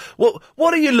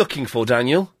 What are you looking for,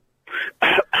 Daniel?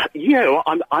 I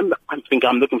think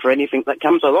I'm looking for anything that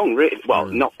comes along. Really, well,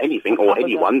 not anything or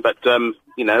anyone, but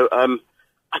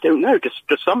I don't know, just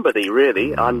somebody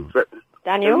really. Daniel? I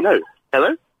don't know.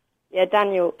 Hello? Yeah,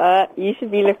 Daniel. You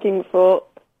should be looking for.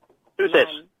 Who's this?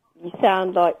 You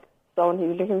sound like someone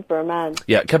who's looking for a man.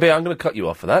 Yeah, Kabir, I'm going to cut you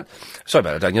off for that. Sorry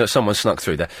about that, Daniel. Someone snuck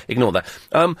through there. Ignore that.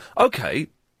 Okay.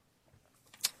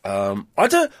 I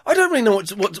don't really know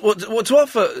what to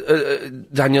offer,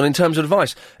 Daniel, in terms of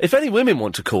advice. If any women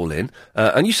want to call in,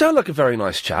 and you sound like a very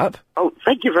nice chap. Oh,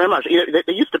 thank you very much. You know,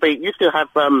 there used to have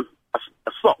a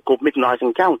slot called Midnight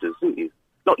Encounters, didn't you?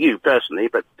 Not you personally,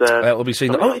 but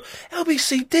LBC.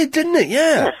 LBC didn't it?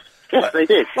 Yeah. Yes, they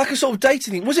did. Like a sort of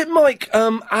dating thing. Was it Mike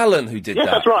Allen who did that?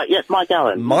 Yes, that's right. Yes, Mike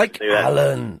Allen. Mike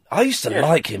Allen. I used to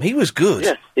like him. He was good.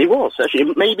 Yes, he was.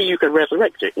 Actually, maybe you could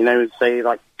resurrect it. Say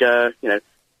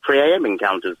 3 a.m.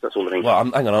 encounters, that sort of thing.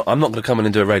 Well, hang on. I'm not going to come in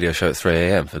and do a radio show at 3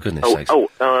 a.m. for goodness sakes.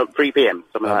 3 p.m.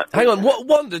 Something like that. Hang on.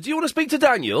 Wanda, do you want to speak to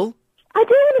Daniel? I do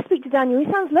want to speak to Daniel.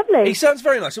 He sounds lovely. He sounds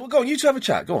very nice. Well, go on. You two have a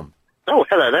chat. Go on. Oh,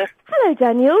 hello there. Hello,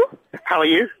 Daniel. How are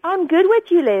you? I'm good. Where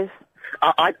do you live?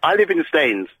 I live in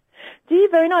Staines. Do you?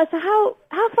 Very nice. So how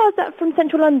far is that from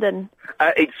central London?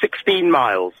 It's 16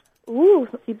 miles. Ooh,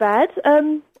 not too bad.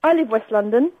 I live West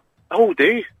London. Oh, do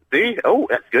you? Oh,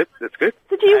 that's good. That's good.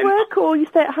 So do you work or you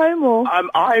stay at home or?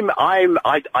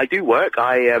 I do work.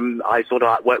 I sort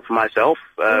of work for myself.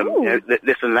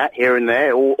 This and that, here and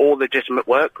there, all legitimate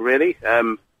work, really.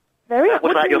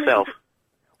 What about yourself?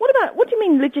 What do you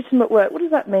mean legitimate work? What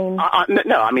does that mean?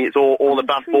 No, I mean it's all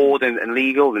above board and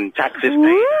legal and taxes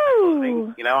paid. Sort of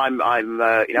thing.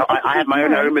 I have my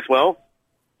own home as well.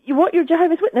 You're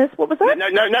Jehovah's Witness? What was that? No,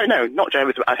 not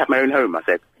Jehovah's Witness. I have my own home, I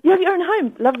said. You have your own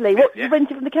home? Lovely. What, you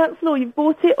rented from the council or you've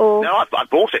bought it or? No, I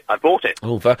bought it.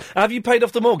 Oh, have you paid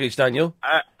off the mortgage, Daniel?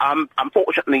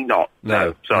 Unfortunately not.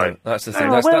 No, sorry. No, that's the thing.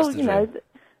 Oh, That's the thing.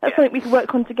 That's something we can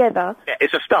work on together. Yeah,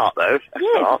 it's a start, though. It's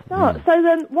a start. So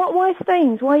then, why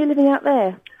Staines? Why are you living out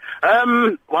there?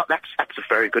 Well, that's a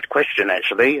very good question,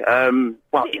 actually. Has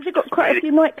it got quite a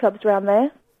few nightclubs around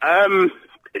there?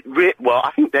 Well,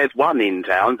 I think there's one in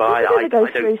town, but I go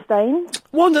through Staines.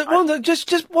 Wanda,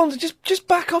 just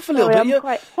back off a little bit.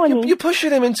 You're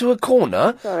pushing him into a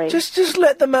corner. Sorry. Just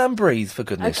let the man breathe, for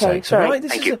goodness sakes. Sorry. All right?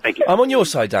 Thank you. I'm on your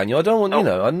side, Daniel. I don't want I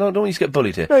don't want you to get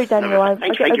bullied here. Sorry, Daniel.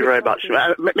 Thank you very much.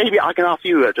 Maybe I can ask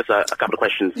you just a couple of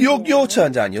questions. Your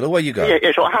turn, Daniel. Away you go.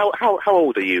 Yeah, sure. How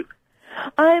old are you?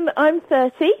 I'm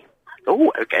 30.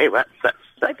 Oh, okay. That's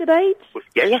a good age.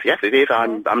 Yes, it is.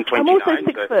 I'm 29. I'm also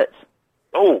 6 foot.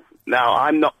 Oh, now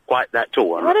I'm not quite that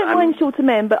tall. I don't mind shorter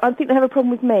men, but I think they have a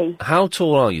problem with me. How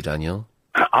tall are you, Daniel?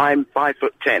 I'm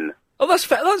 5'10". Oh, that's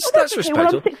fair. That's okay. respectable.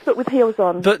 Well, I'm 6 foot with heels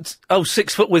on. But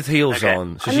 6 foot with heels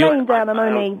on. I'm laying down. I'm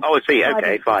only. Oh, I see.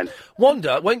 Okay, fine.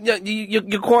 Wanda, when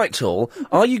you're quite tall,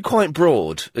 are you quite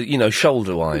broad?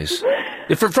 Shoulder wise.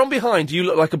 From behind, do you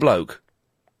look like a bloke?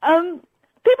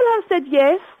 People have said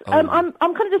yes. I'm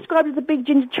kind of described as a big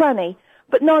ginger tranny,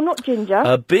 but no, I'm not ginger.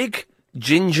 A big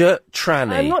ginger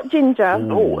tranny. I'm not ginger.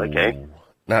 Oh, okay.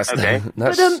 That's okay.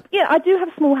 But I do have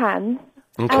small hands.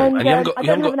 Okay. And, and you I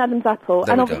don't have an Adam's apple,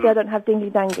 There and we obviously go. I don't have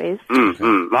dingly danglies.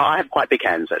 Well, I have quite big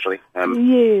hands, actually.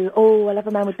 You? Oh, I love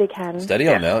a man with big hands. Steady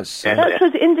on now. That's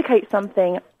supposed to indicate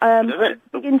something.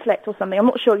 Big intellect or something. I'm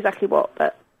not sure exactly what,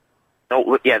 but.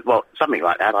 Oh, yeah. Well, something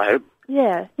like that, I hope.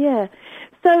 Yeah.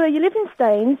 So you live in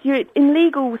Staines. You're in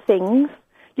legal things.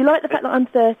 You like the fact that I'm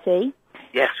 30.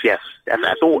 Yes.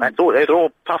 That's all. Those are all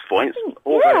plus points.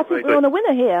 I think we're on a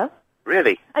winner here.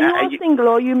 Really? And you are single,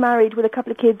 or are you married with a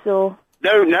couple of kids, or?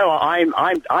 No.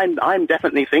 I'm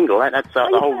definitely single. That's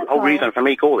the whole reason for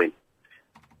me calling.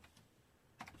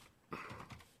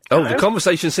 Oh, the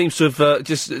conversation seems to have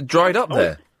just dried up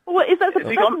there. Well, that's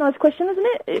a nice question, isn't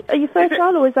it? Are you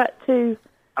fertile, or is that too?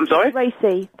 I'm sorry?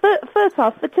 Racy.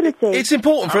 Fertile, fertility. It's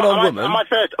important for an old woman. Am I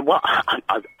fertile? Well,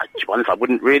 I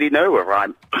wouldn't really know whether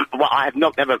I'm. Well, I have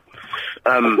not ever.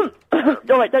 All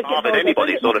right, don't fathered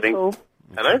anybody, sort of thing.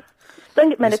 Hello. Don't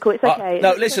get medical. It's okay.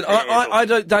 No, listen. I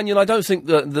don't, Daniel. I don't think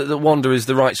that Wanda is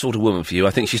the right sort of woman for you.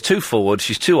 I think she's too forward.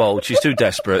 She's too old. She's too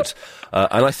desperate.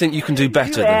 And I think you can do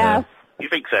better than her. You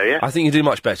think so? Yeah. I think you do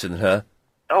much better than her.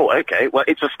 Oh, okay. Well,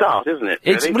 it's a start, isn't it?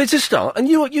 Really? It's a start, and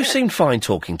you seemed fine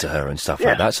talking to her and stuff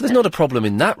like that. So there's not a problem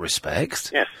in that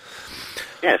respect.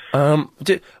 Yes.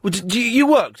 Do you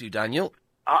work, Daniel?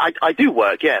 I do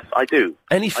work. Yes, I do.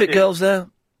 Any fit girls there?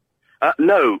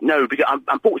 No, because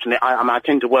unfortunately I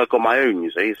tend to work on my own, you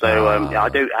see, so I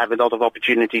don't have a lot of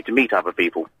opportunity to meet other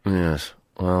people. Yes.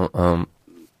 Well,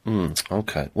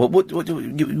 okay. Well, what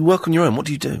you work on your own? What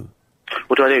do you do?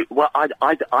 What do I do? Well,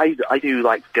 I do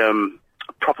like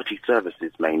property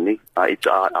services mainly. I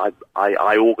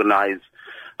organise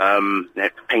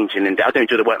painting and I don't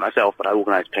do the work myself, but I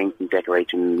organise painting,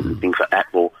 decorating, and things like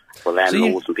that for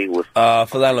landlords and people with.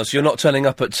 For landlords, you're not turning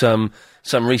up at some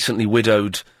recently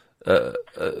widowed. A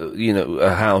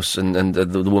house, and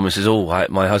the woman says, "Oh,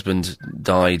 my husband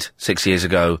died 6 years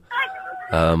ago.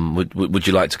 Would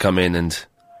you like to come in?" And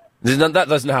that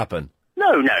doesn't happen.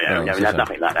 No, there's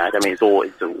nothing like that. I mean, it's all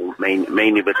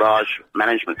mainly with large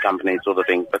management companies, sort of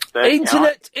thing. But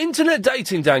internet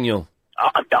dating, Daniel.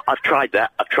 I've tried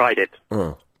that. I've tried it.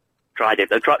 Oh. Tried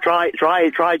it.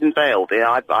 Tried and failed.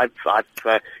 Yeah, I've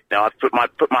put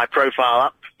my profile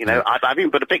up. You know, I've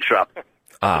even put a picture up.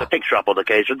 Put a picture up on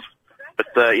occasions, but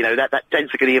that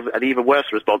tends to get an even worse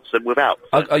response than without.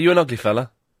 Are you an ugly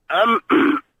fella? Well,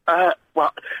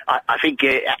 I think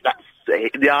that's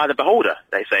in the eye of the beholder.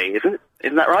 They say, isn't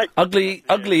that right? Ugly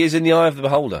is in the eye of the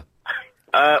beholder.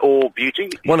 Or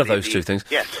beauty. One of those two things.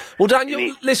 Yes. Well,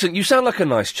 Daniel, listen, you sound like a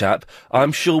nice chap.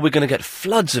 I'm sure we're going to get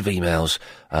floods of emails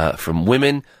from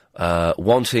women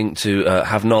wanting to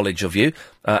have knowledge of you.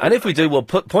 And if we do, we'll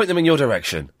point them in your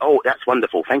direction. Oh, that's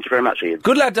wonderful. Thank you very much, Ian.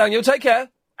 Good lad, Daniel. Take care.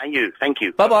 And you. Thank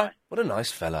you. Bye-bye. What a nice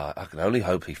fella. I can only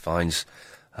hope he finds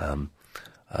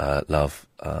love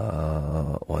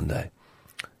one day.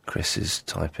 Chris is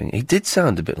typing. He did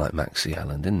sound a bit like Maxie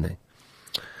Allen, didn't he?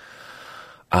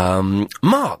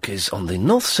 Mark is on the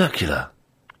North Circular.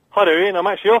 Hi there, Ian. I'm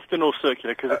actually off the North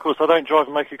Circular because, of course, I don't drive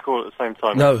and make a call at the same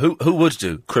time. No, who would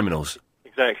do? Criminals.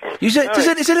 Exactly.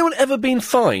 Has anyone ever been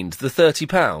fined the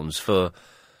 £30 for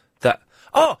that?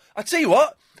 Oh, I tell you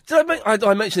what. Did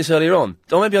I mention this earlier on?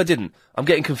 Or maybe I didn't. I'm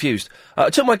getting confused. I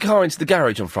took my car into the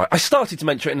garage on Friday. I started to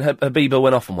mention it and Habiba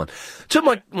went off on one. Took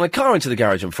my car into the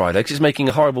garage on Friday because it's making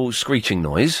a horrible screeching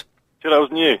noise. Sure that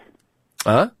wasn't you?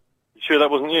 Huh? You sure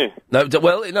that wasn't you? No,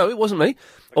 no, it wasn't me.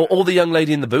 Or the young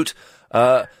lady in the boot.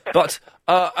 But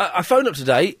I phoned up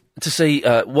today to see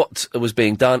what was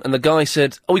being done, and the guy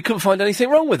said, we couldn't find anything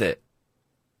wrong with it.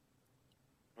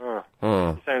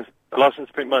 Sounds licence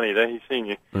to print money there, he's seen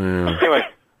you. Yeah. Anyway,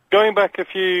 going back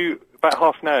about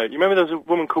half an hour, you remember there was a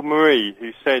woman called Marie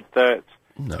who said that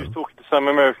she was talking to some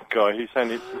American guy who's saying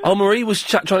it's... Oh, Marie was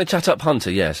trying to chat up Hunter,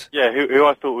 yes. Yeah, who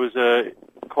I thought was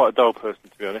quite a dull person,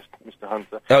 to be honest, Mr.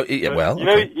 Hunter. Oh, yeah, well...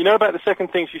 You know about the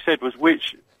second thing she said was,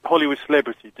 which Hollywood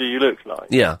celebrity do you look like?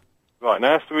 Yeah. Right,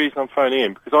 now that's the reason I'm phoning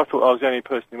in, because I thought I was the only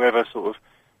person who ever sort of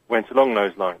went along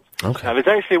those lines. Okay. Now, there's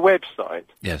actually a website...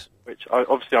 Yes. Which,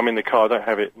 obviously I'm in the car, I don't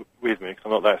have it with me, because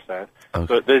I'm not that sad. Okay.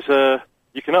 But there's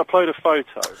you can upload a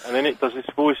photo, and then it does this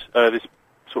voice, this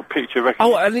sort of picture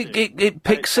recognition. Oh, and it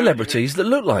picks celebrities that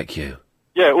look like you.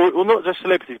 Yeah, well, not just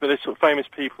celebrities, but there's sort of famous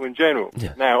people in general.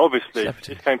 Yeah. Now, obviously,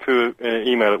 this came through an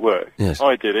email at work. Yes.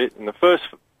 I did it, and the first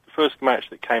match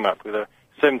that came up with a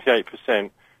 78%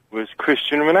 was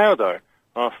Cristiano Ronaldo.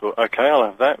 I thought, okay, I'll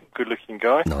have that. Good-looking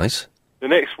guy. Nice. The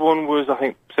next one was, I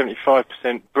think, 75%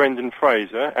 Brendan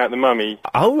Fraser at the Mummy.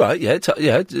 Oh, right, yeah,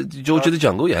 George of the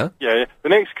Jungle, yeah. Yeah. The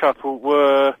next couple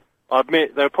were, I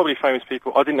admit, they were probably famous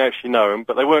people. I didn't actually know them,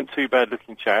 but they weren't too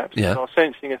bad-looking chaps. Yeah. So I was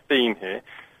sensing a theme here.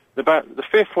 The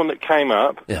fifth one that came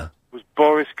up was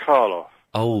Boris Karloff.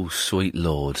 Oh, sweet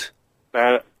Lord.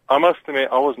 Now, I must admit,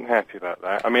 I wasn't happy about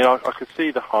that. I mean, I could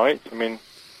see the height. I mean,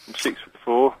 I'm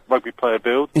 6'4", rugby player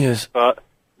build. Yes. But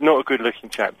not a good-looking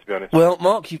chap, to be honest. Well,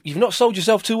 Mark, you've not sold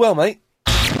yourself too well, mate.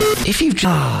 If you've...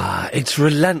 it's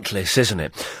relentless, isn't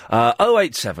it?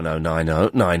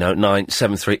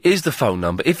 08709090973 is the phone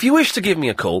number. If you wish to give me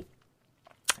a call...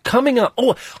 Coming up...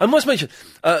 Oh, I must mention,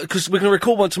 because we're going to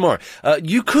record one tomorrow,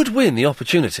 you could win the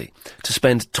opportunity to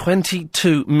spend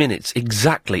 22 minutes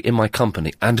exactly in my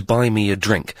company and buy me a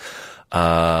drink.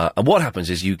 And what happens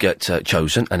is you get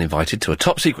chosen and invited to a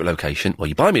top-secret location where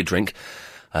you buy me a drink.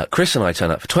 Chris and I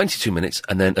turn up for 22 minutes,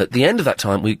 and then at the end of that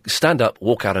time, we stand up,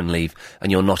 walk out and leave,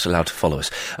 and you're not allowed to follow us.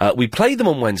 We play them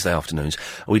on Wednesday afternoons.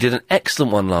 We did an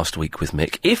excellent one last week with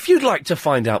Mick. If you'd like to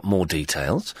find out more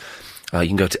details... you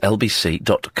can go to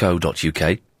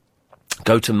lbc.co.uk,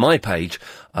 go to my page,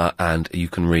 and you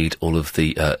can read all of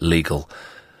the legal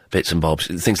bits and bobs.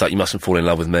 Things like you mustn't fall in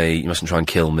love with me, you mustn't try and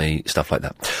kill me, stuff like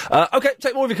that. OK,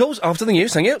 take more of your calls after the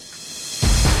news. Thank you.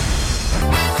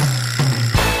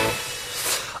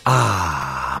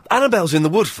 Annabelle's in the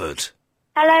Woodford.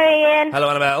 Hello, Ian. Hello,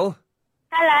 Annabelle.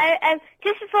 Hello.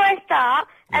 Just before I start,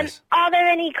 are there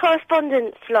any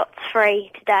correspondence slots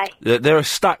free today? There are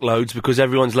stack loads because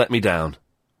everyone's let me down.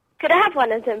 Could I have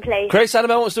one of them, please? Chris,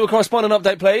 Annabelle wants to do a correspondent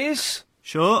update, please.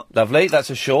 Sure. Lovely. That's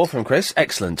a sure from Chris.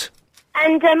 Excellent.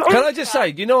 And, Can I just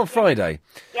say, on Friday,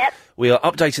 Yep. we are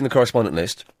updating the correspondent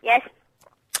list. Yes.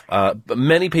 But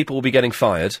many people will be getting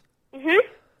fired.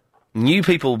 New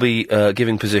people will be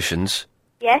giving positions.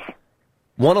 Yes.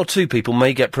 1 or 2 people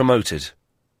may get promoted.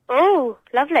 Oh,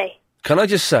 lovely. Can I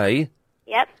just say,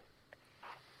 Yep.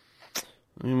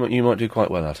 you might do quite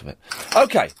well out of it.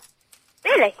 Okay.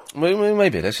 Really?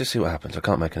 Maybe. Let's just see what happens. I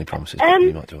can't make any promises. But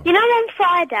you might do all right. You know, on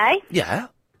Friday, Yeah.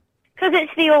 because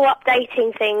it's the all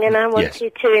updating thing, and I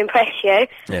wanted to impress you.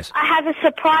 Yes. I have a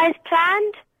surprise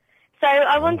planned, so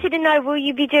I wanted to know: will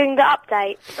you be doing the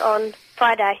updates on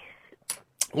Friday?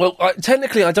 Well,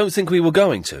 technically, I don't think we were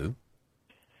going to.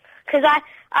 Because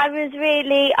I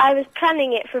was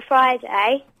planning it for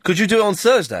Friday. Could you do it on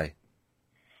Thursday?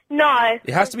 No,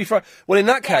 It has to be Friday. Well, in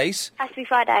that case, has to be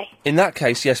Friday.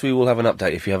 yes, we will have an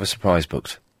update if you have a surprise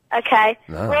booked. Okay.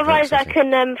 No, Well, very otherwise, I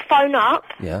can phone up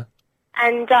Yeah.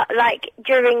 and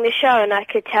during the show, and I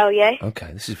could tell you.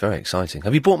 Okay, this is very exciting.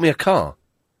 Have you bought me a car?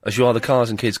 As you are the cars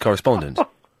and kids correspondent.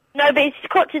 No, but it's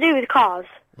got to do with cars.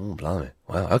 Oh, blimey.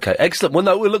 Wow, okay, excellent. Well,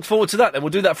 no, we'll look forward to that then. We'll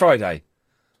do that Friday.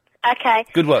 Okay.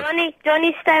 Good work. Do I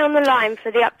need to stay on the line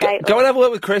for the update? Go and have a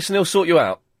word with Chris and he'll sort you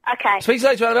out. Okay. Speak to you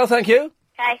later, Annabelle, thank you.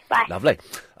 Okay, bye. Lovely.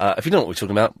 If you don't know what we're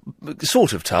talking about,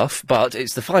 sort of tough, but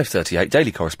it's the 5:38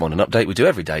 Daily Correspondent Update we do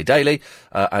every day daily.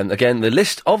 And again, the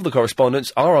list of the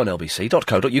correspondents are on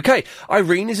lbc.co.uk.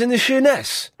 Irene is in the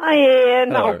Sheerness. Hi,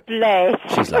 Ian. Hello. Oh,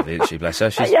 bless. She's lovely, isn't she? Bless her.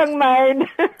 A She's... young man.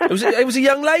 It was a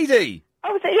young lady.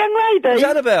 Oh, was it a young lady? It was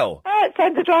Annabelle. Oh, it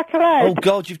sounded like a lad. Oh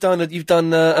God, you've done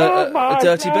a my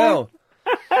dirty God. bell.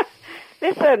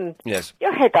 Listen. Yes.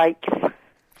 Your headaches.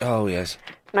 Oh yes.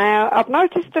 Now, I've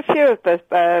noticed a few of the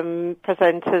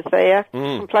presenters there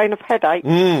complain of headaches.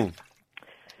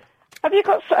 Have you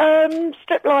got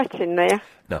strip lighting there?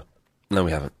 No,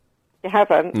 we haven't. You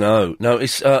haven't? No,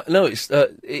 it's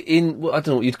in. Well, I don't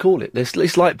know what you'd call it.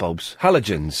 It's light bulbs,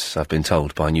 halogens. I've been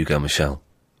told by New Girl Michelle.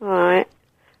 Right.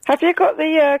 Have you got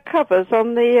the covers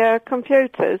on the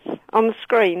computers, on the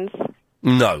screens?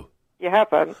 No, You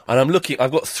haven't? and I'm looking.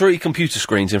 I've got 3 computer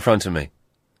screens in front of me.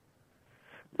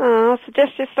 Oh, I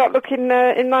suggest you start looking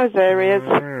in those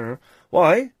areas.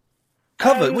 Why?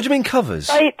 Cover? What do you mean covers?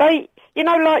 They, you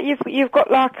know, like you've got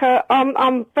like a.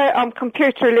 I'm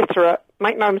computer illiterate.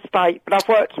 Make no mistake, but I've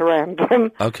worked around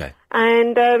them. Okay.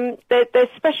 And there's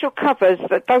special covers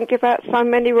that don't give out so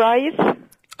many rays.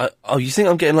 Oh, you think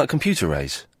I'm getting like computer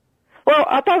rays? Well,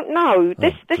 I don't know.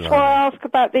 This why I ask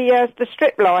about the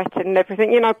strip light and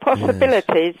everything. You know,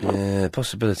 possibilities. Yeah,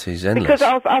 possibilities endless.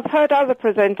 Because I've heard other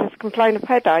presenters complain of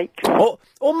headaches.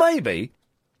 Or maybe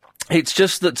it's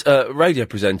just that radio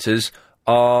presenters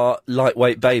are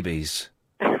lightweight babies.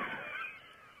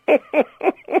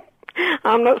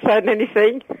 I'm not saying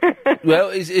anything. Well,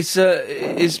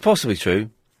 it's possibly true.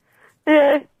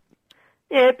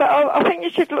 Yeah, but I think you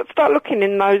should start looking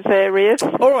in those areas.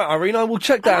 All right, Irene, I will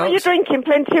check that out. You're drinking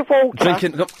plenty of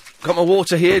water. Got my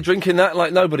water here, drinking that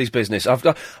like nobody's business. I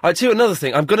tell you another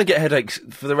thing. I'm going to get headaches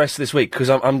for the rest of this week because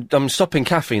I'm stopping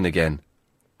caffeine again.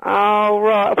 Oh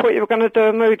right, I thought you were going to do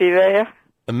a Moody there.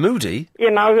 A Moody?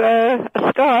 You know, a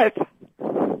Skype.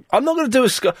 I'm not going to do a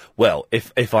Skype. Well,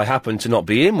 if I happen to not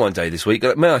be in one day this week,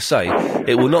 may I say,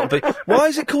 it will not be. Why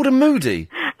is it called a Moody?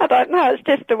 I don't know. It's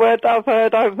just a word I've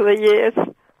heard over the years.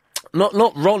 Not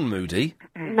Ron Moody.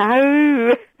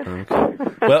 No. Okay.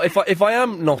 Well, if I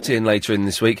am not in later in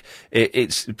this week,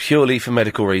 it's purely for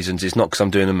medical reasons. It's not because I'm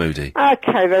doing a Moody.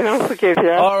 Okay, then I'll forgive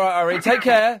you. All right, Irene. Take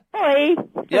care. Bye.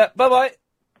 Yeah. Bye bye.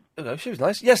 Hello. She was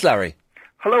nice. Yes, Larry.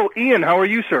 Hello, Ian. How are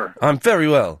you, sir? I'm very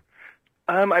well.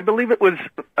 I believe it was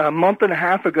a month and a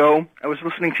half ago. I was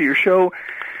listening to your show,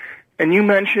 and you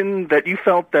mentioned that you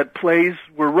felt that plays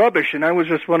were rubbish, and I was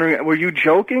just wondering, were you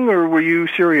joking or were you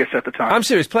serious at the time? I'm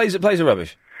serious. Plays are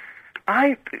rubbish.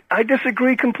 I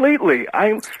disagree completely.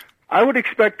 I would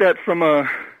expect that from a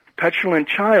petulant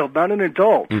child, not an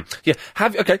adult. Yeah.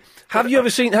 Have you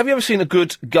ever seen a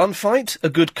good gunfight, a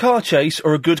good car chase,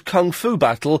 or a good kung fu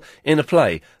battle in a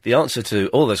play? The answer to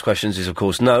all those questions is, of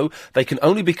course, no. They can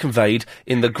only be conveyed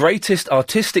in the greatest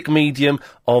artistic medium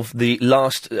of the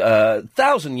last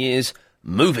 1,000 years,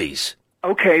 movies.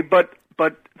 Okay, but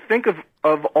think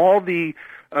of all the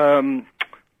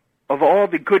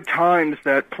good times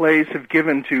that plays have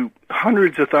given to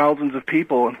hundreds of thousands of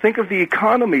people, and think of the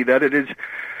economy that it is.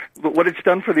 What it's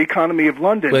done for the economy of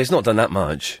London. Well, it's not done that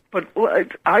much. But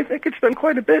I think it's done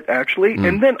quite a bit, actually.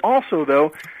 And then also,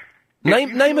 though,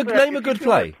 Name a good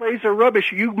play. Plays are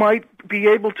rubbish. You might be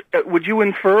able to. Would you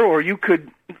infer, or you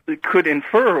could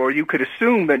infer, or you could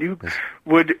assume that you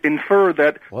would infer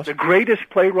that the greatest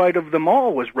playwright of them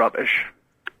all was rubbish?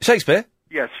 Shakespeare?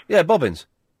 Yes. Yeah, Bobbins.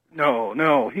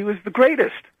 No, he was the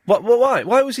greatest. What? Why?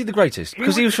 Why was he the greatest?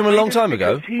 Because he was from a long time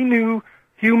ago. He knew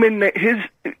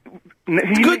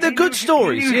They're good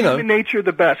stories, you know. Human nature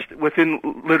the best within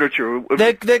literature.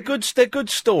 They're good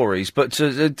stories, but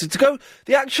to go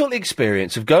the actual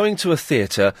experience of going to a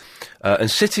theatre and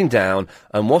sitting down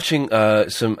and watching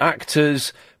some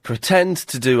actors pretend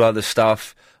to do other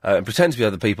stuff and pretend to be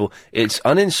other people, it's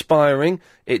uninspiring,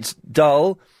 it's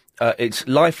dull, it's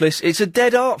lifeless, it's a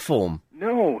dead art form.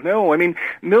 No. I mean,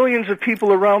 millions of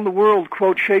people around the world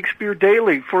quote Shakespeare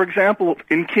daily. For example,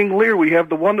 in King Lear, we have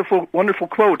the wonderful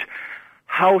quote,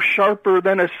 "How sharper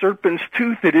than a serpent's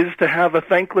tooth it is to have a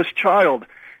thankless child."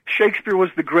 Shakespeare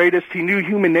was the greatest. He knew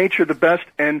human nature the best,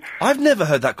 and I've never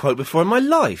heard that quote before in my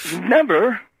life.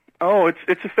 Never? Oh,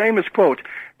 it's a famous quote.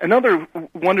 Another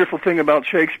wonderful thing about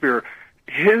Shakespeare,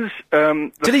 his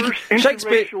the first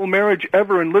interracial marriage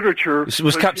ever in literature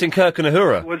was Captain Kirk and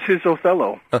Uhura. Was his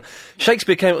Othello.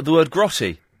 Shakespeare came up with the word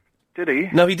grotty. Did he?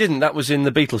 No, he didn't. That was in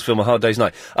the Beatles film A Hard Day's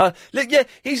Night.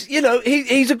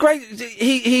 He's a great.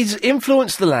 He's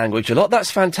influenced the language a lot.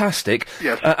 That's fantastic.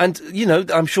 Yes.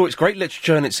 And I'm sure it's great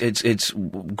literature and it's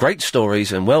great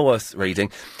stories and well worth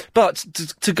reading. But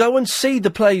to go and see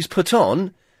the plays put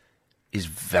on is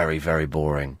very, very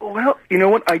boring. Well, you know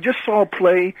what? I just saw a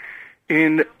play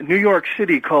in New York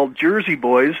City called Jersey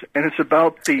Boys, and it's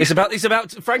about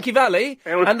Frankie Valli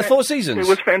and the Four Seasons. It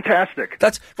was fantastic.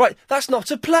 That's right. That's not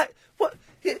a play. What?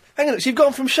 Hang on. So you've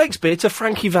gone from Shakespeare to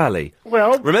Frankie Valli.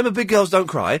 Well, remember, Big Girls Don't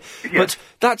Cry. Yes.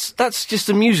 But that's just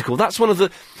a musical. That's one of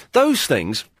those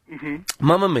things. Mm-hmm.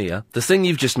 Mamma Mia, the thing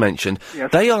you've just mentioned, Yes.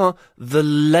 they are the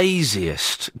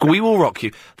laziest. We Will Rock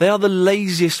You. They are the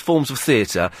laziest forms of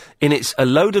theatre. In it's a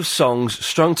load of songs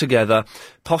strung together,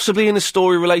 possibly in a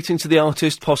story relating to the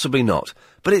artist, possibly not.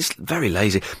 But it's very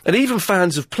lazy. And even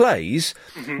fans of plays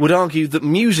would argue that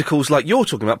musicals, like you're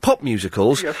talking about, pop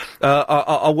musicals,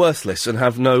 are worthless and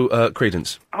have no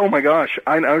credence. Oh my gosh,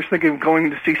 I was thinking of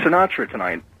going to see Sinatra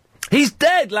tonight. He's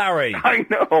dead, Larry! I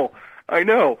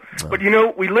know. But you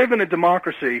know, we live in a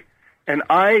democracy, and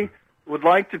I would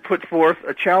like to put forth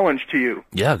a challenge to you.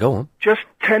 Yeah, go on. Just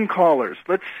 10 callers.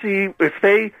 Let's see if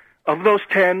of those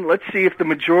 10, let's see if the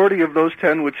majority of those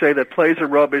 10 would say that plays are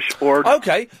rubbish or...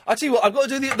 Okay, I tell you what, I've got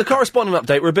to do the corresponding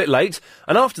update. We're a bit late.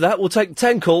 And after that, we'll take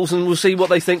 10 calls and we'll see what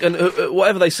they think. And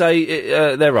whatever they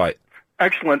say, they're right.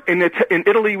 Excellent. In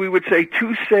Italy, we would say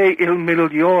 "tu sei il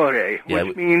migliore,"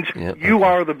 which means you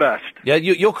are the best. Yeah,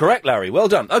 you're correct, Larry. Well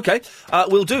done. Okay,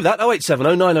 we'll do that.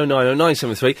 0870 9090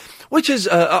 973. Which is,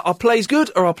 are plays good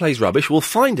or are plays rubbish? We'll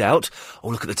find out. Oh,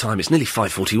 look at the time. It's nearly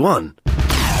 5:41.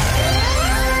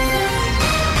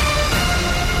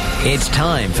 It's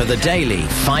time for the daily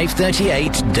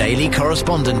 5:38 Daily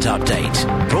Correspondent Update.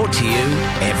 Brought to you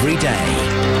every day.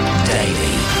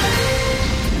 Daily.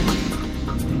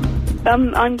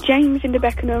 I'm James in the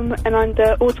Beckenham, and I'm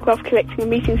the autograph collecting and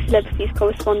meeting celebrities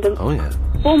correspondent. Oh, yeah.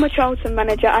 Former Charlton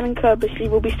manager Alan Kirbysley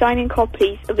will be signing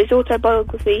copies of his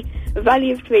autobiography,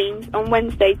 Valley of Dreams, on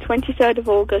Wednesday, 23rd of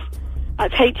August,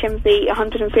 at HMV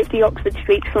 150 Oxford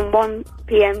Street from 1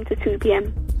 p.m. to 2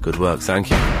 p.m. Good work,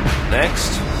 thank you.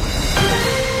 Next.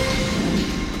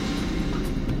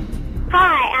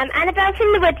 Hi, I'm Annabelle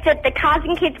from the Woodford, the Cars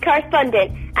and Kids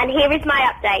correspondent, and here is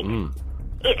my update.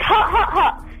 It's hot, hot,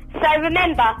 hot. So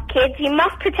remember, kids, you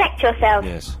must protect yourselves.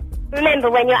 Yes.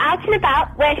 Remember, when you're out and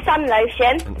about, wear sun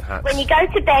lotion. And hats. When you go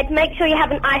to bed, make sure you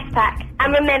have an ice pack.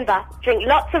 And remember, drink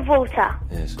lots of water.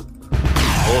 Yes.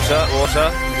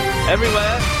 Water.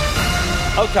 Everywhere.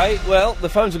 Okay, well, the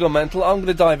phones have gone mental. I'm going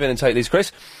to dive in and take these,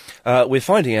 Chris. We're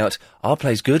finding out, are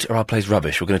plays good or are plays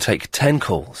rubbish? We're going to take 10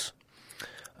 calls.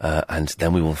 And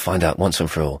then we will find out once and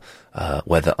for all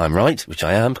whether I'm right, which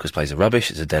I am, because plays are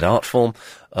rubbish, it's a dead art form,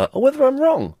 or whether I'm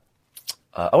wrong.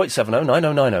 0870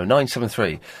 9090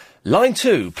 973. Line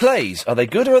 2, plays, are they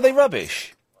good or are they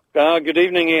rubbish? Good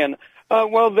evening, Ian.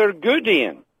 Well, they're good,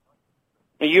 Ian.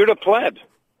 You're the pleb.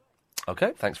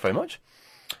 Okay, thanks very much.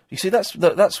 You see, that's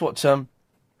what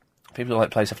people who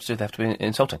like plays have to do. They have to be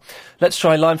insulting. Let's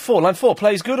try line 4. Line 4,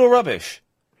 plays good or rubbish?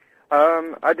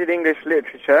 I did English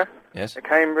literature Yes. at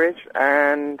Cambridge,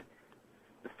 and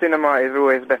cinema is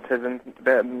always better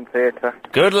than theatre.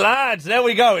 Good lads, there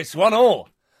we go. It's 1-1.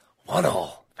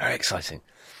 1-1. Very exciting.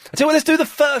 I tell you what, let's do the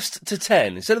first to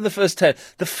 10 instead of the first 10.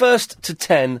 The first to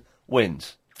 10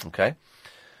 wins. Okay.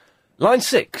 Line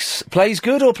 6, plays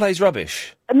good or plays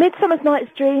rubbish? A Midsummer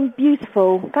Night's Dream,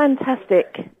 beautiful,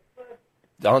 fantastic.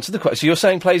 answer the question. So you're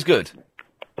saying plays good?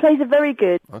 Plays are very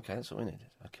good. Okay, that's what we needed.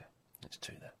 Okay, that's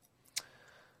 2 there.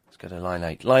 Let's go to line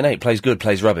 8. Line 8, plays good,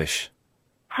 plays rubbish.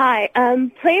 Hi,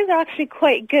 plays are actually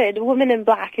quite good. Woman in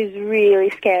Black is really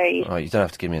scary. All right, you don't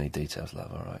have to give me any details,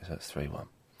 love. All right, so that's 3-1.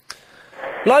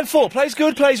 Line 4, plays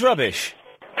good, plays rubbish.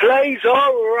 Plays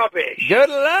are rubbish. Good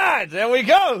lad, there we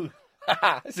go.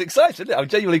 It's exciting, isn't it? I'm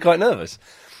genuinely quite nervous.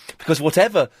 Because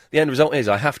whatever the end result is,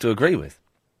 I have to agree with.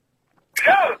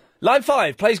 Line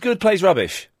 5, plays good, plays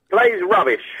rubbish. Plays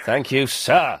rubbish. Thank you,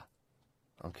 sir.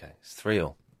 Okay, it's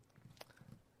 3-3.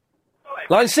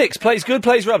 Line 6, plays good,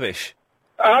 plays rubbish.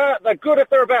 They're good if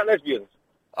they're about lesbians.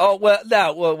 Oh, well,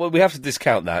 now, we have to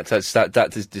discount that.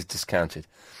 That is discounted.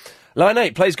 Line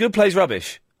 8, plays good, plays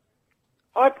rubbish.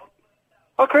 Hi,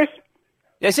 Chris.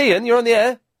 Yes, Ian, you're on the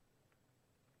air.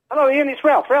 Hello, Ian, it's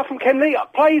Ralph. Ralph from Kenley.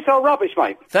 Plays are rubbish,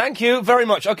 mate. Thank you very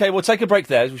much. OK, we'll take a break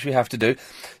there, which we have to do.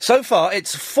 So far,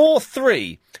 it's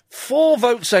 4-3. 4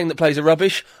 votes saying that plays are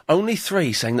rubbish, only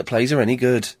 3 saying that plays are any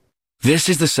good. This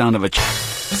is the sound of a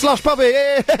Slush puppy!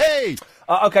 Hey!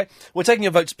 OK, we're taking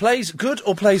your votes. Plays good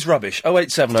or plays rubbish?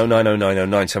 0870 9090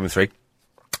 973.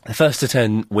 The first to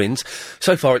 10 wins.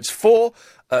 So far, it's 4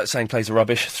 saying plays are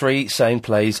rubbish, 3 saying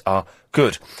plays are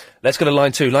good. Let's go to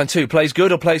line 2. Line 2, plays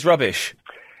good or plays rubbish?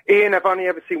 Ian, I've only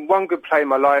ever seen one good play in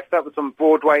my life. That was on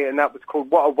Broadway, and that was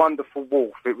called What a Wonderful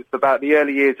Wolf. It was about the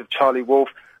early years of Charlie Wolfe.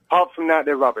 Apart from that,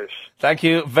 they're rubbish. Thank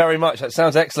you very much. That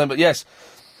sounds excellent, but yes,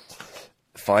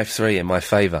 5-3 in my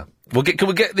favour. Can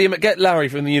we get Larry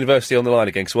from the university on the line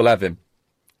again, because we'll have him.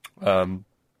 When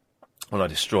I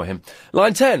destroy him.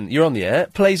 Line 10, you're on the air.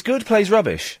 Plays good, plays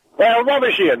rubbish. Well,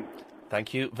 rubbish, Ian.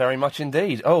 Thank you very much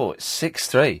indeed. Oh, it's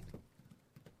 6-3.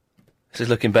 This is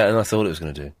looking better than I thought it was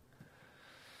going to do.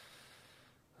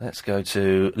 Let's go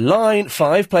to line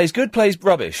 5. Plays good, plays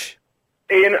rubbish.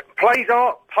 Ian, plays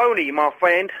are pony, my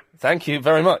friend. Thank you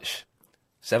very much.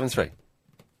 7-3.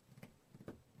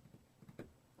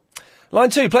 Line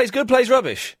 2. Plays good, plays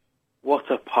rubbish. What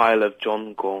a pile of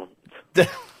John Gaunt. I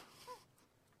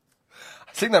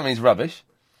think that means rubbish.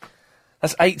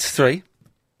 That's 8-3.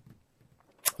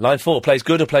 Line 4. Plays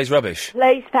good or plays rubbish?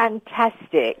 Plays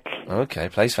fantastic. OK,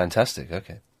 plays fantastic.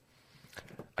 OK.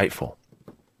 8-4.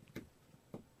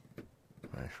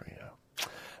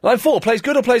 Line 4, plays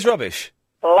good or plays rubbish?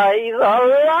 Plays are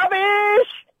rubbish!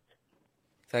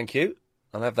 Thank you.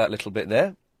 I'll have that little bit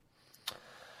there.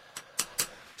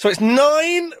 So it's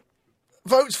 9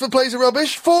 votes for plays are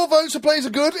rubbish, 4 votes for plays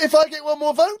are good. If I get one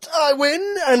more vote, I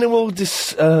win, and then we'll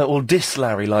diss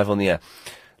Larry live on the air.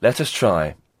 Let us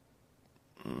try.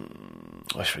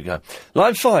 Where should we go?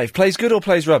 Line 5, plays good or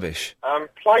plays rubbish?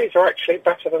 Plays are actually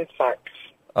better than facts.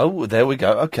 Oh, there we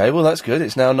go. OK, well, that's good.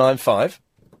 It's now 9-5.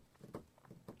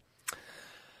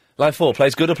 Line 4,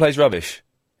 plays good or plays rubbish?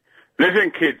 Listen,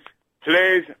 kids,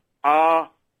 plays are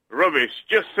rubbish.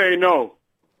 Just say no.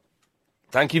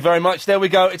 Thank you very much. There we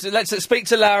go. Let's speak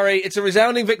to Larry. It's a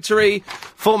resounding victory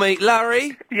for me.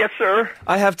 Larry? Yes, sir?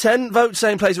 I have 10 votes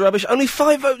saying plays are rubbish, only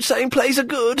 5 votes saying plays are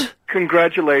good.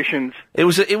 Congratulations. It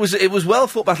was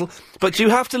well-fought battle, but you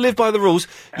have to live by the rules.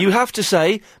 You have to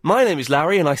say, my name is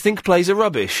Larry and I think plays are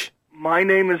rubbish. My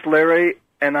name is Larry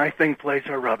and I think plays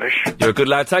are rubbish. You're a good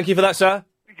lad. Thank you for that, sir.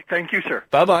 Thank you, sir.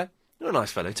 Bye-bye. You're a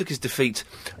nice fellow. He took his defeat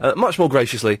much more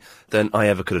graciously than I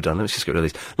ever could have done. Let's just get rid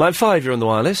of these. Line 5, you're on the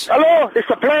wireless. Hello, it's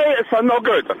a play, it's a no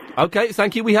good. OK,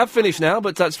 thank you. We have finished now,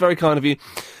 but that's very kind of you.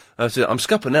 So I'm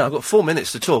scuppering now. I've got 4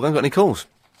 minutes to talk. I haven't got any calls.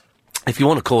 If you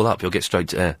want to call up, you'll get straight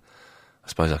to air. I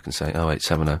suppose I can say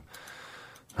 0870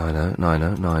 90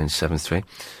 90 973.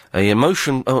 A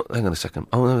emotion... Oh, hang on a second.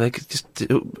 Oh, no, they could just...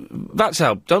 That's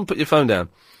how. Don't put your phone down.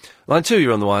 Line 2,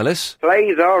 you're on the wireless.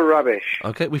 Plays are rubbish.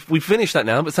 OK, we've finished that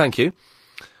now, but thank you.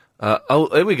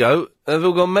 Here we go. They've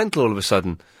all gone mental all of a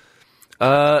sudden.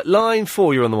 Line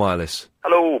 4, you're on the wireless.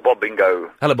 Hello, Bob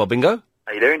Bingo. Hello, Bob Bingo.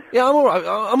 How you doing? Yeah, I'm all right.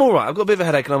 I'm all right. I've got a bit of a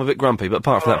headache and I'm a bit grumpy, but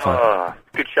apart from that, fine.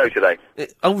 Good show today.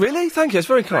 Oh, really? Thank you. It's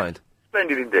very kind.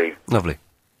 Splendid indeed. Lovely. Do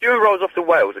you remember I was off to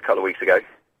Wales a couple of weeks ago?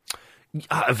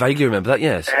 I vaguely remember that,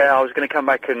 yes. Yeah, I was going to come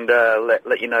back and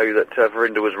let you know that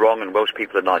Verinda was wrong and Welsh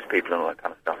people are nice people and all that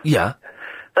kind of stuff. Yeah.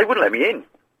 They wouldn't let me in.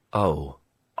 Oh.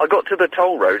 I got to the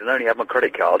toll road and only had my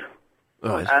credit card.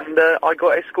 Right. And I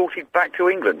got escorted back to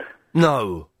England.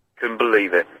 No. Couldn't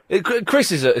believe it.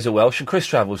 Chris is a Welsh and Chris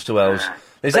travels to Wales.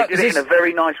 They did it in a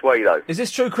very nice way, though. Is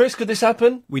this true, Chris? Could this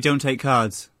happen? We don't take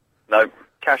cards. No,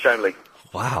 cash only.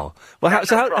 Wow. Well,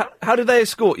 how did they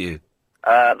escort you?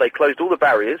 They closed all the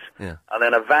barriers, Yeah. and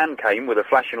then a van came with a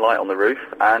flashing light on the roof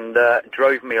and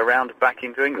drove me around back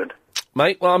into England.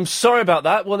 Mate, well, I'm sorry about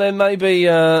that. Well, then maybe,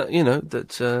 that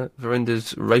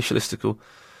Verinda's racialistical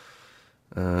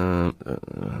Maybe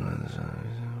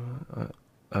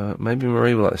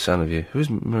Marie will like the sound of you. Who's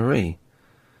Marie?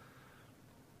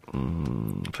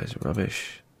 Plays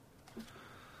rubbish.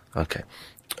 Okay.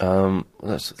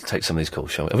 Let's take some of these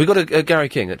calls, shall we? Have we got a Gary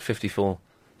King at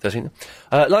 5413?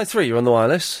 Line 3, you're on the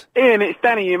wireless. Ian, it's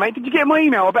Danny here, mate. Did you get my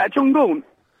email about John Gaunt?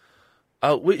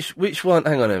 Oh, which one?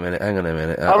 Hang on a minute.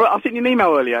 I sent you an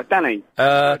email earlier, Danny.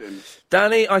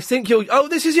 Danny, I think you're... Oh,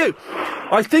 this is you!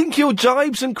 I think your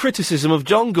jibes and criticism of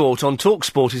John Gaunt on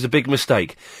TalkSport is a big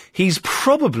mistake. He's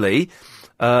probably,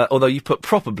 although you put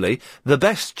probably, the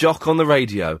best jock on the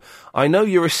radio. I know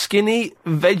you're a skinny,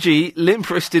 veggie,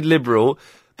 limp-wristed liberal,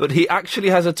 but he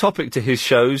actually has a topic to his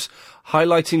shows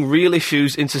highlighting real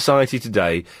issues in society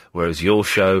today, whereas your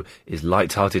show is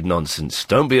light-hearted nonsense.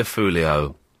 Don't be a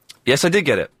foolio. Yes, I did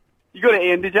get it. You got it,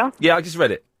 Ian, did you? Yeah, I just read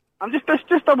it. I'm just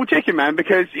double checking, man,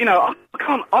 because I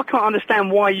can't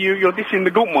understand why you're dissing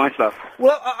the Gauntmeister.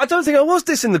 Well, I don't think I was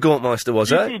dissing the Gauntmeister,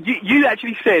 was I? You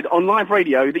actually said on live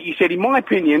radio that you said, in my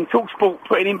opinion, TalkSport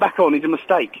putting him back on is a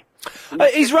mistake.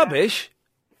 He's rubbish.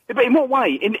 Yeah, but in what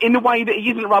way? In the way that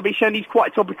he isn't rubbish and he's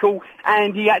quite topical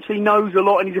and he actually knows a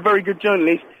lot and he's a very good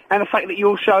journalist, and the fact that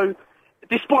your show,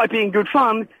 despite being good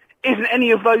fun, isn't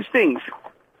any of those things.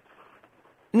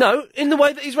 No, in the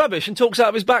way that he's rubbish and talks out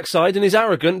of his backside and is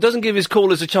arrogant, doesn't give his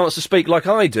callers a chance to speak like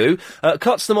I do,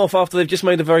 cuts them off after they've just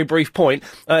made a very brief point.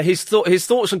 His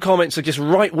thoughts and comments are just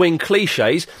right-wing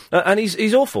cliches, and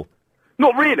he's awful.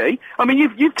 Not really. I mean,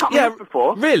 you've cut me off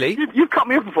before. Really? You've cut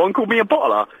me off before and called me a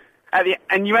bottler.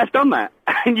 And you have done that.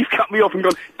 And you've cut me off and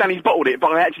gone, Danny's bottled it,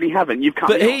 but I actually haven't. You've cut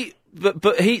me off.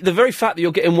 But the very fact that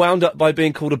you're getting wound up by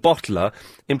being called a bottler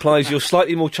implies you're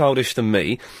slightly more childish than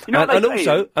me. You know and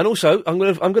also, I'm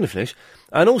going to finish.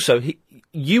 And also,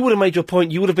 you would have made your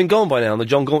point. You would have been gone by now on the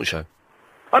John Gaunt show.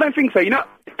 I don't think so. You know,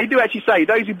 they do actually say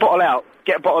those who bottle out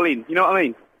get a bottle in. You know what I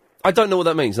mean? I don't know what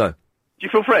that means. No. Do you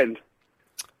feel threatened?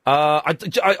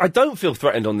 I don't feel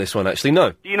threatened on this one. Actually,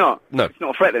 no. Do you not? No. It's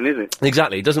not a threat, then, is it?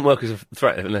 Exactly. It doesn't work as a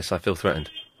threat unless I feel threatened.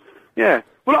 Yeah.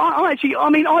 Well,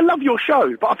 I love your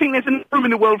show, but I think there's enough room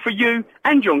in the world for you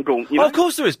and John Gaunt, you know? Oh, of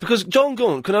course there is, because John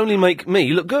Gaunt can only make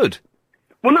me look good.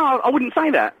 Well, no, I wouldn't say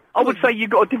that. I would say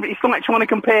you've got a different... It's like trying to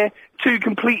compare two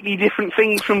completely different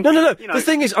things from... No. You know. The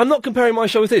thing is, I'm not comparing my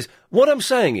show with his. What I'm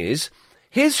saying is,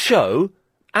 his show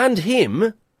and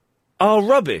him are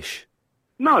rubbish.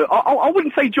 No, I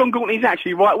wouldn't say John Gaunt is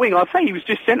actually right-wing. I'd say he was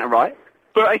just centre-right.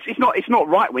 But it's not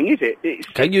right-wing, is it?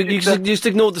 Okay, you just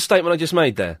ignored the statement I just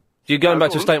made there. You're going back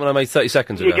to a statement I made 30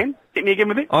 seconds ago. Hit me again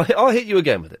with it? I'll hit you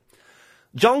again with it.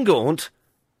 John Gaunt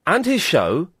and his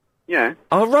show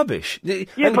are rubbish.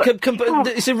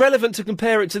 It's irrelevant to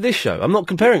compare it to this show. I'm not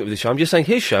comparing it with this show. I'm just saying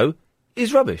his show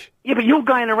is rubbish. Yeah, but you're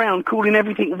going around calling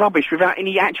everything rubbish without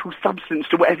any actual substance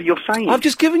to whatever you're saying. I've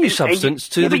just given you substance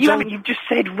to the... but you haven't. You've just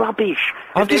said rubbish.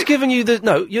 I've just given you the...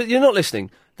 No, you're not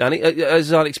listening, Danny,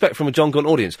 as I'd expect from a John Gaunt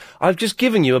audience. I've just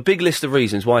given you a big list of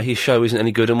reasons why his show isn't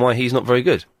any good and why he's not very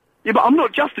good. Yeah, but I'm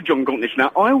not just a John Gaunt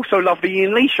listener. I also love the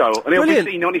Ian Lee show on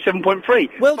LBC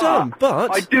 97.3. Well done,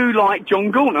 but... I do like John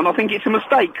Gaunt, and I think it's a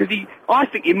mistake, because I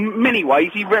think in many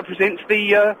ways he represents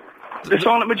the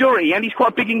silent majority, and he's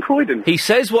quite big in Croydon. He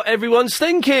says what everyone's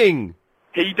thinking.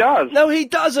 He does. No, he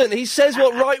doesn't. He says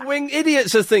what right-wing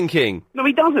idiots are thinking. No,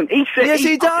 he doesn't. He says... Yes,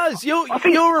 he does. You're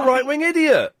a right-wing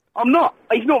idiot. I'm not.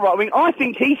 He's not right-wing. I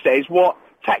think he says what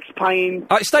tax-paying...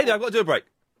 All right, stay there. I've got to do a break.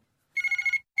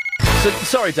 So,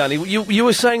 sorry, Danny, you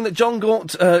were saying that John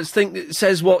Gaunt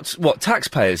says what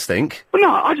taxpayers think? Well,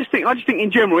 no, I just think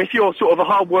in general, if you're sort of a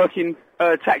hard-working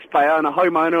taxpayer and a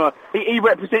homeowner, he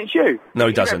represents you. No,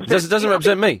 he doesn't. Doesn't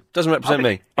represent me. Doesn't represent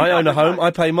me. I own a home.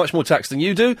 I pay much more tax than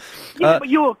you do. Yeah, but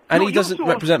and he doesn't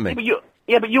represent me. But you're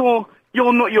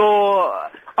not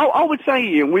your... I would say,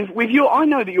 Ian, with your... I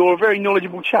know that you're a very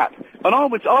knowledgeable chap, and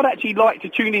I'd actually like to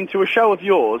tune into a show of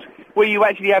yours where you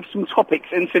actually have some topics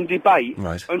and some debate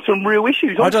and some real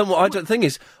issues. I don't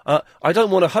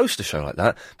want to host a show like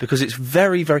that because it's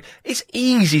very, very... It's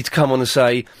easy to come on and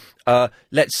say...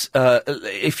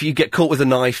 if you get caught with a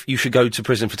knife, you should go to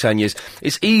prison for 10 years.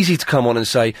 It's easy to come on and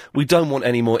say, we don't want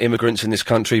any more immigrants in this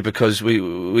country because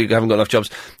we haven't got enough jobs.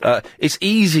 It's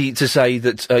easy to say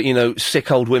that,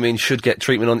 sick old women should get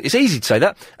treatment on. It's easy to say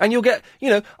that. And you'll get,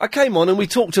 I came on and we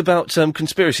talked about,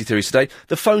 conspiracy theories today.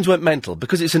 The phones went mental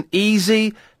because it's an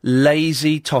easy,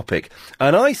 lazy topic.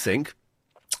 And I think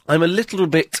I'm a little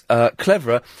bit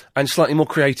cleverer and slightly more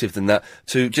creative than that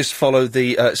to just follow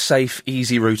the safe,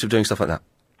 easy route of doing stuff like that.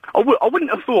 I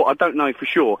wouldn't have thought, I don't know for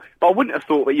sure, but I wouldn't have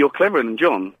thought that you're cleverer than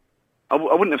John. I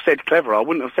wouldn't have said clever, I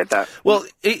wouldn't have said that. Well,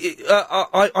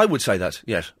 I would say that,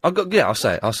 yes. I'll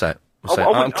say it.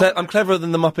 I'm cleverer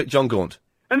than the Muppet John Gaunt.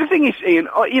 And the thing is, Ian,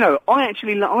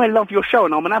 I love your show,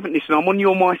 and I'm an avid listener. I'm on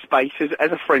your MySpace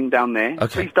as a friend down there. Okay.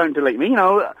 Please don't delete me. You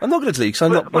know, I'm not going to delete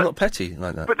because I'm not petty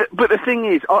like that. but the thing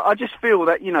is, I just feel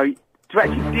that to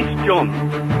actually diss John.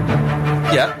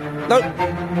 Yeah. No.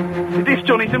 To diss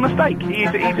John is a mistake. He's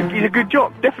a good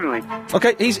job, definitely.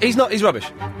 Okay, he's not. He's rubbish.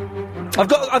 I've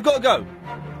got to go.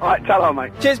 All right, ta-ra,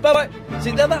 mate. Cheers, bye-bye.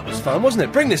 See, now that was fun, wasn't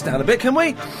it? Bring this down a bit, can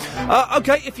we?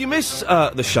 OK, if you miss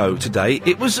the show today,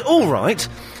 it was all right.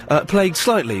 Plagued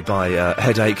slightly by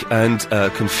headache and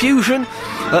confusion.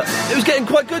 It was getting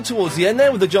quite good towards the end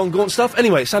there with the John Gaunt stuff.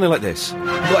 Anyway, it sounded like this.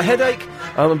 I've got a headache,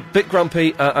 I'm a bit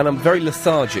grumpy, and I'm very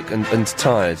lethargic and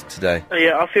tired today.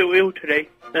 Yeah, I feel ill today.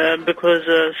 Because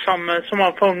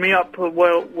someone phoned me up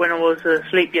when I was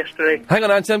asleep yesterday. Hang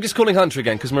on, Anthony, I'm just calling Hunter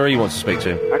again, because Marie wants to speak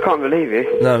to him. I can't believe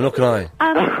it. No, nor can I.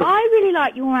 I really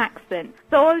like your accent,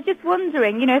 so I was just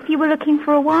wondering, if you were looking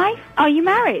for a wife. Are you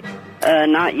married?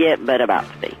 Not yet, but about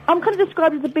to be. I'm kind of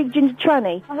described as a big ginger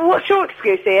tranny. What's your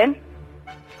excuse, Ian?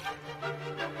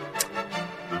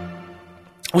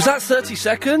 Was that 30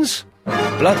 seconds?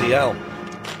 Bloody hell.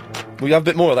 We'll have a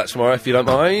bit more of that tomorrow, if you don't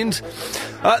mind.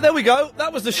 There we go.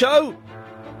 That was the show.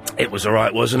 It was all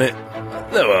right, wasn't it?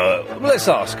 Let's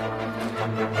ask.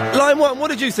 Line 1, what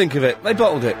did you think of it? They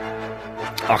bottled it.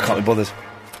 I can't be bothered,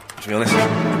 to be honest.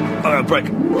 Break.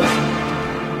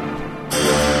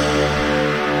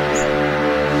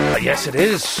 Yes, it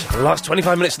is. The last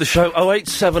 25 minutes of the show.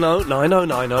 0870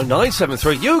 9090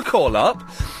 973. You call up.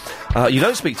 You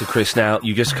don't speak to Chris now.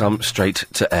 You just come straight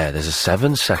to air. There's a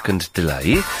 7-second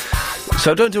delay.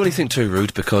 So don't do anything too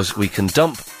rude, because we can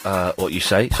dump what you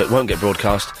say, so it won't get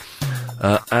broadcast,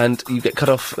 and you get cut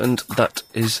off, and that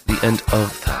is the end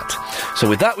of that. So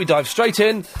with that, we dive straight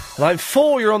in. Line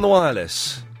 4, you're on the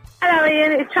wireless. Hello,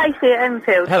 Ian. It's Tracy at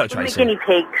Enfield. Hello, from Tracy. the guinea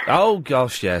pigs. Oh,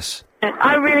 gosh, yes.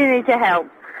 I really need your help.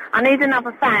 I need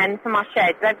another fan for my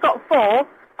shed. They've got 4.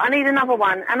 I need another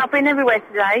one, and I've been everywhere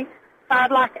today. So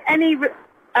I'd like any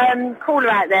caller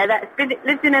out there that's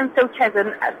lives in Enfield,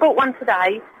 Chesham, bought one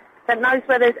today, that knows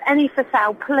where there's any for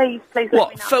sale, please let me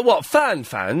know. What,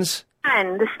 fans?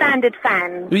 And the standard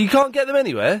fans. Well, you can't get them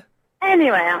anywhere?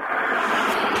 Anywhere.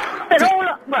 They're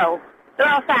the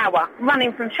last hour,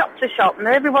 running from shop to shop, and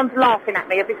everyone's laughing at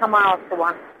me every time I ask for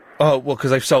one. Oh, well,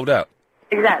 because they've sold out.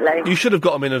 Exactly. You should have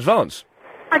got them in advance.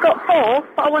 I got 4,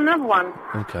 but I want another one.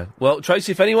 Okay. Well,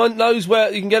 Tracy, if anyone knows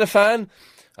where you can get a fan,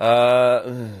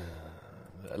 line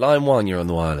 1, you're on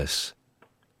the wireless.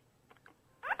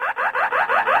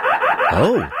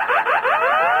 Oh.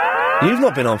 You've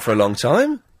not been on for a long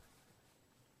time.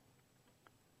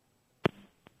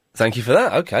 Thank you for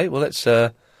that. Okay, well, let's,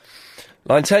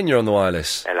 line 10, you're on the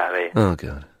wireless. Hello, Ian. Oh,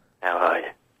 God. How are you?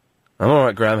 I'm all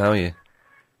right, Graham. How are you?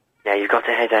 Now, you've got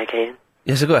a headache, Ian?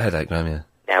 Yes, I've got a headache, Graham, yeah.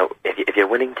 Now, if you're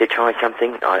willing to try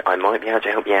something, I might be able to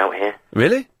help you out here.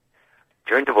 Really?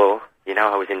 During the war,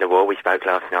 I was in the war, we spoke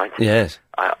last night. Yes.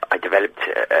 I developed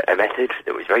a method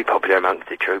that was very popular amongst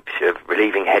the troops of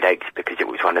relieving headaches because it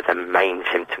was one of the main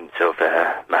symptoms of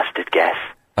mustard gas.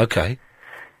 Okay.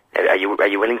 Are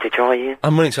you willing to try, Ian?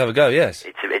 I'm willing to have a go, yes.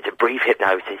 It's a brief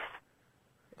hypnosis.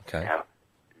 Okay. Now,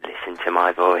 listen to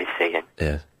my voice, Ian.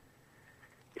 Yes.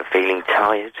 You're feeling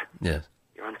tired. Yes.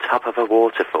 You're on top of a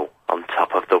waterfall, on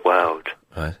top of the world.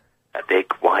 Right. A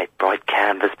big, white, bright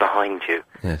canvas behind you.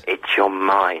 Yes. It's your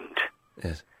mind.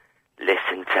 Yes.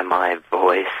 Listen to my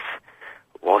voice.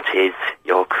 What is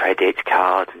your credit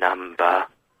card number?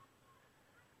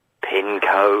 PIN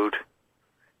code?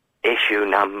 Issue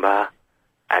number?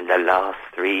 And the last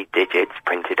 3 digits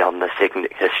printed on the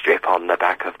signature strip on the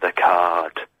back of the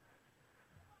card.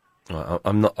 Right,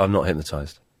 I'm not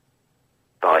hypnotised.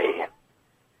 Bye, Ian.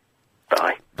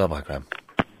 Bye. Bye-bye, Graham.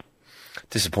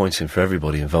 Disappointing for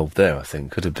everybody involved there, I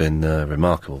think. Could have been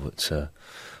remarkable, but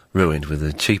ruined with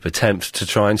a cheap attempt to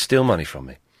try and steal money from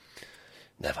me.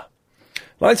 Never.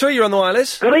 Line 3, you're on the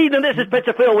wireless. Good evening, this is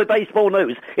Peter Phil with baseball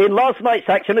news. In last night's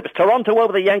action, it was Toronto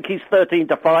over the Yankees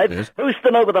 13-5, Yes.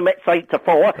 Houston over the Mets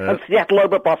 8-4, and Seattle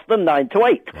over Boston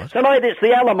 9-8. Tonight it's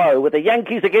the Alamo with the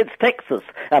Yankees against Texas,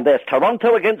 and there's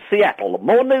Toronto against Seattle.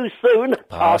 More news soon.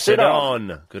 Pass it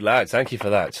on. Good lad, thank you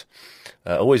for that.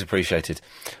 Always appreciated.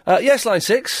 Yes, line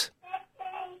 6.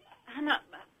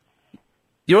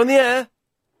 You're on the air.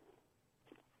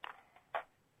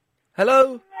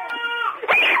 Hello?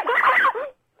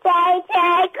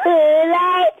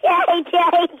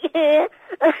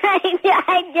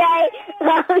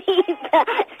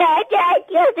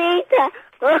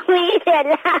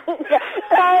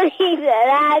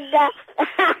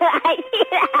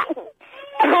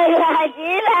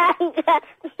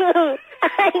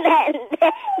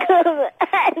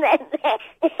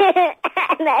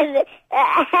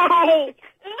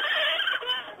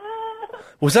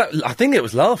 Was that... I think it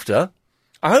was laughter.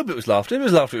 I hope it was laughter. If it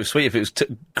was laughter, it was sweet. If it was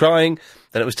crying,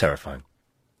 then it was terrifying.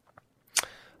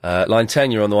 Line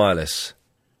 10, you're on the wireless.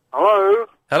 Hello?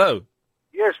 Hello?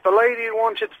 Yes, the lady who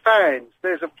wanted fans.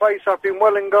 There's a place up in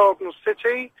Welwyn Garden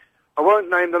City. I won't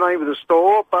name the name of the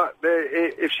store, but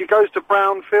if she goes to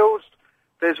Brownfields,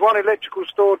 there's one electrical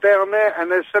store down there,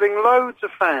 and they're selling loads of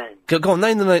fans. Go on,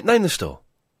 name the store.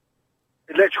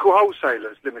 Electrical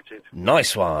Wholesalers Limited.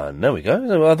 Nice one. There we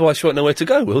go. Otherwise she won't know where to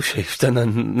go, will she? Don't know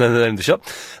the name of the shop.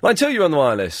 Line 2, you're on the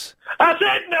wireless. I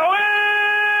said no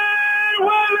way!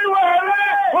 Welly, welly!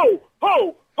 Ho,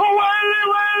 ho! Oh, welly,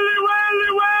 welly,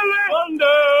 welly, welly!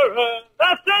 Wonder! I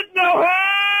said no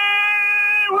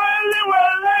way! Welly,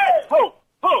 welly! Ho,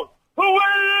 ho! Oh,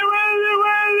 welly, welly,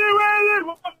 welly, welly!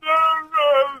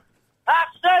 Wonder! I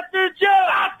said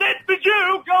the Jew!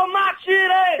 Go marching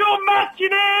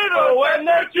in! Oh, when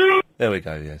they're Jew! There we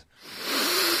go, yes.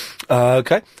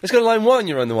 Okay. Let's go to line 1,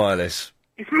 you're on the wireless.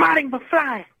 It's Marty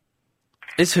McFly.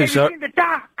 It's who, Have sir? you seen the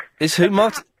doc? It's who?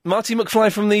 Marty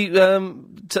McFly from the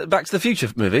Back to the Future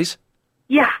movies?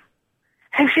 Yeah.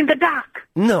 Have you seen the doc?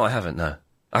 No, I haven't, no.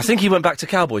 I think he went back to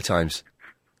cowboy times.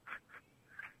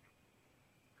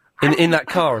 In that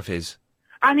car of his.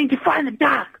 I need to find the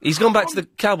doc. He's gone back to the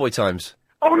cowboy times.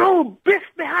 Oh no, Biff's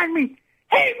behind me.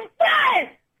 Hey, McFly!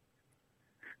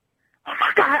 Oh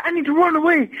my God, I need to run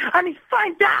away. I need to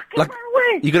find Doc and run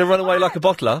away. You going to run away like a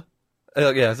bottler?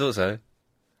 Yeah, I thought so.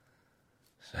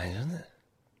 Strange, isn't it?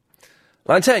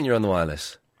 Line 10, you're on the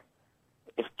wireless.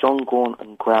 If John Gorn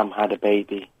and Graham had a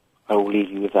baby, I will leave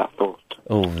you with that thought.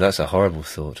 Oh, that's a horrible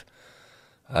thought.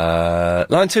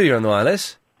 Line 2, you're on the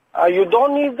wireless. You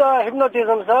don't need the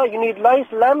hypnotism, sir. You need nice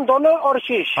lamb doner or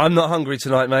shish. I'm not hungry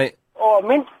tonight, mate. Oh,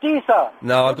 mint tea, sir.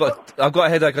 No, I've got a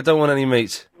headache. I don't want any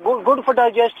meat. Good for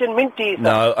digestion, mint tea, sir.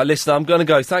 No, listen, I'm going to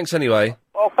go. Thanks anyway.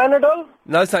 Oh, Panadol?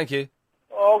 No, thank you.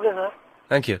 Okay, sir.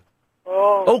 Thank you.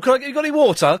 Oh. You got any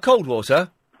water? Cold water?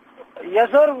 Yes,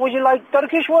 sir. Would you like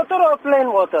Turkish water or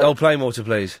plain water? Oh, plain water,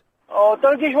 please. Oh,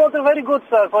 Turkish water very good,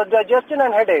 sir, for digestion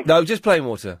and headache. No, just plain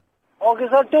water. Okay,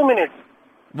 sir. 2 minutes.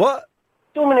 What?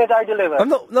 2 minutes, I deliver. I'm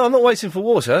not waiting for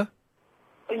water.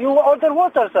 You order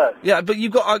water, sir? Yeah, but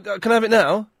you've got... can I have it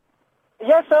now?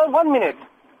 Yes, sir. 1 minute.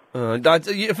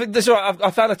 That's all right.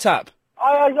 I found a tap.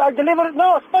 I deliver it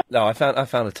now. No, I found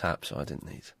a tap, so I didn't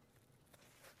need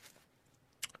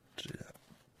to do that.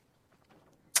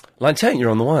 Line 10, you're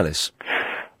on the wireless.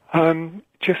 I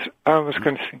was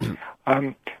going to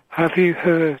say, have you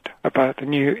heard about the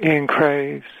new Ian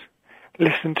Craze?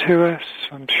 Listen to us,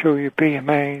 I'm sure you'll be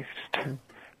amazed.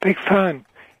 Big fun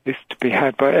is to be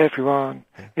had by everyone.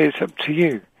 It's up to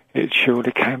you, it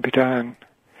surely can be done.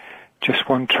 Just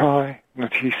one try,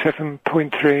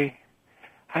 97.3,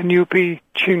 and you'll be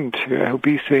tuned to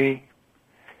LBC.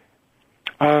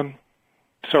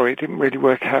 Sorry, it didn't really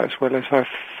work out as well as I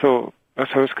thought. I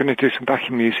was going to do some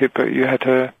backing music, but you had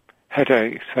a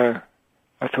headache, so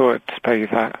I thought I'd spare you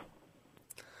that.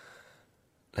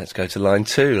 Let's go to line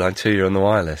 2. Line 2, you're on the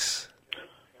wireless.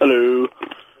 Hello.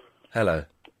 Hello.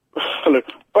 Hello.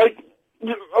 I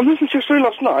listened to your show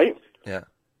last night. Yeah.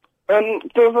 And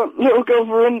there was a little girl,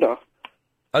 Verinda.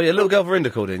 Oh, yeah, little girl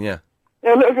Verinda called in, yeah.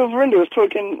 Yeah, little girl Verinda was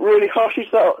talking really harshly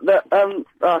to that,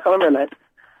 I can't remember her name.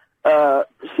 That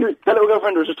little girl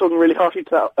Verinda was just talking really harshly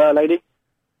to that, lady.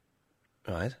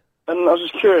 Right. And I was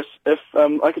just curious if,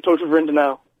 I could talk to Verinda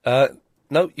now.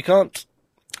 No, you can't.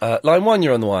 Line 1,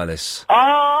 you're on the wireless.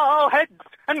 Oh, heads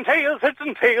and tails, heads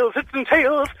and tails, heads and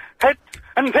tails, heads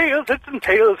and tails, heads and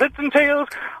tails, heads and tails,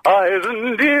 eyes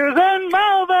and ears and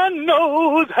mouth and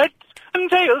nose, heads and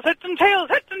tails, heads and tails,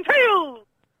 heads and tails.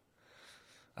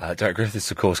 Derek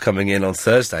Griffiths, of course, coming in on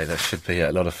Thursday. That should be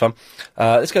a lot of fun.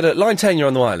 Let's go to line 10, you're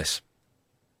on the wireless.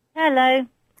 Hello.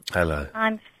 Hello.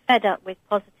 I'm fed up with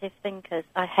positive thinkers.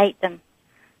 I hate them.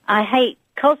 I hate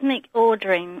cosmic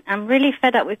ordering. I'm really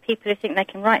fed up with people who think they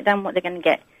can write down what they're going to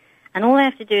get. And all they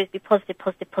have to do is be positive,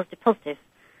 positive, positive, positive.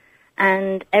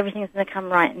 And everything's going to come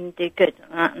right and do good.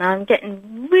 And I'm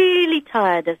getting really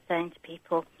tired of saying to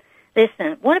people,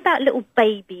 listen, what about little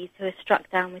babies who are struck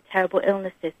down with terrible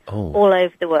illnesses all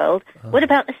over the world? What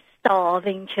about the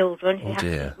starving children who have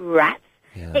to eat rats?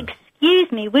 Yeah.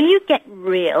 Excuse me, will you get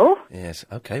real? Yes,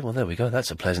 okay, well, there we go.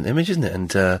 That's a pleasant image, isn't it?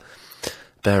 And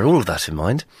bear all of that in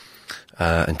mind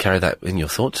and carry that in your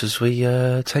thoughts as we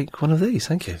take one of these.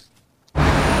 Thank you.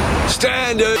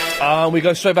 Standard! We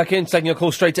go straight back in, taking your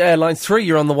call straight to air. Line 3,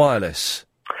 you're on the wireless.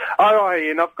 Hi,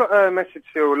 Ian. I've got a message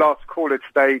to your last caller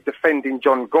today defending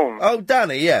John Gorn. Oh,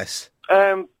 Danny, yes.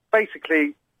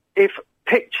 Basically, if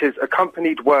pictures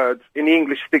accompanied words in the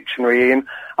English dictionary, Ian.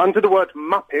 Under the word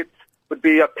Muppet would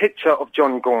be a picture of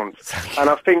John Gaunt. And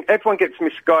I think everyone gets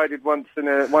misguided once in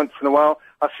a while.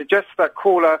 I suggest that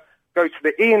caller go to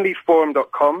the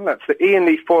IanLeeForum.com. That's the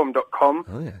IanLeeForum.com.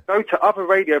 Oh, yeah. Go to other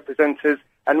radio presenters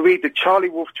and read the Charlie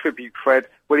Wolf tribute thread,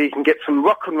 where you can get some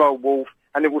rock and roll Wolf,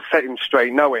 and it will set him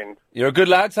straight, no end. You're a good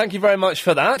lad. Thank you very much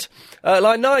for that.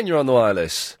 Line 9, you're on the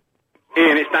wireless.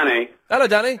 Ian, it's Danny. Hello,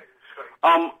 Danny.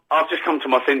 I've just come to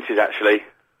my senses, actually.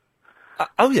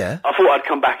 Oh, yeah? I thought I'd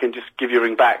come back and just give you a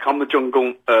ring back. I'm the John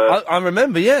Gaunt... I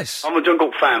remember, yes. I'm a John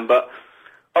Gaunt fan, but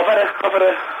I've had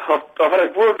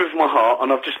a word with my heart,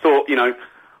 and I've just thought, you know,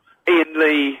 Ian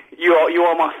Lee, you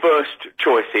are my first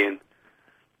choice, Ian.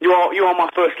 You are my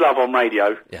first love on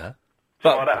radio. Yeah.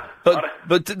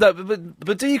 But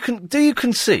do you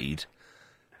concede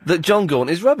that John Gaunt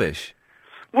is rubbish?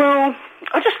 Well,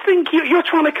 I just think you're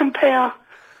trying to compare...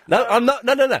 No, I'm not.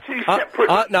 No. No.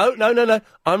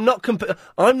 I'm not.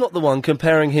 I'm not the one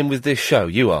comparing him with this show.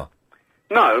 You are.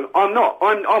 No, I'm not.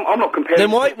 I'm not comparing.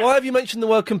 Then why have you mentioned the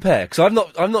word compare? Because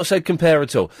I've not said compare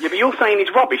at all. Yeah, but you're saying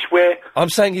he's rubbish. Where I'm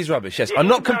saying he's rubbish. Yes, I'm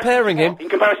not comparing him in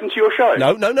comparison to your show.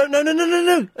 No.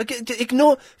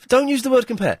 Ignore. Don't use the word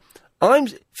compare.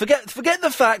 Forget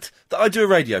the fact that I do a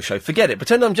radio show. Forget it.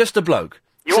 Pretend I'm just a bloke.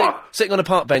 You are sitting on a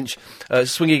park bench,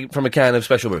 swinging from a can of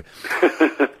special brew.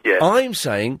 Yeah. I'm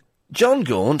saying John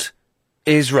Gaunt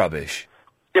is rubbish.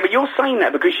 Yeah, but you're saying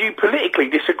that because you politically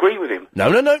disagree with him.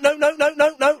 No.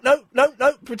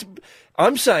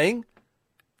 I'm saying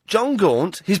John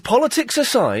Gaunt, his politics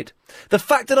aside, the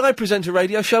fact that I present a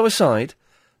radio show aside,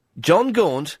 John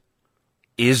Gaunt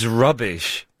is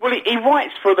rubbish. Well, he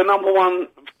writes for the #1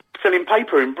 selling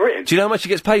paper in Britain. Do you know how much he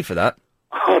gets paid for that?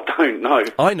 I don't know.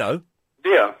 I know.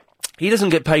 Yeah. He doesn't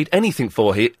get paid anything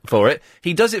for it.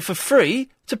 He does it for free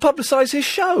to publicise his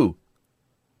show.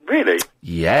 Really?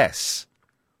 Yes.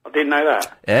 I didn't know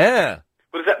that. Yeah.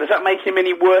 Well, does that make him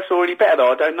any worse or any better,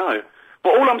 though? I don't know.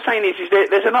 But all I'm saying is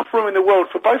there's enough room in the world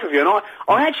for both of you, and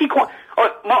I actually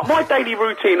my daily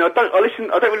routine. I don't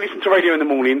really listen to radio in the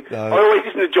morning. No. I always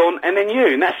listen to John and then you,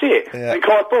 and that's it. Yeah. And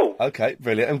Clive Ball. Okay,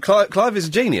 brilliant. And Clive is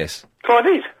a genius. Clive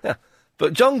is. Yeah.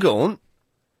 But John Gaunt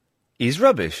is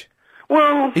rubbish.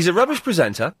 Well, he's a rubbish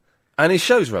presenter, and his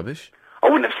show's rubbish. I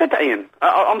wouldn't have said that, Ian.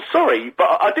 I'm sorry, but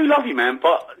I do love you, man.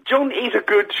 But John is a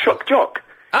good shock jock.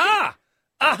 Ah!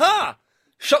 Aha!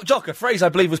 Shock jock, a phrase I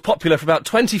believe was popular for about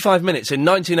 25 minutes in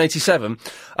 1987.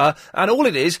 And all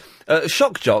it is,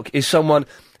 shock jock is someone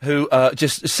who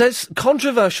just says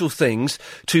controversial things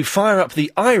to fire up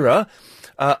the ire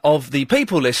of the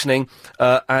people listening,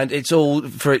 and it's all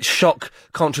for its shock,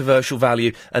 controversial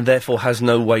value, and therefore has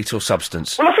no weight or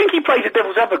substance. Well, I think he plays a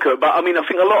devil's advocate, but I mean, I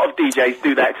think a lot of DJs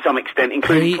do that to some extent,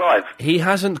 including Clive. He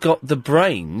hasn't got the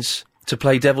brains to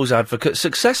play devil's advocate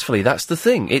successfully. That's the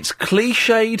thing. It's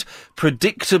cliched,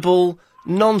 predictable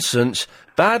nonsense,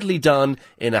 badly done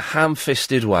in a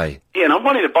ham-fisted way. Yeah, and I'm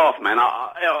running a bath, man.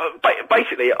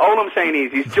 Basically, all I'm saying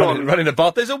is John... Running a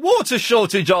bath? There's a water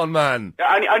shortage on, man!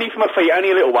 Only for my feet,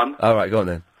 only a little one. All right, go on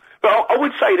then. But I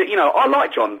would say that, you know, I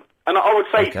like John. And I would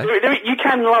say, you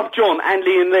can love John and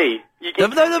Ian Lee.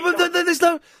 There's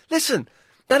no... Listen,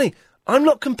 Danny, I'm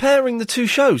not comparing the two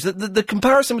shows. The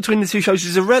comparison between the two shows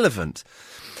is irrelevant.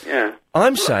 Yeah.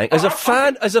 I'm saying, as a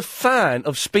fan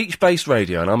of speech-based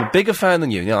radio, and I'm a bigger fan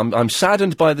than you. I'm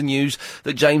saddened by the news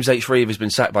that James H. Reeve has been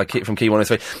sacked from Key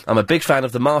 103. I'm a big fan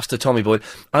of the master Tommy Boyd.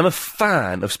 I'm a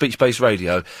fan of speech-based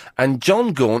radio, and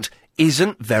John Gaunt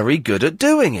isn't very good at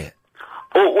doing it.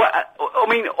 Well, I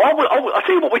mean, I'll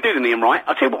tell you what we do then, Ian, right?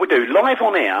 I'll tell you what we do. Live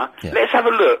on air, let's have a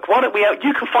look. Why don't we...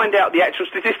 you can find out the actual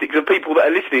statistics of people that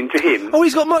are listening to him. Oh,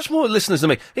 he's got much more listeners than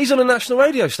me. He's on a national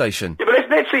radio station. Yeah, but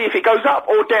let's see if it goes up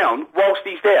or down whilst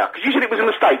he's there. Because you said it was a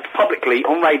mistake publicly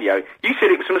on radio. You said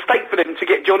it was a mistake for them to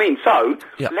get John in. So,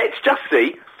 let's just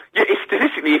see.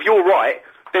 Statistically, if you're right...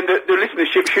 then the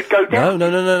listenership should go down.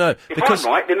 No. If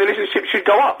I'm right, then the listenership should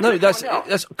go up. No, that's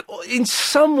in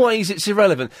some ways it's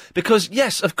irrelevant because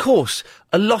yes, of course,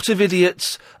 a lot of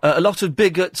idiots, a lot of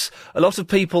bigots, a lot of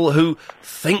people who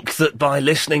think that by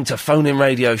listening to phone-in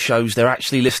radio shows they're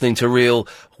actually listening to real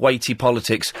weighty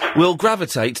politics will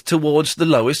gravitate towards the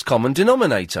lowest common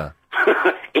denominator.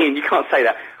 Ian, you can't say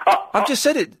that. I've just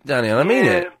said it, Danny, and I mean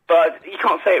it. But you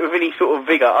can't say it with any sort of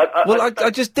vigour.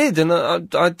 I just did, and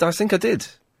I think I did.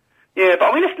 Yeah, but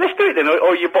I mean, let's do it then,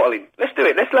 or you're bottling. Let's do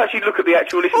it. Let's actually look at the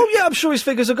actual listeners. Oh, yeah, I'm sure his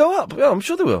figures will go up. Yeah, I'm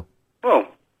sure they will. Well,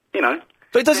 you know.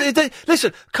 But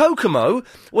listen, Kokomo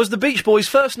was the Beach Boys'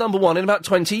 first #1 in about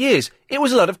 20 years. It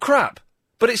was a lot of crap.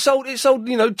 But it sold,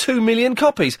 2 million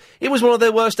copies. It was one of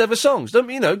their worst ever songs. Just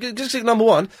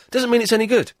 #1 doesn't mean it's any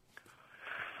good.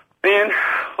 Ian,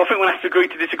 I think we'll have to agree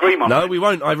to disagree, Mum. No, we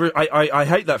won't. I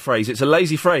hate that phrase. It's a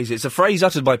lazy phrase. It's a phrase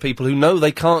uttered by people who know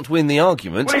they can't win the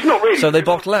argument. Well, it's not really. So they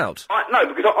bottle out. No,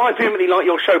 because I vehemently like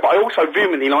your show, but I also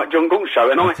vehemently like John Gaunt's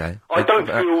show, and I don't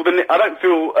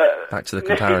feel back to the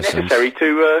comparisons. necessary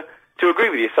to agree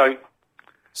with you.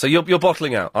 So you're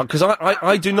bottling out because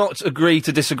I do not agree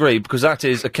to disagree because that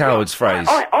is a coward's phrase.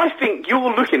 I think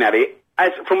you're looking at it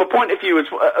as from a point of view as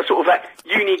sort of that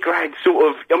uni grad sort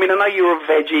of. I mean, I know you're a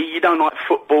veggie. You don't like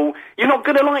football. You're not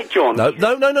going to like John. No.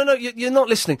 You're not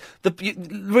listening.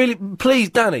 Really, please,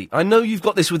 Danny. I know you've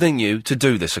got this within you to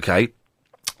do this. Okay.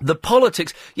 The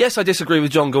politics. Yes, I disagree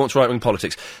with John Gaunt's right-wing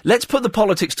politics. Let's put the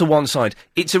politics to one side.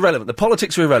 It's irrelevant. The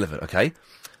politics are irrelevant. Okay.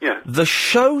 Yeah. The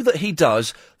show that he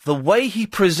does, the way he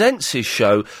presents his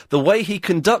show, the way he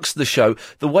conducts the show,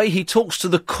 the way he talks to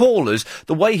the callers,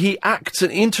 the way he acts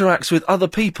and interacts with other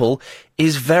people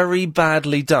is very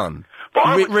badly done.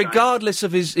 Regardless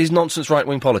of his nonsense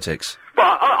right-wing politics.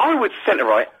 But I would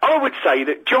centre-right. I would say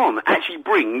that John actually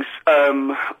brings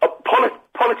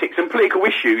politics and political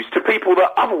issues to people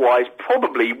that otherwise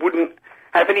probably wouldn't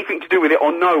have anything to do with it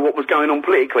or know what was going on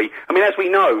politically. I mean, as we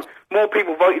know, more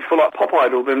people voted for, like, Pop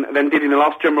Idol than did in the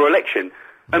last general election.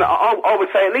 And I would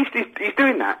say at least he's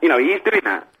doing that. You know, he is doing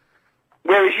that.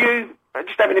 Whereas you are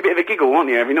just having a bit of a giggle, aren't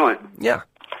you, every night? Yeah.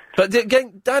 But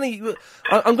again, Danny,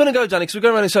 I'm going to go, Danny, because we're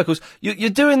going around in circles. You're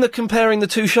doing the comparing the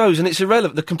two shows, and it's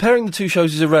irrelevant. The comparing the two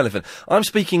shows is irrelevant. I'm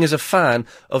speaking as a fan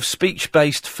of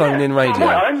speech-based phone-in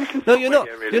radio. No, you're not.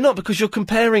 You're not, because you're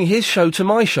comparing his show to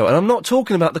my show, and I'm not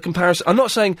talking about the comparison. I'm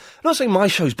not saying my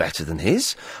show's better than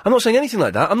his. I'm not saying anything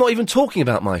like that. I'm not even talking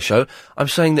about my show. I'm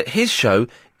saying that his show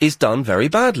is done very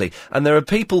badly, and there are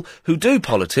people who do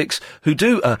politics, who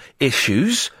do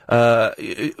issues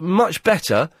much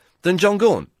better than John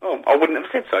Gaunt. Oh, I wouldn't have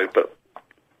said so, but...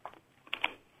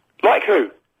 Like who?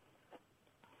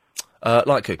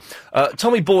 Like who?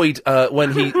 Tommy Boyd,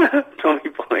 when he... Tommy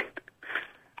Boyd.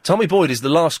 Tommy Boyd is the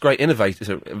last great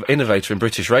innovator in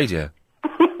British radio. For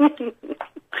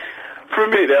a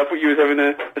minute there, I thought you was having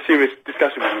a serious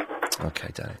discussion with me. Okay,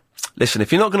 Danny. Listen,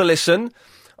 if you're not going to listen,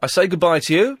 I say goodbye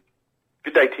to you.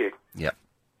 Good day to you. Yeah.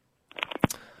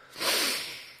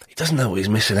 He doesn't know what he's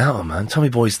missing out on, man. Tommy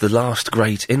Boyd's the last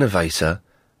great innovator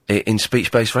in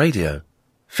speech-based radio.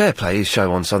 Fair play, his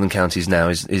show on Southern Counties now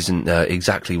isn't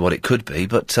exactly what it could be,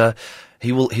 but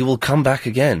he will come back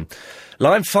again.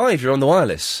 Line 5, you're on the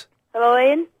wireless. Hello,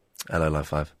 Ian. Hello, Line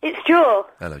 5. It's Joe.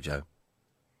 Hello, Joe.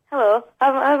 Hello.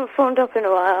 I haven't phoned up in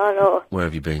a while, I know. Where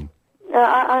have you been?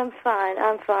 I'm fine,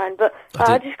 but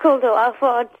I just called up. I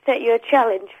thought I'd set you a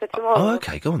challenge for tomorrow. Oh,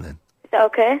 okay, go on then. Is that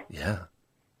okay? Yeah.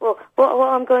 Well, what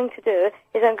I'm going to do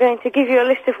is I'm going to give you a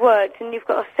list of words, and you've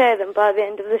got to say them by the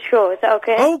end of the show. Is that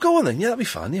okay? Oh, go on then. Yeah, that'd be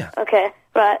fun, yeah. Okay,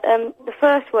 right. The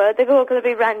first word, they're all going to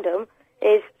be random,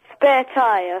 is spare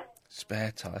tyre.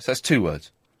 Spare tyre. So that's 2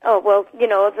 words. Oh, well, you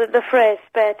know, the phrase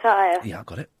spare tyre. Yeah, I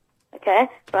got it. Okay,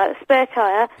 right, spare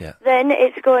tyre. Yeah. Then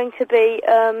it's going to be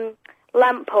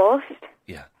lamppost.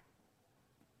 Yeah.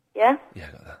 Yeah? Yeah,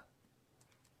 I got that.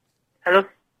 Hello?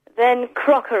 Then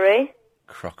crockery.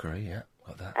 Crockery, yeah,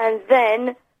 got that. And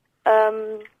then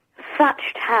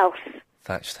thatched house.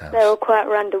 Thatched house. They're all quite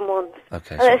random ones.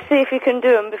 Okay. Let's see if you can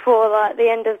do them before, like, the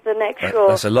end of the next show.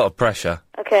 That's a lot of pressure.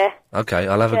 Okay. Okay,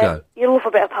 I'll have a go. You love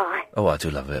a bit of pie. Oh, I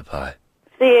do love a bit of pie.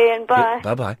 See you, Ian. Bye.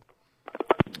 Bye-bye.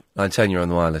 Line 10, you're on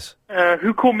the wireless.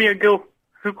 Who called me a girl?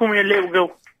 Who called me a little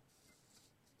girl?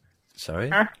 Sorry?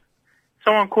 Huh?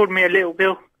 Someone called me a little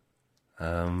girl.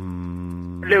 A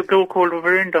little girl called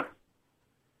Verinda.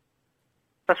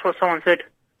 That's what someone said.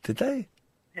 Did they?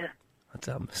 Yeah. I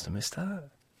must have missed that.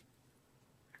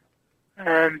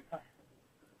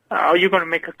 Are you going to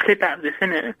make a clip out of this,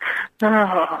 innit?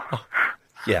 Oh.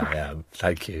 Yeah, I am.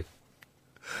 Thank you.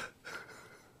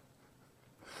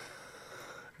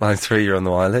 Line 3, you're on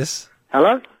the wireless.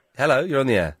 Hello? Hello, you're on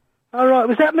the air. All right,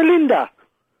 was that Melinda?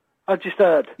 I just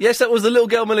heard. Yes, that was the little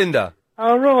girl Melinda.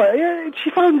 Oh, right. Yeah,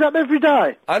 she phones up every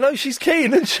day. I know, she's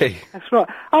keen, isn't she? That's right.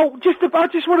 Oh, I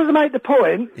just wanted to make the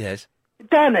point. Yes.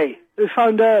 Danny, who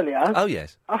phoned earlier. Oh,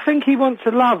 yes. I think he wants to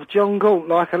love John Gaunt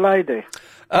like a lady.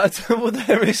 Well,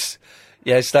 there is...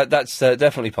 Yes, that's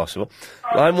definitely possible.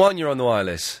 Line 1, you're on the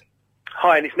wireless.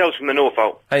 Hi, and it's Nelson from the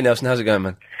Norfolk. Hey, Nelson, how's it going,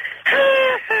 man?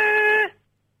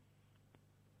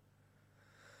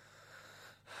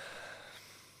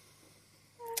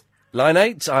 Line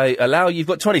 8, I allow you've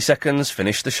got 20 seconds,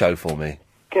 finish the show for me.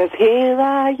 'Cause here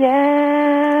I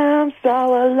am, so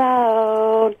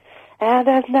alone, and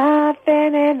there's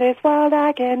nothing in this world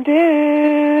I can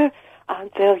do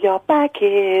until you're back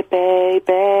here, baby.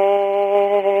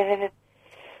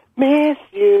 Miss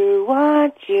you,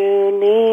 want you, need